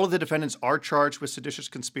 Now, all of the defendants are charged with seditious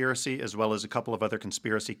conspiracy, as well as a couple of other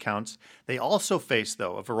conspiracy counts. They also face,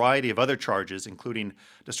 though, a variety of other charges, including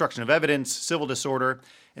destruction of evidence, civil disorder.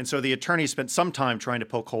 And so the attorneys spent some time trying to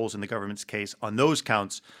poke holes in the government's case on those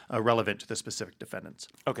counts relevant to the specific defendants.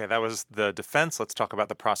 Okay, that was the defense. Let's talk about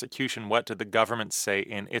the prosecution. What did the government say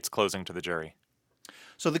in its closing to the jury?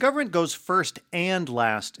 So the government goes first and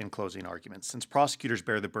last in closing arguments, since prosecutors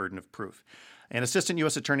bear the burden of proof. And Assistant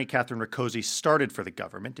U.S. Attorney Catherine Rakoczy started for the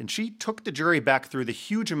government, and she took the jury back through the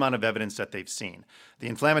huge amount of evidence that they've seen, the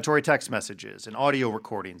inflammatory text messages and audio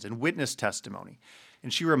recordings and witness testimony.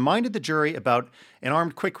 And she reminded the jury about an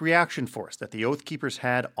armed quick reaction force that the Oath Keepers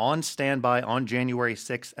had on standby on January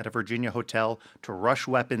 6th at a Virginia hotel to rush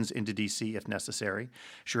weapons into D.C. if necessary.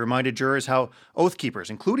 She reminded jurors how Oath Keepers,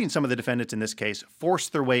 including some of the defendants in this case,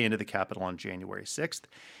 forced their way into the Capitol on January 6th.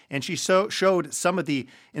 And she showed some of the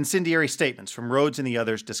incendiary statements from Rhodes and the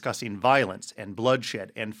others discussing violence and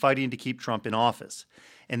bloodshed and fighting to keep Trump in office.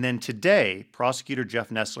 And then today, prosecutor Jeff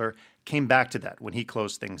Nessler came back to that when he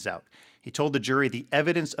closed things out. He told the jury the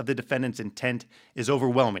evidence of the defendant's intent is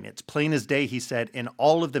overwhelming. It's plain as day, he said, in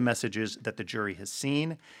all of the messages that the jury has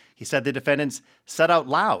seen. He said the defendants said out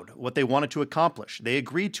loud what they wanted to accomplish. They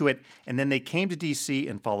agreed to it, and then they came to D.C.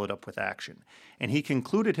 and followed up with action. And he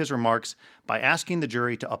concluded his remarks by asking the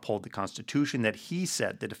jury to uphold the Constitution that he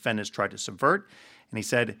said the defendants tried to subvert. And he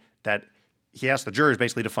said that he asked the jurors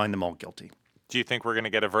basically to find them all guilty. Do you think we're going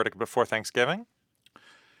to get a verdict before Thanksgiving?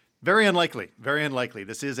 Very unlikely. Very unlikely.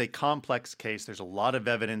 This is a complex case. There's a lot of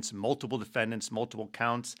evidence, multiple defendants, multiple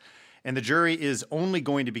counts. And the jury is only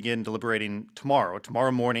going to begin deliberating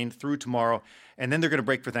tomorrow morning through tomorrow. And then they're going to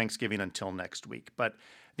break for Thanksgiving until next week. But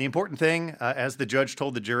the important thing, as the judge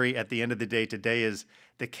told the jury at the end of the day today, is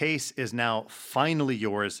the case is now finally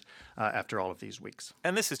yours after all of these weeks.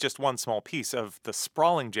 And this is just one small piece of the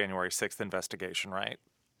sprawling January 6th investigation, right?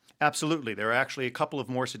 Absolutely. There are actually a couple of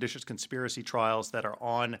more seditious conspiracy trials that are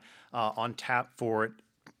on tap for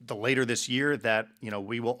the later this year that,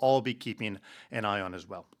 we will all be keeping an eye on as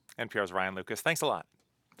well. NPR's Ryan Lucas. Thanks a lot.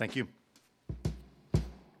 Thank you.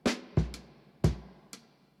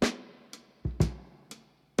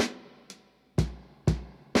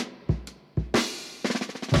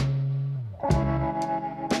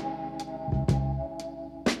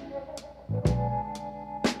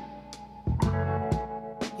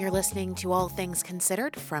 You're listening to All Things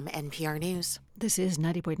Considered from NPR News. This is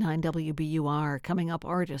 90.9 WBUR. Coming up,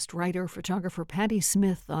 artist, writer, photographer Patti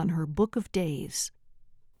Smith on her Book of Days.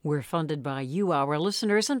 We're funded by you, our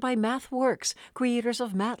listeners, and by MathWorks, creators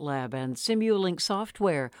of MATLAB and Simulink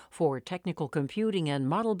software for technical computing and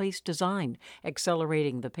model-based design,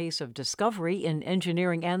 accelerating the pace of discovery in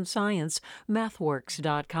engineering and science.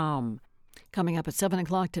 MathWorks.com. Coming up at 7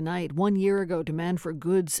 o'clock tonight, 1 year ago, demand for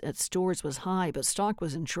goods at stores was high, but stock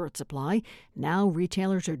was in short supply. Now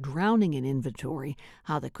retailers are drowning in inventory.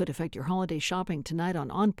 How that could affect your holiday shopping tonight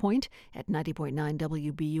on Point at 90.9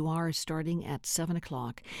 WBUR starting at 7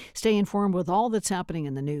 o'clock. Stay informed with all that's happening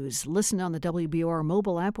in the news. Listen on the WBUR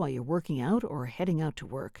mobile app while you're working out or heading out to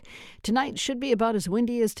work. Tonight should be about as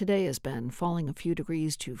windy as today has been, falling a few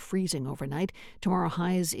degrees to freezing overnight. Tomorrow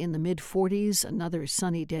highs in the mid-40s, another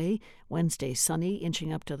sunny day. Wednesday sunny,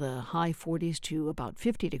 inching up to the high 40s to about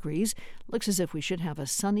 50 degrees. Looks as if we should have a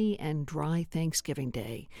sunny and dry Thanksgiving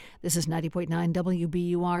Day. This is 90.9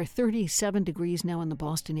 WBUR, 37 degrees now in the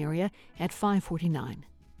Boston area at 5:49.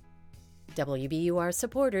 WBUR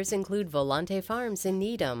supporters include Volante Farms in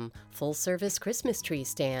Needham, full-service Christmas tree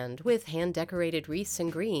stand with hand-decorated wreaths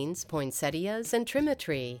and greens, poinsettias, and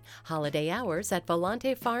trim-a-tree. Holiday hours at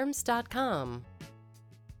volantefarms.com.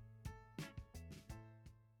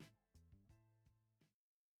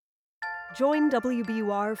 Join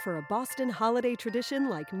WBUR for a Boston holiday tradition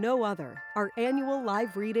like no other. Our annual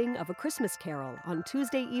live reading of A Christmas Carol on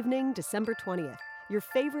Tuesday evening, December 20th. Your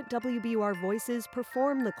favorite WBUR voices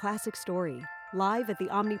perform the classic story, live at the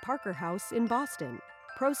Omni Parker House in Boston.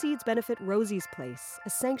 Proceeds benefit Rosie's Place, a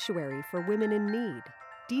sanctuary for women in need.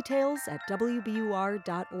 Details at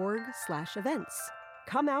wbur.org/events.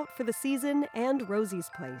 Come out for the season and Rosie's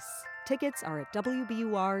Place. Tickets are at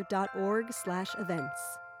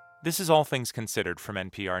wbur.org/events. This is All Things Considered from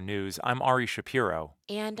NPR News. I'm Ari Shapiro.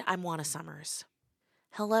 And I'm Juana Summers.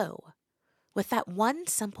 Hello. With that one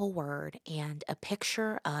simple word and a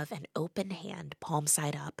picture of an open hand palm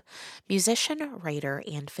side up, musician, writer,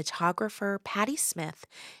 and photographer Patti Smith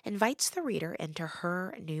invites the reader into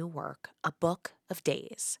her new work, A Book of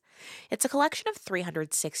Days. It's a collection of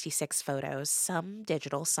 366 photos, some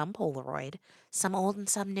digital, some Polaroid, some old and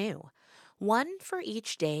some new. One for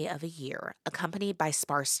each day of a year, accompanied by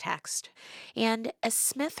sparse text. And as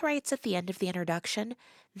Smith writes at the end of the introduction,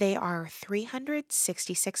 they are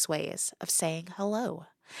 366 ways of saying hello.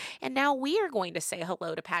 And now we are going to say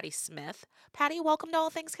hello to Patti Smith. Patti, welcome to All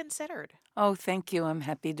Things Considered. Oh, thank you. I'm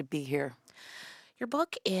happy to be here. Your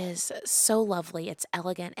book is so lovely. It's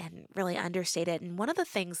elegant and really understated. And one of the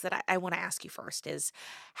things that I want to ask you first is,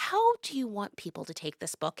 how do you want people to take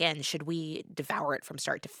this book in? Should we devour it from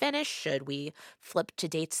start to finish? Should we flip to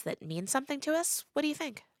dates that mean something to us? What do you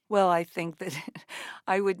think? Well, I think that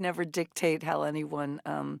I would never dictate how anyone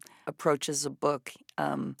approaches a book.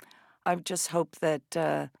 I just hope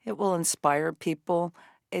that it will inspire people.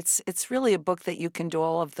 It's really a book that you can do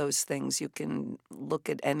all of those things. You can look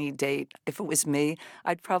at any date. If it was me,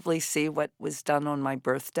 I'd probably see what was done on my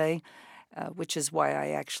birthday, which is why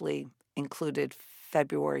I actually included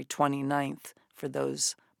February 29th for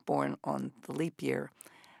those born on the leap year.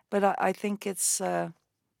 But I think it's a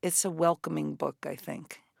welcoming book, I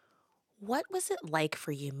think. What was it like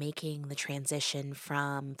for you making the transition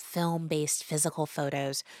from film-based physical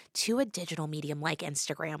photos to a digital medium like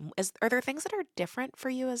Instagram? Are there things that are different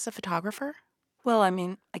for you as a photographer? Well, I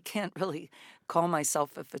mean, I can't really call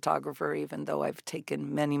myself a photographer, even though I've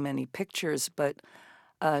taken many, many pictures. But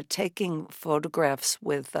taking photographs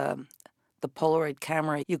with the Polaroid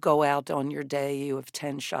camera, you go out on your day, you have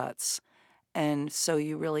 10 shots. And so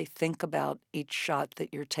you really think about each shot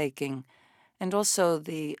that you're taking. And also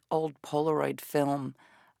the old Polaroid film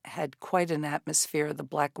had quite an atmosphere, the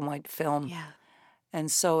black and white film. Yeah.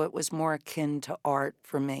 And so it was more akin to art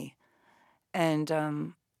for me.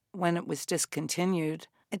 And when it was discontinued,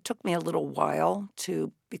 it took me a little while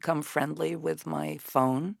to become friendly with my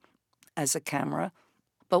phone as a camera.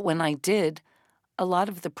 But when I did, a lot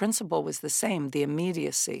of the principle was the same, the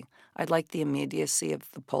immediacy. I like the immediacy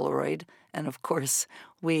of the Polaroid. And of course,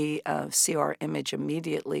 we see our image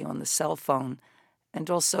immediately on the cell phone. And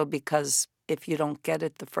also because if you don't get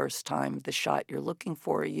it the first time, the shot you're looking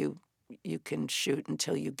for, you can shoot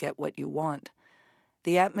until you get what you want.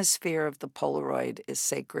 The atmosphere of the Polaroid is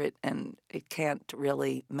sacred, and it can't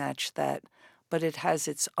really match that. But it has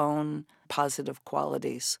its own positive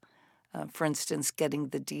qualities. For instance, getting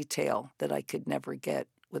the detail that I could never get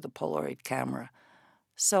with a Polaroid camera.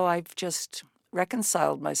 So I've just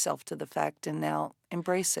reconciled myself to the fact and now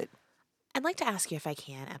embrace it. I'd like to ask you, if I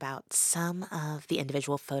can, about some of the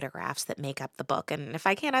individual photographs that make up the book. And if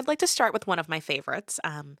I can, I'd like to start with one of my favorites.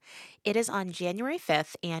 It is on January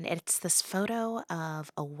 5th, and it's this photo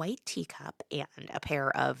of a white teacup and a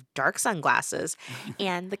pair of dark sunglasses.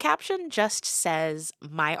 And the caption just says,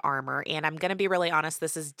 "My armor." And I'm going to be really honest,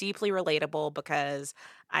 this is deeply relatable because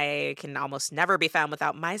I can almost never be found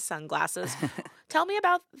without my sunglasses. Tell me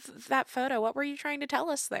about that photo. What were you trying to tell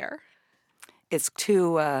us there? It's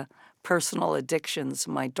two personal addictions,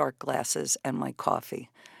 my dark glasses and my coffee.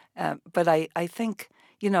 But I think,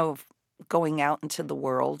 going out into the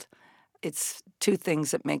world, it's two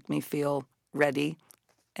things that make me feel ready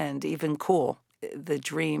and even cool. The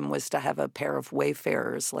dream was to have a pair of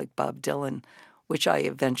Wayfarers like Bob Dylan, which I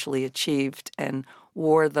eventually achieved and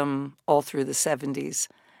wore them all through the 70s.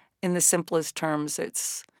 In the simplest terms,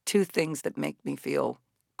 it's two things that make me feel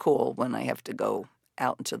cool when I have to go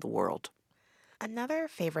out into the world. Another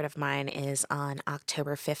favorite of mine is on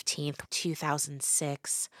October 15th,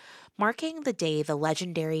 2006, marking the day the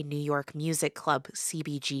legendary New York music club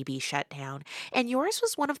CBGB shut down, and yours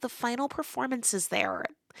was one of the final performances there.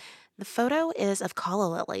 The photo is of calla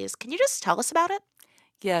lilies. Can you just tell us about it?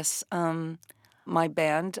 Yes, my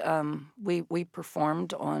band, we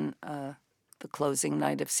performed on the closing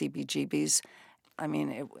night of CBGB's. I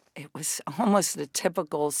mean, it was almost a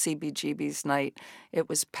typical CBGB's night. It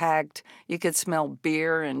was packed. You could smell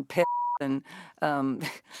beer and piss, and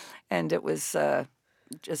and it was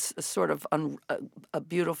just a sort of a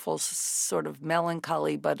beautiful, sort of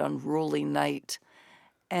melancholy but unruly night.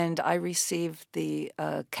 And I received the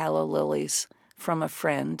calla lilies from a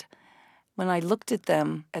friend. When I looked at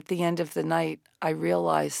them at the end of the night, I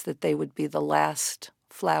realized that they would be the last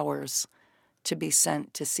flowers to be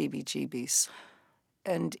sent to CBGB's.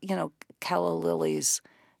 And, calla lilies,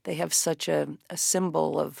 they have such a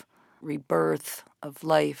symbol of rebirth, of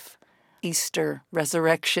life, Easter,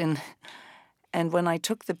 resurrection. And when I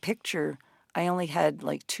took the picture, I only had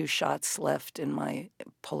like 2 shots left in my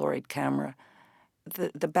Polaroid camera.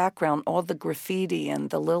 The background, all the graffiti and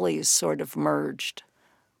the lilies sort of merged.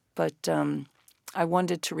 But I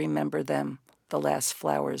wanted to remember them, the last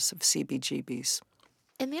flowers of CBGB's.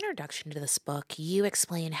 In the introduction to this book, you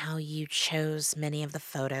explain how you chose many of the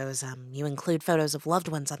photos. You include photos of loved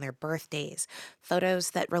ones on their birthdays,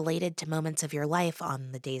 photos that related to moments of your life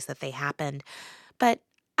on the days that they happened. But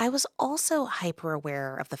I was also hyper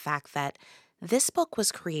aware of the fact that this book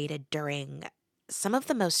was created during some of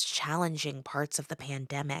the most challenging parts of the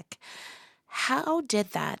pandemic. How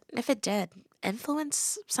did that, if it did,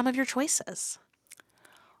 influence some of your choices?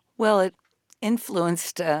 Well, it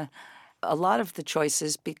influenced a lot of the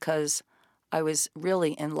choices because I was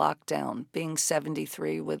really in lockdown. Being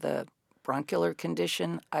 73 with a bronchial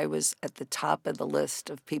condition, I was at the top of the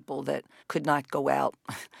list of people that could not go out.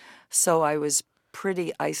 So I was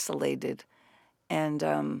pretty isolated.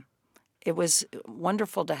 And it was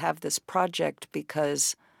wonderful to have this project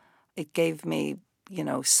because it gave me,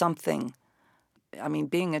 something. I mean,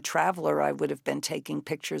 being a traveler, I would have been taking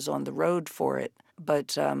pictures on the road for it.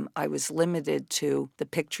 But I was limited to the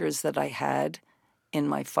pictures that I had in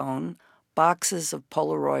my phone, boxes of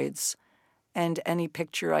Polaroids, and any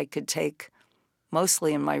picture I could take,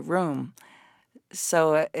 mostly in my room.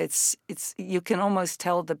 So it's you can almost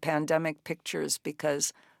tell the pandemic pictures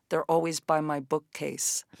because they're always by my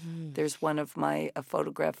bookcase. There's one of a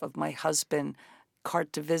photograph of my husband,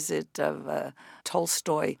 carte de visite of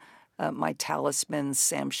Tolstoy, my talismans,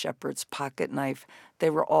 Sam Shepard's pocket knife.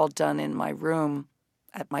 They were all done in my room,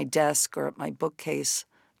 at my desk or at my bookcase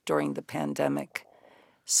during the pandemic.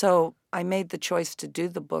 So I made the choice to do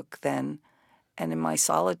the book then, and in my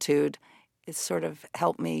solitude, it sort of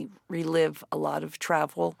helped me relive a lot of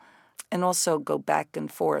travel and also go back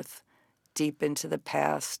and forth deep into the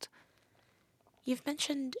past. You've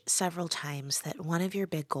mentioned several times that one of your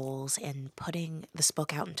big goals in putting this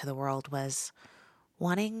book out into the world was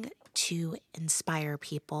wanting to inspire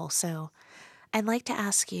people. So I'd like to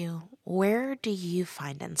ask you, where do you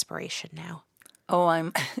find inspiration now? Oh,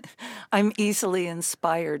 I'm easily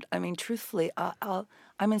inspired. I mean, truthfully,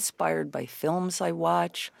 I'm inspired by films I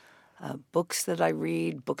watch, books that I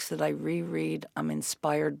read, books that I reread. I'm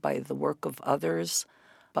inspired by the work of others,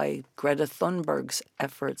 by Greta Thunberg's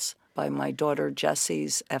efforts, by my daughter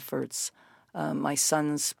Jessie's efforts, my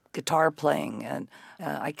son's guitar playing, and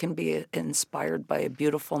I can be inspired by a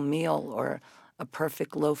beautiful meal or a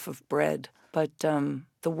perfect loaf of bread. But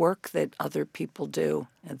the work that other people do,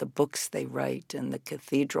 and the books they write, and the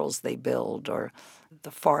cathedrals they build, or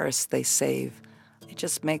the forests they save, it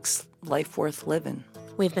just makes life worth living.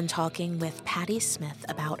 We've been talking with Patty Smith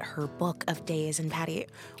about her book of days. And Patty,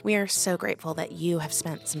 we are so grateful that you have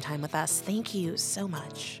spent some time with us. Thank you so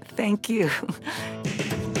much. Thank you.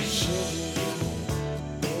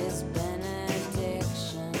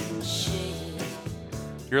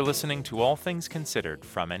 You're listening to All Things Considered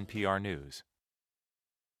from NPR News.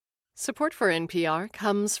 Support for NPR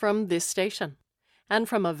comes from this station and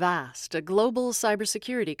from Avast, a global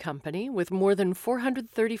cybersecurity company with more than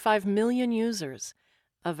 435 million users.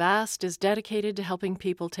 Avast is dedicated to helping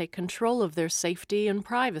people take control of their safety and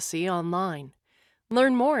privacy online.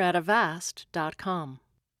 Learn more at avast.com.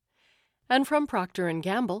 And from Procter &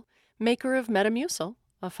 Gamble, maker of Metamucil,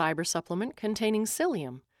 a fiber supplement containing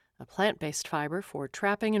psyllium, a plant-based fiber for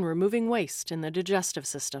trapping and removing waste in the digestive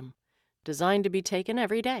system, designed to be taken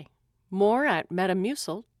every day. More at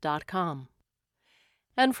metamucil.com.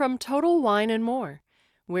 And from Total Wine & More,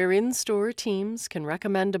 where in-store teams can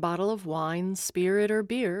recommend a bottle of wine, spirit, or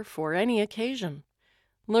beer for any occasion.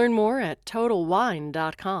 Learn more at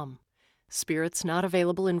TotalWine.com. Spirits not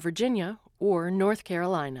available in Virginia or North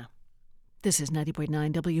Carolina. This is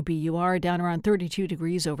 90.9 WBUR, down around 32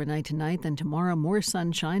 degrees overnight tonight. Then tomorrow, more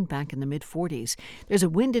sunshine, back in the mid-40s. There's a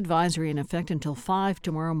wind advisory in effect until 5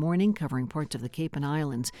 tomorrow morning, covering parts of the Cape and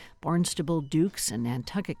Islands. Barnstable, Dukes, and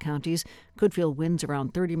Nantucket counties could feel winds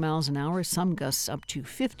around 30 miles an hour, some gusts up to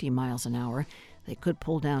 50 miles an hour. They could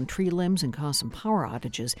pull down tree limbs and cause some power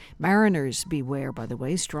outages. Mariners beware, by the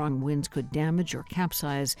way. Strong winds could damage or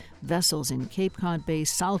capsize vessels in Cape Cod Bay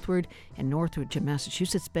southward and northward to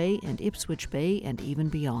Massachusetts Bay and Ipswich Bay and even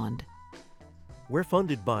beyond. We're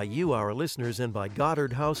funded by you, our listeners, and by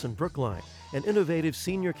Goddard House in Brookline, an innovative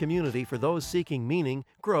senior community for those seeking meaning,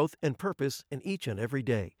 growth, and purpose in each and every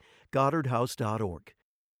day. GoddardHouse.org.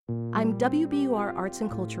 I'm WBUR Arts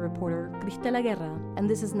and Culture reporter Cristela Guerra, and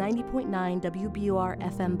this is 90.9 WBUR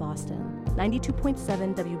FM Boston,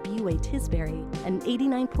 92.7 WBUH Tisbury, and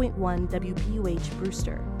 89.1 WBUH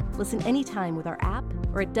Brewster. Listen anytime with our app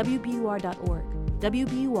or at WBUR.org.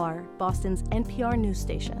 WBUR, Boston's NPR news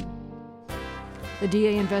station. The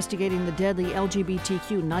DA investigating the deadly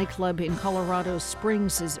LGBTQ nightclub in Colorado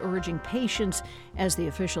Springs is urging patience as the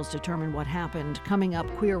officials determine what happened. Coming up,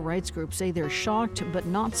 queer rights groups say they're shocked but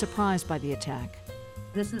not surprised by the attack.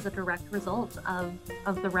 This is a direct result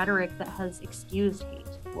of the rhetoric that has excused hate,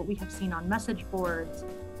 what we have seen on message boards,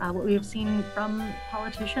 what we have seen from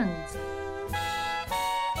politicians.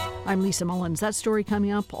 I'm Lisa Mullins. That story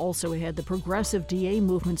coming up. Also ahead, the progressive DA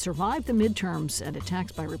movement survived the midterms and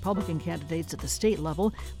attacks by Republican candidates at the state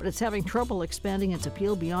level, but it's having trouble expanding its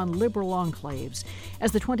appeal beyond liberal enclaves.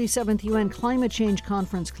 As the 27th UN Climate Change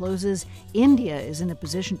Conference closes, India is in a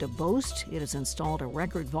position to boast. It has installed a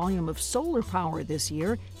record volume of solar power this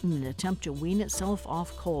year in an attempt to wean itself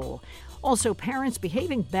off coal. Also, parents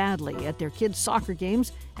behaving badly at their kids' soccer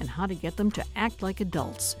games and how to get them to act like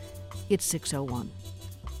adults. It's 6:01.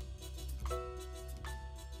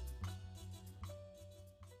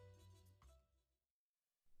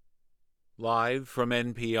 Live from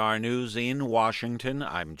NPR News in Washington,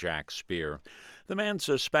 I'm Jack Speer. The man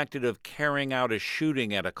suspected of carrying out a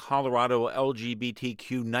shooting at a Colorado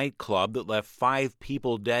LGBTQ nightclub that left 5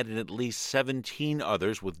 people dead and at least 17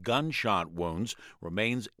 others with gunshot wounds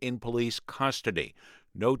remains in police custody.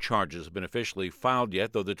 No charges have been officially filed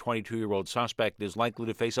yet, though the 22-year-old suspect is likely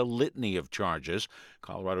to face a litany of charges.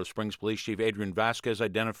 Colorado Springs Police Chief Adrian Vasquez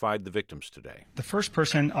identified the victims today. The first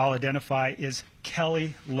person I'll identify is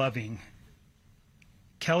Kelly Loving.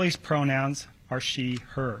 Kelly's pronouns are she,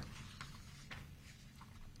 her.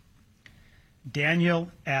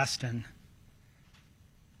 Daniel Aston.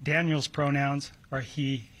 Daniel's pronouns are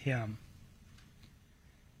he, him.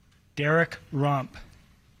 Derek Rump.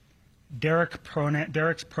 Derek's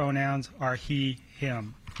pronouns are he,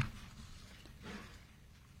 him.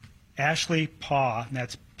 Ashley Paugh,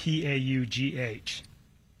 that's P-A-U-G-H.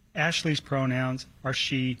 Ashley's pronouns are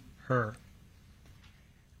she, her.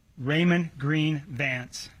 Raymond Green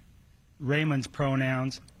Vance. Raymond's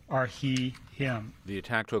pronouns are he, him. The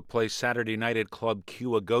attack took place Saturday night at Club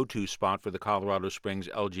Q, a go-to spot for the Colorado Springs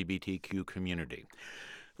LGBTQ community.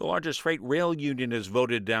 The largest freight rail union has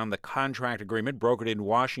voted down the contract agreement brokered in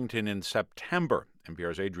Washington in September.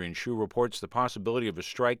 NPR's Adrian Shue reports the possibility of a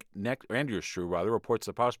strike Andrew Shue reports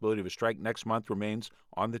the possibility of a strike next month remains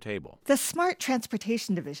on the table. The Smart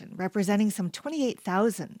Transportation Division, representing some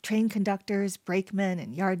 28,000 train conductors, brakemen,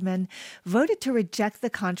 and yardmen, voted to reject the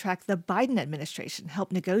contract the Biden administration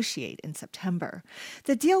helped negotiate in September.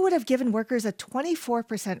 The deal would have given workers a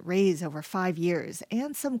 24% raise over 5 years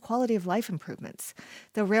and some quality of life improvements.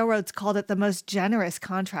 The railroads called it the most generous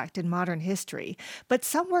contract in modern history, but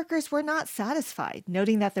some workers were not satisfied. side,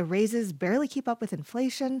 noting that the raises barely keep up with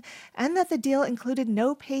inflation and that the deal included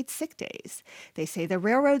no paid sick days. They say the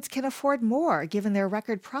railroads can afford more given their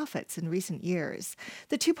record profits in recent years.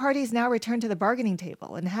 The two parties now return to the bargaining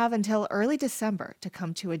table and have until early December to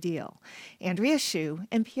come to a deal. Andrea Hsu,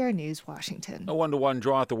 NPR News, Washington. A 1-1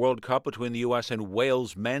 draw at the World Cup between the U.S. and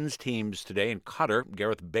Wales men's teams today in Qatar.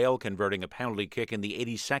 Gareth Bale converting a penalty kick in the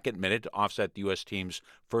 82nd minute to offset the U.S. team's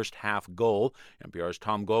first half goal. NPR's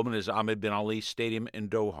Tom Goldman is Ahmed Bin Ali Stadium in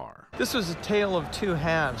Doha. This was a tale of two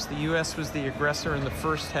halves. The U.S. was the aggressor in the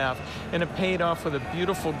first half, and it paid off with a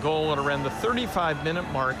beautiful goal at around the 35-minute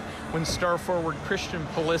mark when star forward Christian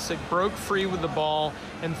Pulisic broke free with the ball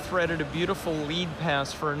and threaded a beautiful lead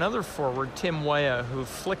pass for another forward, Tim Weah, who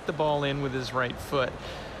flicked the ball in with his right foot.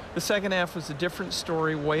 The second half was a different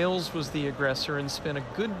story. Wales was the aggressor and spent a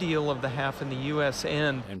good deal of the half in the U.S.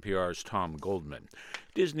 end. NPR's Tom Goldman.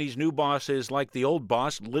 Disney's new boss is like the old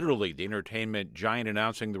boss, literally. The entertainment giant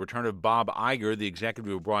announcing the return of Bob Iger, the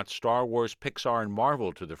executive who brought Star Wars, Pixar, and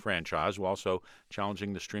Marvel to the franchise, while also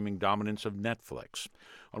challenging the streaming dominance of Netflix.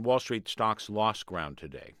 On Wall Street, stocks lost ground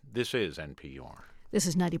today. This is NPR. This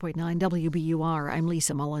is 90.9 WBUR. I'm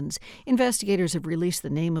Lisa Mullins. Investigators have released the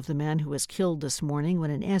name of the man who was killed this morning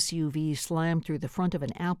when an SUV slammed through the front of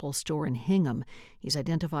an Apple store in Hingham. He's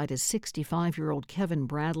identified as 65-year-old Kevin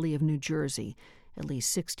Bradley of New Jersey. At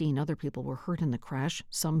least 16 other people were hurt in the crash,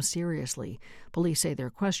 some seriously. Police say they're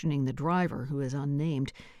questioning the driver, who is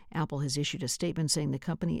unnamed. Apple has issued a statement saying the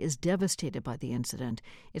company is devastated by the incident.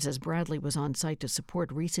 It says Bradley was on site to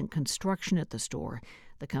support recent construction at the store.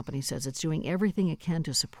 The company says it's doing everything it can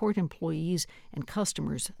to support employees and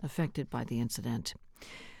customers affected by the incident.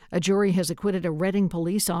 A jury has acquitted a Reading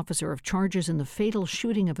police officer of charges in the fatal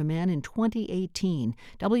shooting of a man in 2018.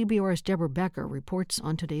 WBUR's Deborah Becker reports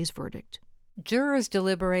on today's verdict. Jurors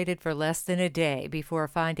deliberated for less than a day before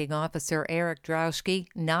finding Officer Eric Drowski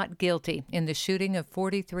not guilty in the shooting of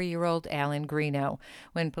 43-year-old Alan Greeno.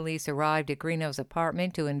 When police arrived at Greeno's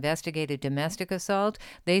apartment to investigate a domestic assault,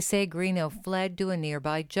 they say Greeno fled to a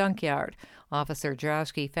nearby junkyard. Officer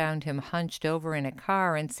Drowski found him hunched over in a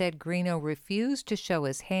car and said Greeno refused to show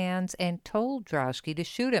his hands and told Drowski to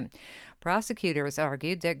shoot him. Prosecutors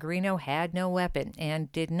argued that Greeno had no weapon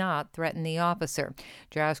and did not threaten the officer.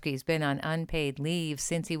 Drowski's been on unpaid leave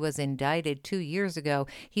since he was indicted 2 years ago.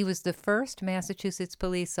 He was the first Massachusetts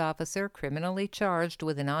police officer criminally charged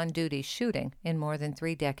with an on-duty shooting in more than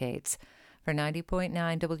 3 decades. For 90.9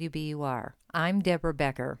 WBUR, I'm Deborah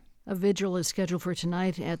Becker. A vigil is scheduled for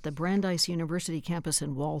tonight at the Brandeis University campus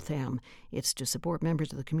in Waltham. It's to support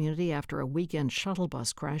members of the community after a weekend shuttle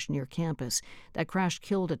bus crash near campus. That crash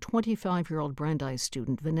killed a 25-year-old Brandeis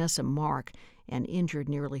student, Vanessa Mark, and injured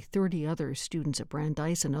nearly 30 other students at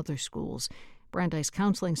Brandeis and other schools. Brandeis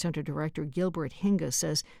Counseling Center Director Gilbert Hinga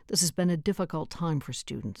says this has been a difficult time for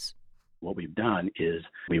students. What we've done is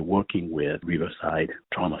we're working with Riverside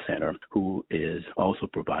Trauma Center, who is also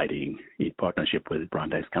providing, in partnership with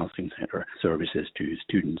Brandeis Counseling Center, services to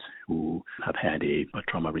students who have had a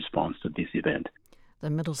trauma response to this event.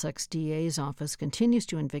 The Middlesex DA's office continues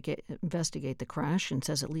to investigate the crash and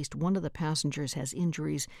says at least one of the passengers has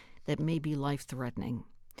injuries that may be life-threatening.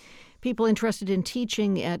 People interested in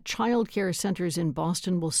teaching at child care centers in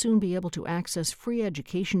Boston will soon be able to access free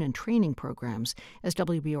education and training programs. As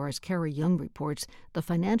WBUR's Carrie Young reports, the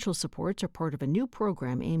financial supports are part of a new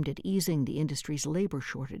program aimed at easing the industry's labor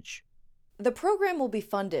shortage. The program will be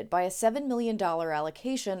funded by a $7 million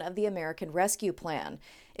allocation of the American Rescue Plan.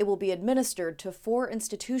 It will be administered to 4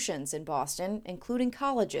 institutions in Boston, including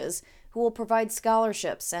colleges, who will provide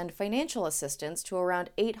scholarships and financial assistance to around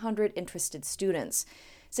 800 interested students.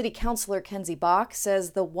 City Councilor Kenzie Bach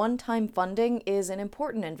says the one-time funding is an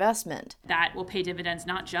important investment. That will pay dividends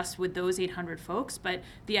not just with those 800 folks, but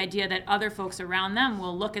the idea that other folks around them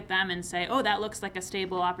will look at them and say, oh, that looks like a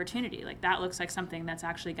stable opportunity. Like that looks like something that's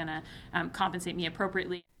actually going to compensate me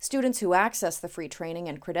appropriately. Students who access the free training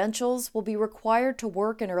and credentials will be required to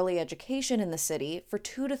work in early education in the city for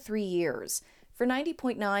 2 to 3 years. For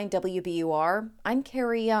 90.9 WBUR, I'm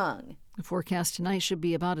Carrie Young. The forecast tonight should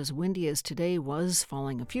be about as windy as today was,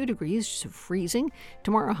 falling a few degrees to freezing.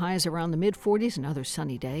 Tomorrow, highs around the mid-40s, another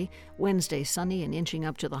sunny day. Wednesday, sunny and inching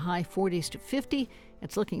up to the high 40s to 50.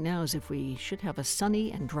 It's looking now as if we should have a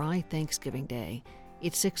sunny and dry Thanksgiving Day.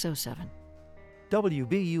 It's 6:07.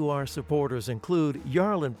 WBUR supporters include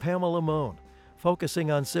Jarl and Pamela Mohn,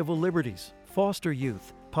 focusing on civil liberties, foster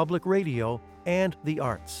youth, public radio, and the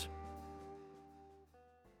arts.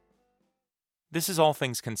 This is All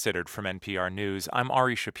Things Considered from NPR News. I'm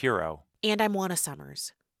Ari Shapiro. And I'm Juana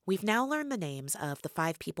Summers. We've now learned the names of the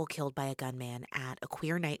 5 people killed by a gunman at a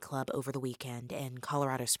queer nightclub over the weekend in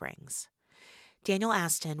Colorado Springs. Daniel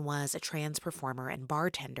Aston was a trans performer and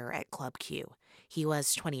bartender at Club Q. He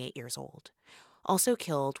was 28 years old. Also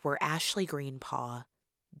killed were Ashley Greenpaw,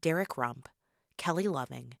 Derek Rump, Kelly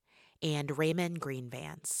Loving, and Raymond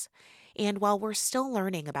Greenvance. And while we're still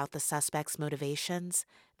learning about the suspects' motivations,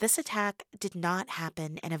 this attack did not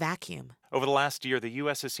happen in a vacuum. Over the last year, the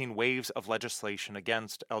U.S. has seen waves of legislation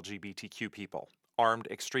against LGBTQ people. Armed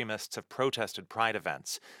extremists have protested pride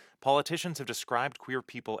events. Politicians have described queer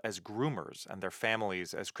people as groomers and their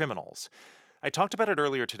families as criminals. I talked about it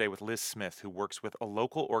earlier today with Liz Smith, who works with a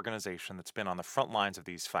local organization that's been on the front lines of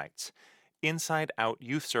these fights. Inside Out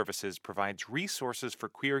Youth Services provides resources for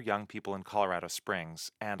queer young people in Colorado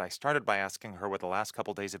Springs, and I started by asking her what the last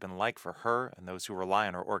couple days have been like for her and those who rely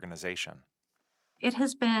on her organization. It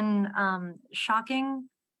has been shocking,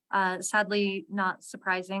 sadly not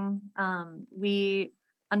surprising. We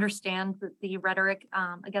understand that the rhetoric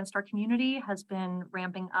against our community has been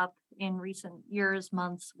ramping up in recent years,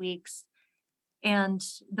 months, weeks. And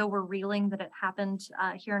though we're reeling that it happened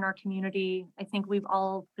here in our community, I think we've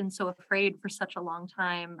all been so afraid for such a long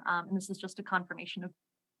time. And this is just a confirmation of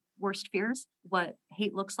worst fears, what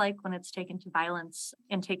hate looks like when it's taken to violence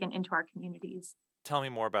and taken into our communities. Tell me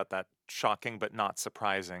more about that shocking but not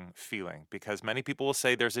surprising feeling, because many people will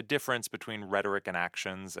say there's a difference between rhetoric and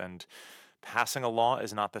actions, and passing a law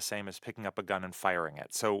is not the same as picking up a gun and firing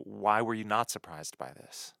it. So why were you not surprised by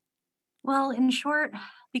this? Well, in short,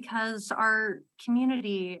 because our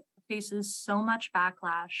community faces so much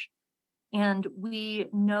backlash, and we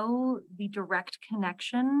know the direct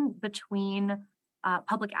connection between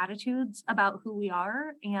public attitudes about who we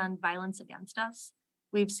are and violence against us.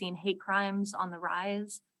 We've seen hate crimes on the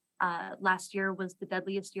rise. Last year was the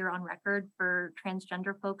deadliest year on record for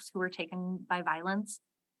transgender folks who were taken by violence.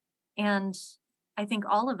 And I think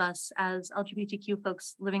all of us as LGBTQ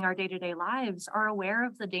folks living our day-to-day lives are aware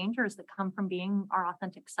of the dangers that come from being our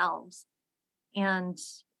authentic selves. And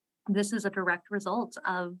this is a direct result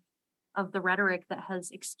of the rhetoric that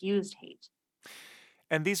has excused hate.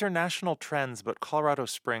 And these are national trends, but Colorado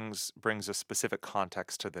Springs brings a specific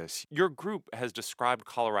context to this. Your group has described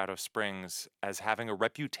Colorado Springs as having a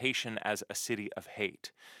reputation as a city of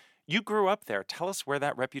hate. You grew up there. Tell us where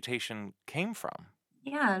that reputation came from.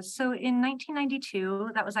 Yeah, so in 1992,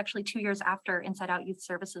 that was actually 2 years after Inside Out Youth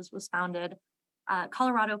Services was founded,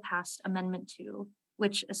 Colorado passed Amendment 2,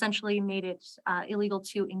 which essentially made it illegal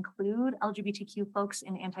to include LGBTQ folks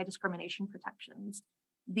in anti-discrimination protections.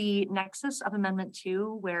 The nexus of Amendment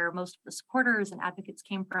 2, where most of the supporters and advocates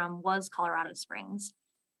came from, was Colorado Springs.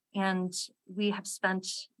 And we have spent,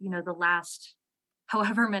 the last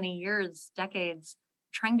however many years, decades,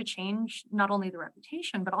 trying to change not only the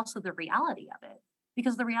reputation, but also the reality of it.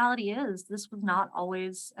 Because the reality is this was not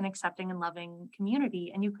always an accepting and loving community,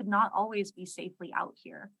 and you could not always be safely out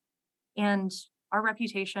here. And our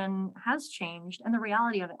reputation has changed, and the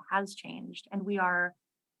reality of it has changed. And we are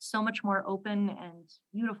so much more open and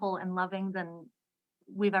beautiful and loving than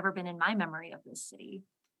we've ever been in my memory of this city.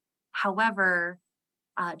 However,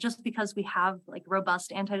 just because we have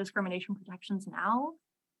robust anti-discrimination protections now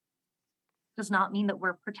does not mean that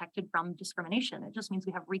we're protected from discrimination. It just means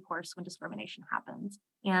we have recourse when discrimination happens.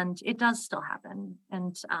 And it does still happen.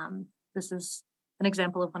 And this is an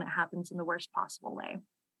example of when it happens in the worst possible way.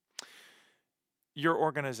 Your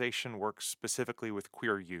organization works specifically with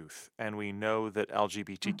queer youth, and we know that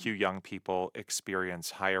LGBTQ young people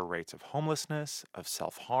experience higher rates of homelessness, of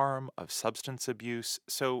self-harm, of substance abuse.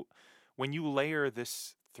 So when you layer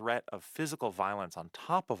this threat of physical violence on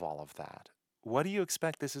top of all of that, what do you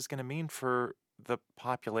expect this is going to mean for the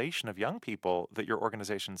population of young people that your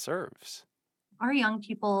organization serves? Our young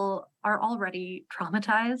people are already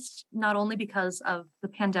traumatized, not only because of the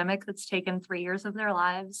pandemic that's taken 3 years of their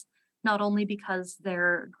lives, not only because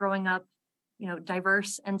they're growing up,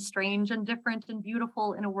 diverse and strange and different and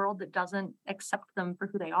beautiful in a world that doesn't accept them for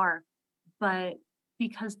who they are, but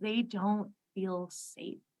because they don't feel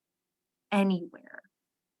safe anywhere.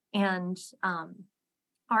 And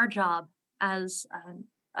our job as an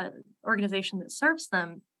organization that serves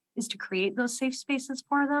them is to create those safe spaces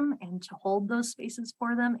for them and to hold those spaces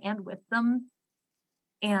for them and with them,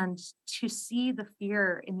 and to see the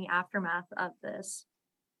fear in the aftermath of this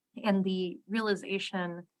and the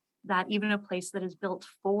realization that even a place that is built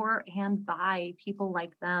for and by people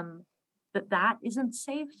like them, that isn't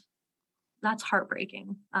safe. That's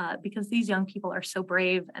heartbreaking because these young people are so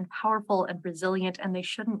brave and powerful and resilient, and they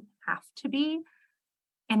shouldn't have to be.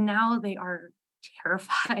 And now they are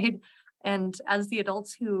terrified. And as the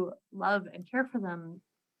adults who love and care for them,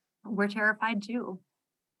 we're terrified too.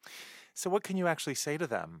 So what can you actually say to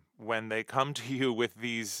them when they come to you with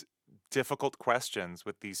these difficult questions,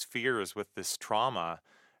 with these fears, with this trauma.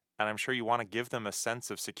 And I'm sure you want to give them a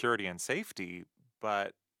sense of security and safety,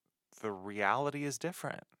 but the reality is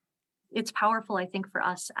different. It's powerful, I think, for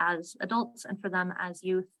us as adults and for them as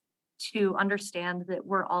youth to understand that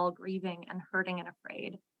we're all grieving and hurting and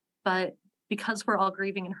afraid. But because we're all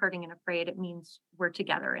grieving and hurting and afraid, it means we're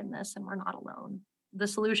together in this and we're not alone. The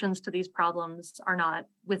solutions to these problems are not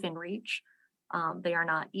within reach. They are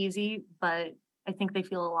not easy, but I think they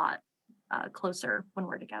feel a lot closer when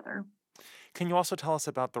we're together. Can you also tell us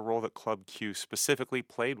about the role that Club Q specifically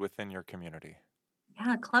played within your community?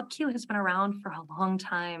 Yeah, Club Q has been around for a long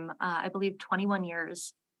time, I believe 21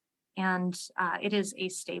 years, and it is a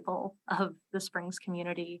staple of the Springs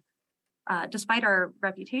community. Despite our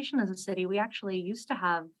reputation as a city, we actually used to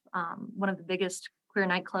have one of the biggest queer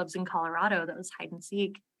nightclubs in Colorado that was Hide and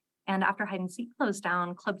Seek. And after Hide and Seek closed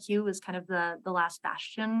down, Club Q was kind of the last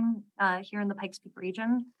bastion here in the Pikes Peak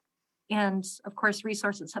region. And of course,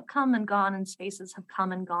 resources have come and gone and spaces have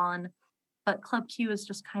come and gone, but Club Q is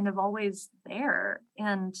just kind of always there.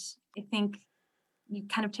 And I think you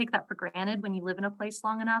kind of take that for granted when you live in a place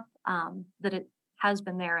long enough, that it has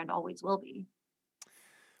been there and always will be.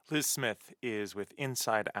 Liz Smith is with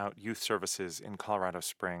Inside Out Youth Services in Colorado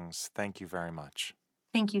Springs. Thank you very much.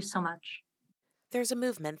 Thank you so much. There's a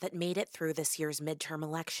movement that made it through this year's midterm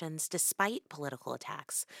elections despite political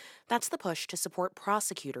attacks. That's the push to support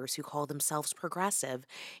prosecutors who call themselves progressive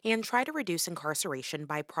and try to reduce incarceration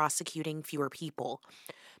by prosecuting fewer people.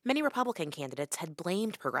 Many Republican candidates had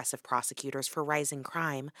blamed progressive prosecutors for rising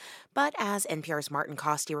crime, but as NPR's Martin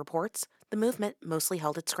Costi reports, the movement mostly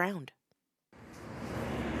held its ground.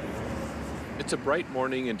 It's a bright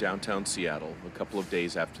morning in downtown Seattle, a couple of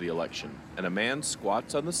days after the election, and a man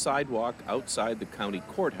squats on the sidewalk outside the county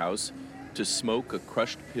courthouse to smoke a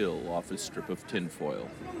crushed pill off a strip of tinfoil.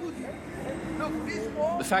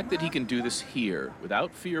 The fact that he can do this here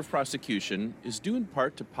without fear of prosecution is due in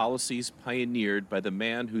part to policies pioneered by the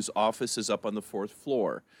man whose office is up on the fourth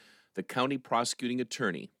floor, the county prosecuting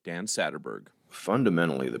attorney, Dan Satterberg.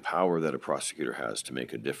 Fundamentally, the power that a prosecutor has to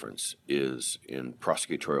make a difference is in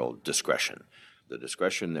prosecutorial discretion. The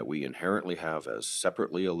discretion that we inherently have as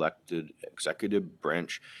separately elected executive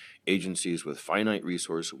branch agencies with finite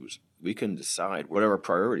resources, we can decide what our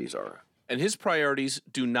priorities are. And his priorities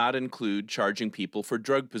do not include charging people for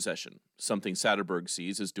drug possession, something Satterberg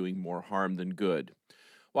sees as doing more harm than good.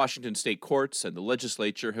 Washington state courts and the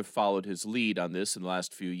legislature have followed his lead on this in the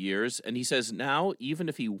last few years, and he says now, even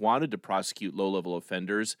if he wanted to prosecute low-level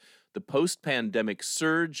offenders, the post-pandemic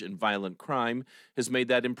surge in violent crime has made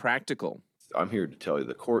that impractical. I'm here to tell you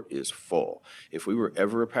the court is full. If we were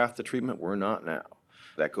ever a path to treatment, we're not now.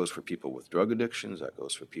 That goes for people with drug addictions, that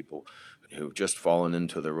goes for people who've just fallen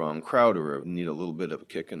into the wrong crowd or need a little bit of a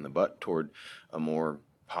kick in the butt toward a more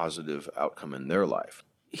positive outcome in their life.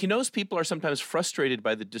 He knows people are sometimes frustrated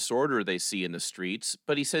by the disorder they see in the streets,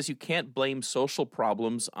 but he says you can't blame social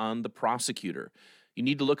problems on the prosecutor. You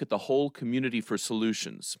need to look at the whole community for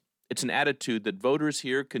solutions. It's an attitude that voters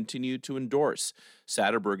here continue to endorse.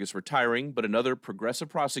 Satterberg is retiring, but another progressive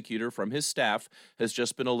prosecutor from his staff has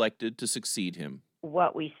just been elected to succeed him.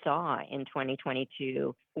 What we saw in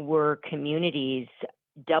 2022 were communities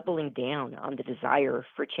doubling down on the desire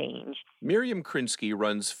for change. Miriam Krinsky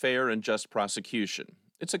runs Fair and Just Prosecution.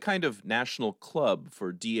 It's a kind of national club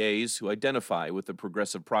for DAs who identify with the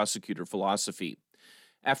progressive prosecutor philosophy.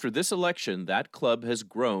 After this election, that club has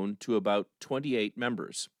grown to about 28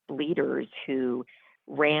 members. Leaders who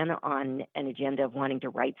ran on an agenda of wanting to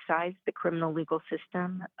right-size the criminal legal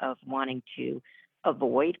system, of wanting to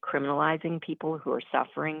avoid criminalizing people who are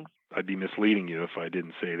suffering. I'd be misleading you if I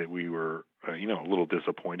didn't say that we were, a little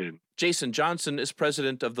disappointed. Jason Johnson is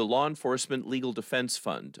president of the Law Enforcement Legal Defense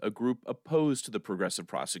Fund, a group opposed to the progressive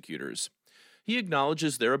prosecutors. He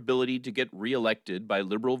acknowledges their ability to get reelected by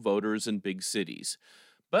liberal voters in big cities.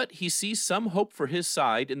 But he sees some hope for his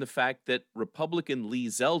side in the fact that Republican Lee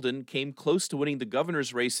Zeldin came close to winning the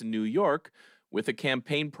governor's race in New York with a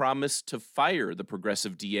campaign promise to fire the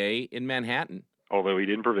progressive DA in Manhattan. Although he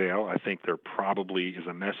didn't prevail, I think there probably is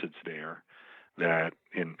a message there that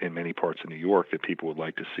in many parts of New York that people would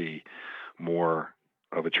like to see more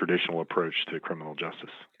of a traditional approach to criminal justice.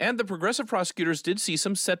 And the progressive prosecutors did see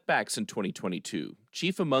some setbacks in 2022,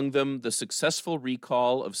 chief among them the successful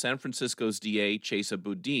recall of San Francisco's DA Chesa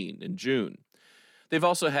Boudin in June. They've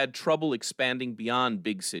also had trouble expanding beyond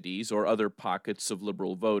big cities or other pockets of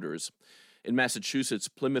liberal voters. In Massachusetts,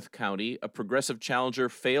 Plymouth County, a progressive challenger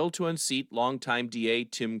failed to unseat longtime DA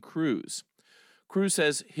Tim Cruz. Cruz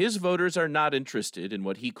says his voters are not interested in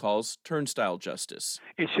what he calls turnstile justice.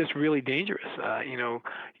 It's just really dangerous.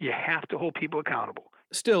 You have to hold people accountable.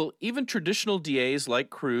 Still, even traditional DAs like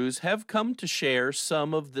Cruz have come to share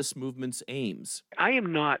some of this movement's aims. I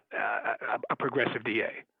am not a progressive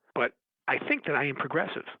DA, but I think that I am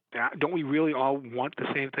progressive. Don't we really all want the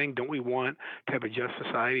same thing? Don't we want to have a just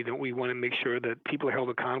society? Don't we want to make sure that people are held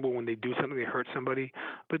accountable when they do something, they hurt somebody?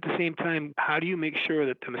 But at the same time, how do you make sure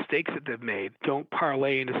that the mistakes that they've made don't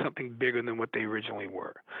parlay into something bigger than what they originally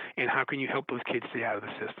were? And how can you help those kids stay out of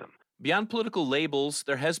the system? Beyond political labels,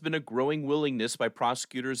 there has been a growing willingness by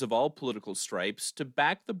prosecutors of all political stripes to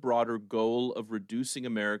back the broader goal of reducing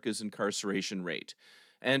America's incarceration rate.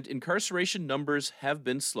 And incarceration numbers have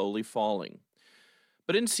been slowly falling.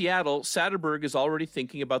 But in Seattle, Satterberg is already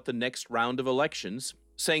thinking about the next round of elections,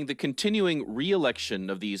 saying the continuing re-election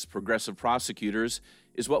of these progressive prosecutors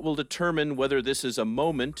is what will determine whether this is a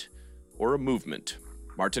moment or a movement.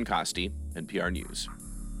 Martin Costi, NPR News.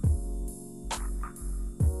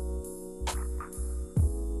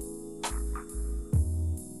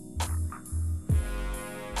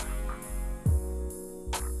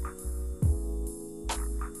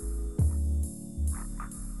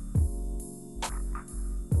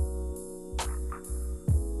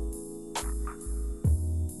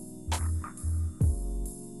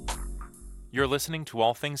 You're listening to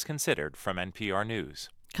All Things Considered from NPR News.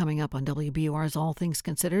 Coming up on WBUR's All Things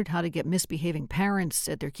Considered, how to get misbehaving parents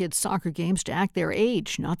at their kids' soccer games to act their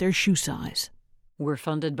age, not their shoe size. We're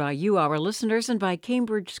funded by you, our listeners, and by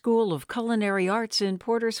Cambridge School of Culinary Arts in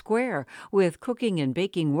Porter Square, with cooking and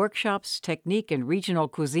baking workshops, technique and regional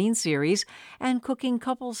cuisine series, and cooking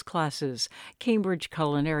couples classes.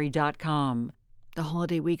 CambridgeCulinary.com. The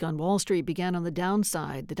holiday week on Wall Street began on the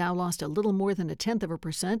downside. The Dow lost a little more than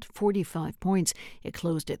 0.1%, 45 points. It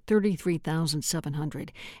closed at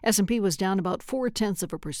 33,700. S&P was down about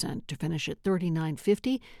 0.4% to finish at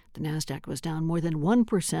 3950. The Nasdaq was down more than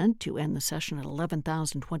 1% to end the session at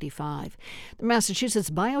 11,025. The Massachusetts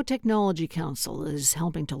Biotechnology Council is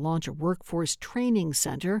helping to launch a workforce training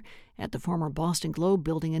center at the former Boston Globe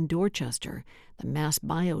building in Dorchester. The Mass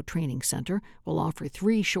Bio Training Center will offer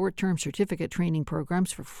 3 short-term certificate training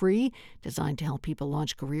programs for free, designed to help people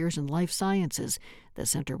launch careers in life sciences. The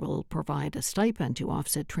center will provide a stipend to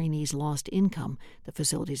offset trainees' lost income. The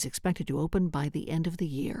facility is expected to open by the end of the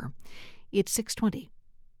year. It's 6:20.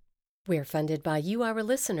 We're funded by you, our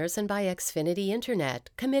listeners, and by Xfinity Internet,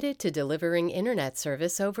 committed to delivering internet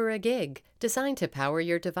service over a gig, designed to power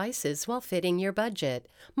your devices while fitting your budget.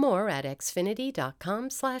 More at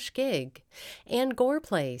xfinity.com/gig. And Gore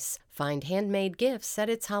Place. Find handmade gifts at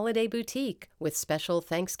its holiday boutique with special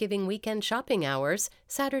Thanksgiving weekend shopping hours,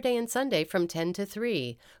 Saturday and Sunday from 10 to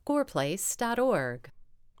 3. goreplace.org.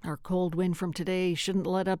 Our cold wind from today shouldn't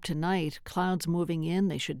let up tonight. Clouds moving in.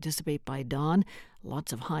 They should dissipate by dawn.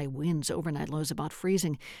 Lots of high winds. Overnight lows about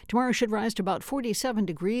freezing. Tomorrow should rise to about 47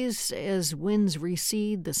 degrees. As winds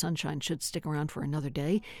recede, the sunshine should stick around for another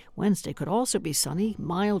day. Wednesday could also be sunny,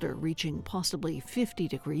 milder, reaching possibly 50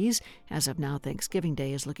 degrees. As of now, Thanksgiving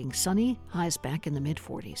Day is looking sunny. Highs back in the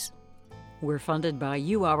mid-40s. We're funded by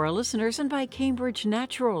you, our listeners, and by Cambridge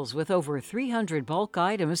Naturals, with over 300 bulk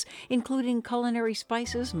items, including culinary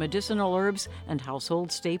spices, medicinal herbs, and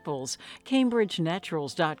household staples.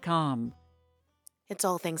 CambridgeNaturals.com. It's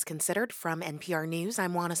All Things Considered from NPR News.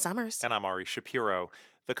 I'm Juana Summers. And I'm Ari Shapiro.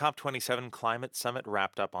 The COP27 Climate Summit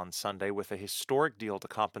wrapped up on Sunday with a historic deal to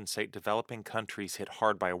compensate developing countries hit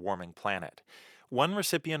hard by a warming planet. One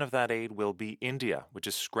recipient of that aid will be India, which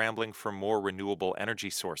is scrambling for more renewable energy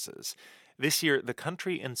sources. This year, the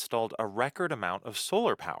country installed a record amount of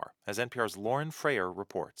solar power, as NPR's Lauren Freyer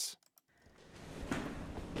reports.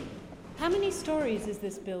 How many stories is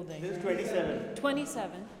this building? This is 27.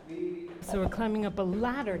 27. So we're climbing up a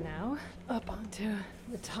ladder now, up onto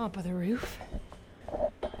the top of the roof.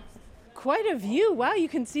 Quite a view. Wow, you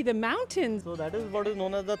can see the mountains. So that is what is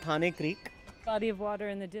known as the Thane Creek. Body of water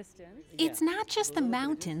in the distance. It's not just the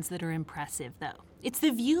mountains that are impressive, though. It's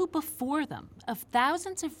the view before them of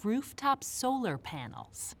thousands of rooftop solar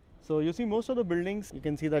panels. So you see most of the buildings, you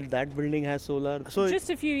can see that building has solar. So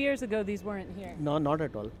just a few years ago, these weren't here. No, not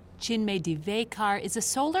at all. Chinmay Divekar is a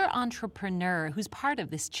solar entrepreneur who's part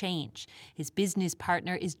of this change. His business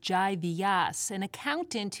partner is Jai Vyas, an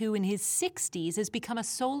accountant who in his 60s has become a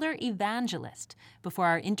solar evangelist. Before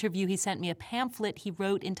our interview, he sent me a pamphlet he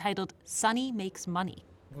wrote entitled Sunny Makes Money.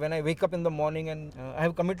 When I wake up in the morning and I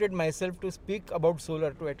have committed myself to speak about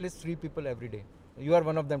solar to at least 3 people every day. You are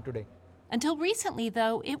one of them today. Until recently,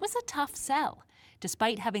 though, it was a tough sell.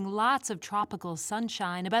 Despite having lots of tropical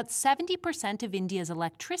sunshine, about 70% of India's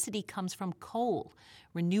electricity comes from coal.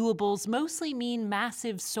 Renewables mostly mean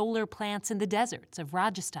massive solar plants in the deserts of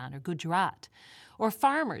Rajasthan or Gujarat. or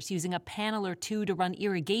farmers using a panel or two to run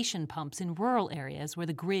irrigation pumps in rural areas where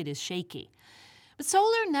the grid is shaky. But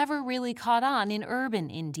solar never really caught on in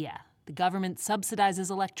urban India. The government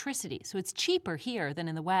subsidizes electricity, so it's cheaper here than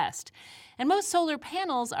in the West. And most solar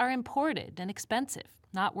panels are imported and expensive,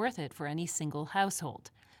 not worth it for any single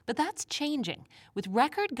household. But that's changing, with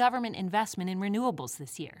record government investment in renewables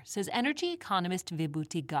this year, says energy economist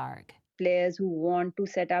Vibhuti Garg. Players who want to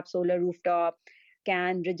set up solar rooftop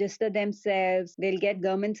can register themselves. They'll get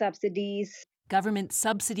government subsidies. Government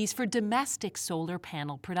subsidies for domestic solar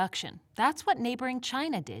panel production. That's what neighboring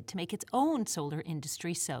China did to make its own solar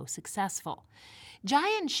industry so successful. Jai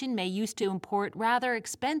and Xinmei used to import rather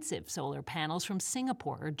expensive solar panels from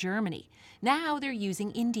Singapore or Germany. Now they're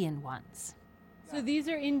using Indian ones. So these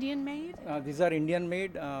are Indian-made? These are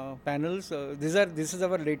Indian-made panels. This is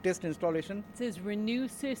our latest installation. It says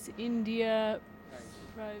Renewsys India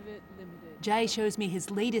Private Limited. Jai shows me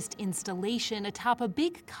his latest installation atop a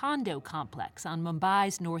big condo complex on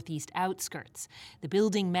Mumbai's northeast outskirts. The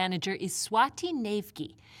building manager is Swati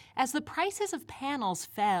Nevgi. As the prices of panels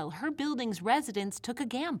fell, her building's residents took a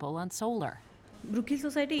gamble on solar. Brookfield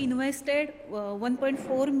Society invested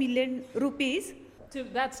 1.4 million rupees.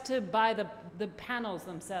 That's to buy the panels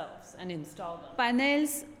themselves and install them.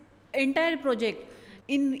 Panels, entire project.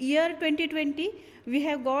 In year 2020, we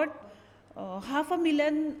have got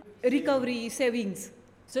 500,000 recovery savings.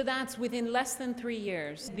 So that's within less than 3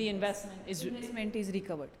 years, the investment is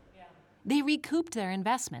recovered. They recouped their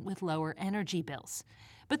investment with lower energy bills.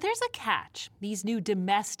 But there's a catch. These new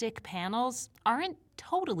domestic panels aren't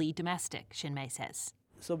totally domestic, Xinmei says.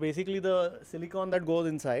 So basically the silicon that goes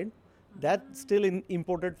inside, that's still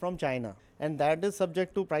imported from China. And that is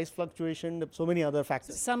subject to price fluctuation, so many other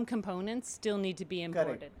factors. Some components still need to be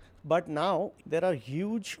imported. Correct. But now there are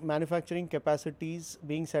huge manufacturing capacities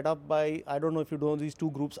being set up by, I don't know if you know these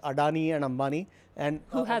two groups, Adani and Ambani. And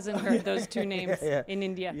who hasn't heard those two names in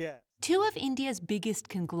India? Yeah. Two of India's biggest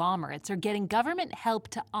conglomerates are getting government help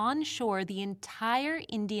to onshore the entire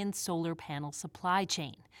Indian solar panel supply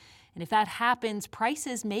chain. And if that happens,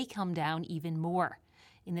 prices may come down even more.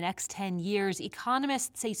 In the next 10 years,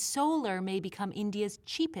 economists say solar may become India's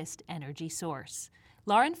cheapest energy source.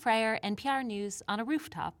 Lauren Freyer, NPR News, on a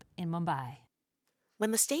rooftop in Mumbai.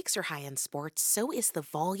 When the stakes are high in sports, so is the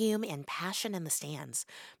volume and passion in the stands.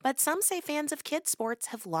 But some say fans of kids' sports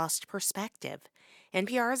have lost perspective.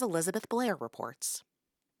 NPR's Elizabeth Blair reports.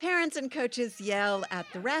 Parents and coaches yell at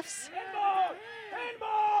the refs. Handball!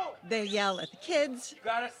 They yell at the kids. You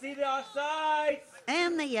gotta see the offsides!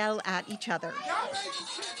 And they yell at each other.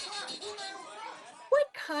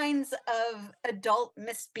 What kinds of adult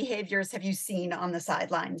misbehaviors have you seen on the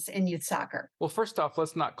sidelines in youth soccer? Well, first off,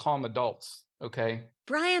 let's not call them adults, okay?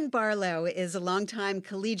 Brian Barlow is a longtime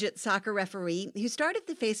collegiate soccer referee who started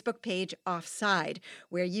the Facebook page Offside,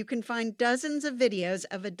 where you can find dozens of videos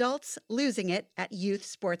of adults losing it at youth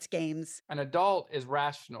sports games. An adult is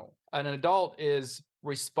rational. An adult is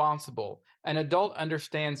responsible. An adult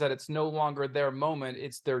understands that it's no longer their moment,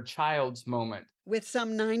 it's their child's moment. With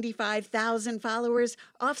some 95,000 followers,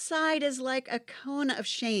 Offside is like a cone of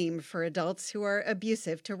shame for adults who are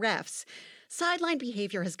abusive to refs. Sideline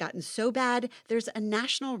behavior has gotten so bad, there's a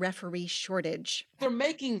national referee shortage. They're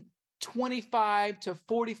making $25 to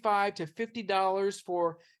 $45 to $50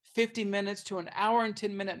 for 50 minutes to an hour and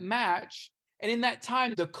 10-minute match. And in that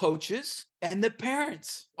time, the coaches and the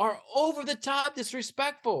parents are over the top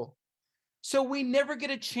disrespectful. So we never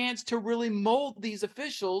get a chance to really mold these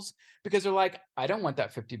officials because they're like, I don't want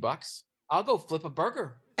that $50. I'll go flip a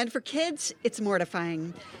burger. And for kids, it's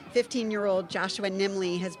mortifying. 15-year-old Joshua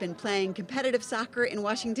Nimley has been playing competitive soccer in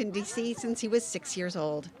Washington, D.C. since he was 6 years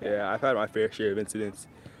old. Yeah, I've had my fair share of incidents.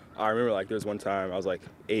 I remember there was one time I was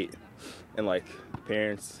 8 and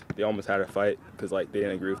parents, they almost had a fight because they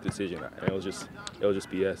didn't agree with the decision. And it was just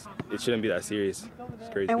BS. It shouldn't be that serious. It's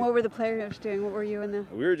crazy. And what were the players doing? What were you in the?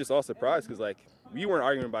 We were just all surprised because we weren't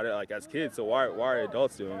arguing about it as kids. So why are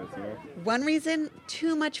adults doing this? One reason: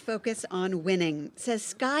 too much focus on winning, says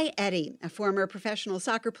Sky Eddy, a former professional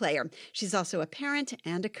soccer player. She's also a parent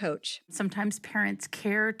and a coach. Sometimes parents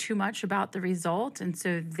care too much about the result, and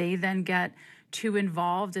so they then get too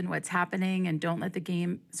involved in what's happening and don't let the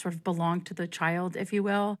game sort of belong to the child, if you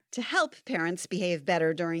will. To help parents behave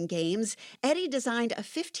better during games, Eddie designed a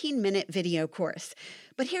 15-minute video course.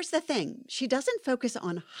 But here's the thing. She doesn't focus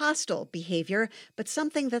on hostile behavior, but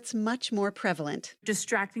something that's much more prevalent.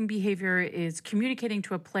 Distracting behavior is communicating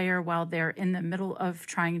to a player while they're in the middle of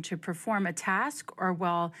trying to perform a task or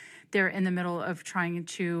while they're in the middle of trying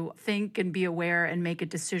to think and be aware and make a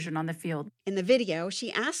decision on the field. In the video,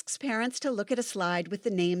 she asks parents to look at a slide with the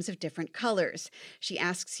names of different colors. She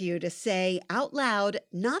asks you to say out loud,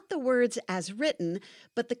 not the words as written,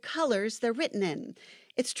 but the colors they're written in.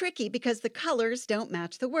 It's tricky because the colors don't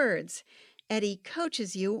match the words. Eddie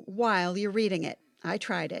coaches you while you're reading it. I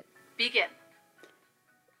tried it. Begin.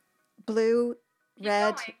 Blue,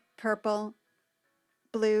 red, purple,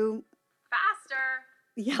 blue, Faster.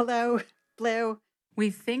 yellow, blue. We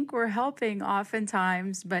think we're helping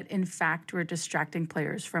oftentimes, but in fact, we're distracting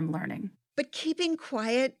players from learning. But keeping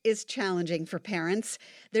quiet is challenging for parents.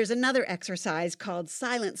 There's another exercise called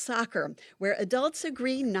silent soccer, where adults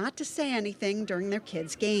agree not to say anything during their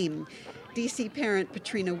kids' game. DC parent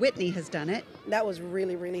Patrina Whitney has done it. That was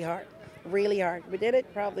really, really hard. Really hard. We did it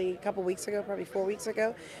probably a couple weeks ago, probably 4 weeks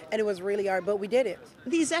ago, and it was really hard, but we did it.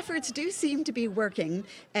 These efforts do seem to be working.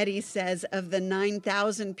 Eddie says of the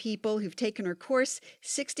 9,000 people who've taken her course,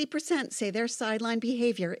 60% say their sideline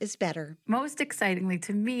behavior is better. Most excitingly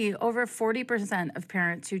to me, over 40% of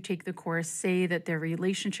parents who take the course say that their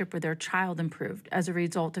relationship with their child improved as a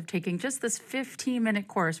result of taking just this 15-minute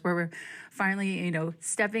course where we're finally,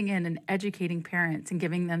 stepping in and educating parents and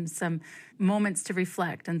giving them some moments to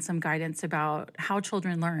reflect and some guidance about how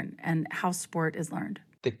children learn and how sport is learned.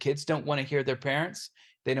 The kids don't want to hear their parents.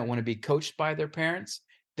 They don't want to be coached by their parents.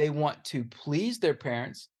 They want to please their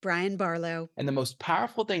parents. Brian Barlow. And the most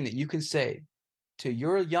powerful thing that you can say to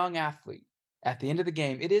your young athlete at the end of the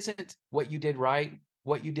game, it isn't what you did right,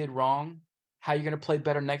 what you did wrong, how you're going to play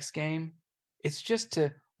better next game. It's just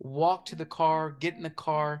to walk to the car, get in the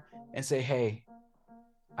car, and say, hey,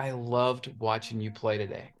 I loved watching you play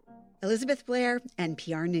today. Elizabeth Blair,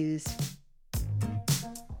 NPR News.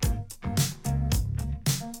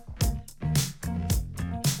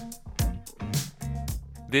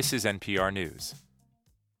 This is NPR News.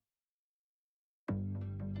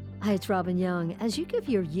 Hi, it's Robin Young. As you give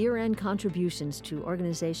your year-end contributions to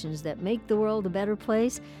organizations that make the world a better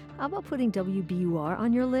place, how about putting WBUR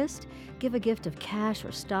on your list? Give a gift of cash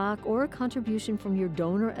or stock or a contribution from your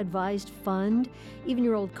donor-advised fund. Even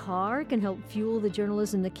your old car can help fuel the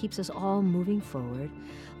journalism that keeps us all moving forward.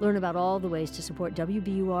 Learn about all the ways to support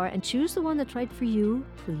WBUR and choose the one that's right for you,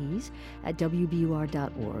 please, at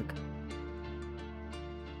WBUR.org.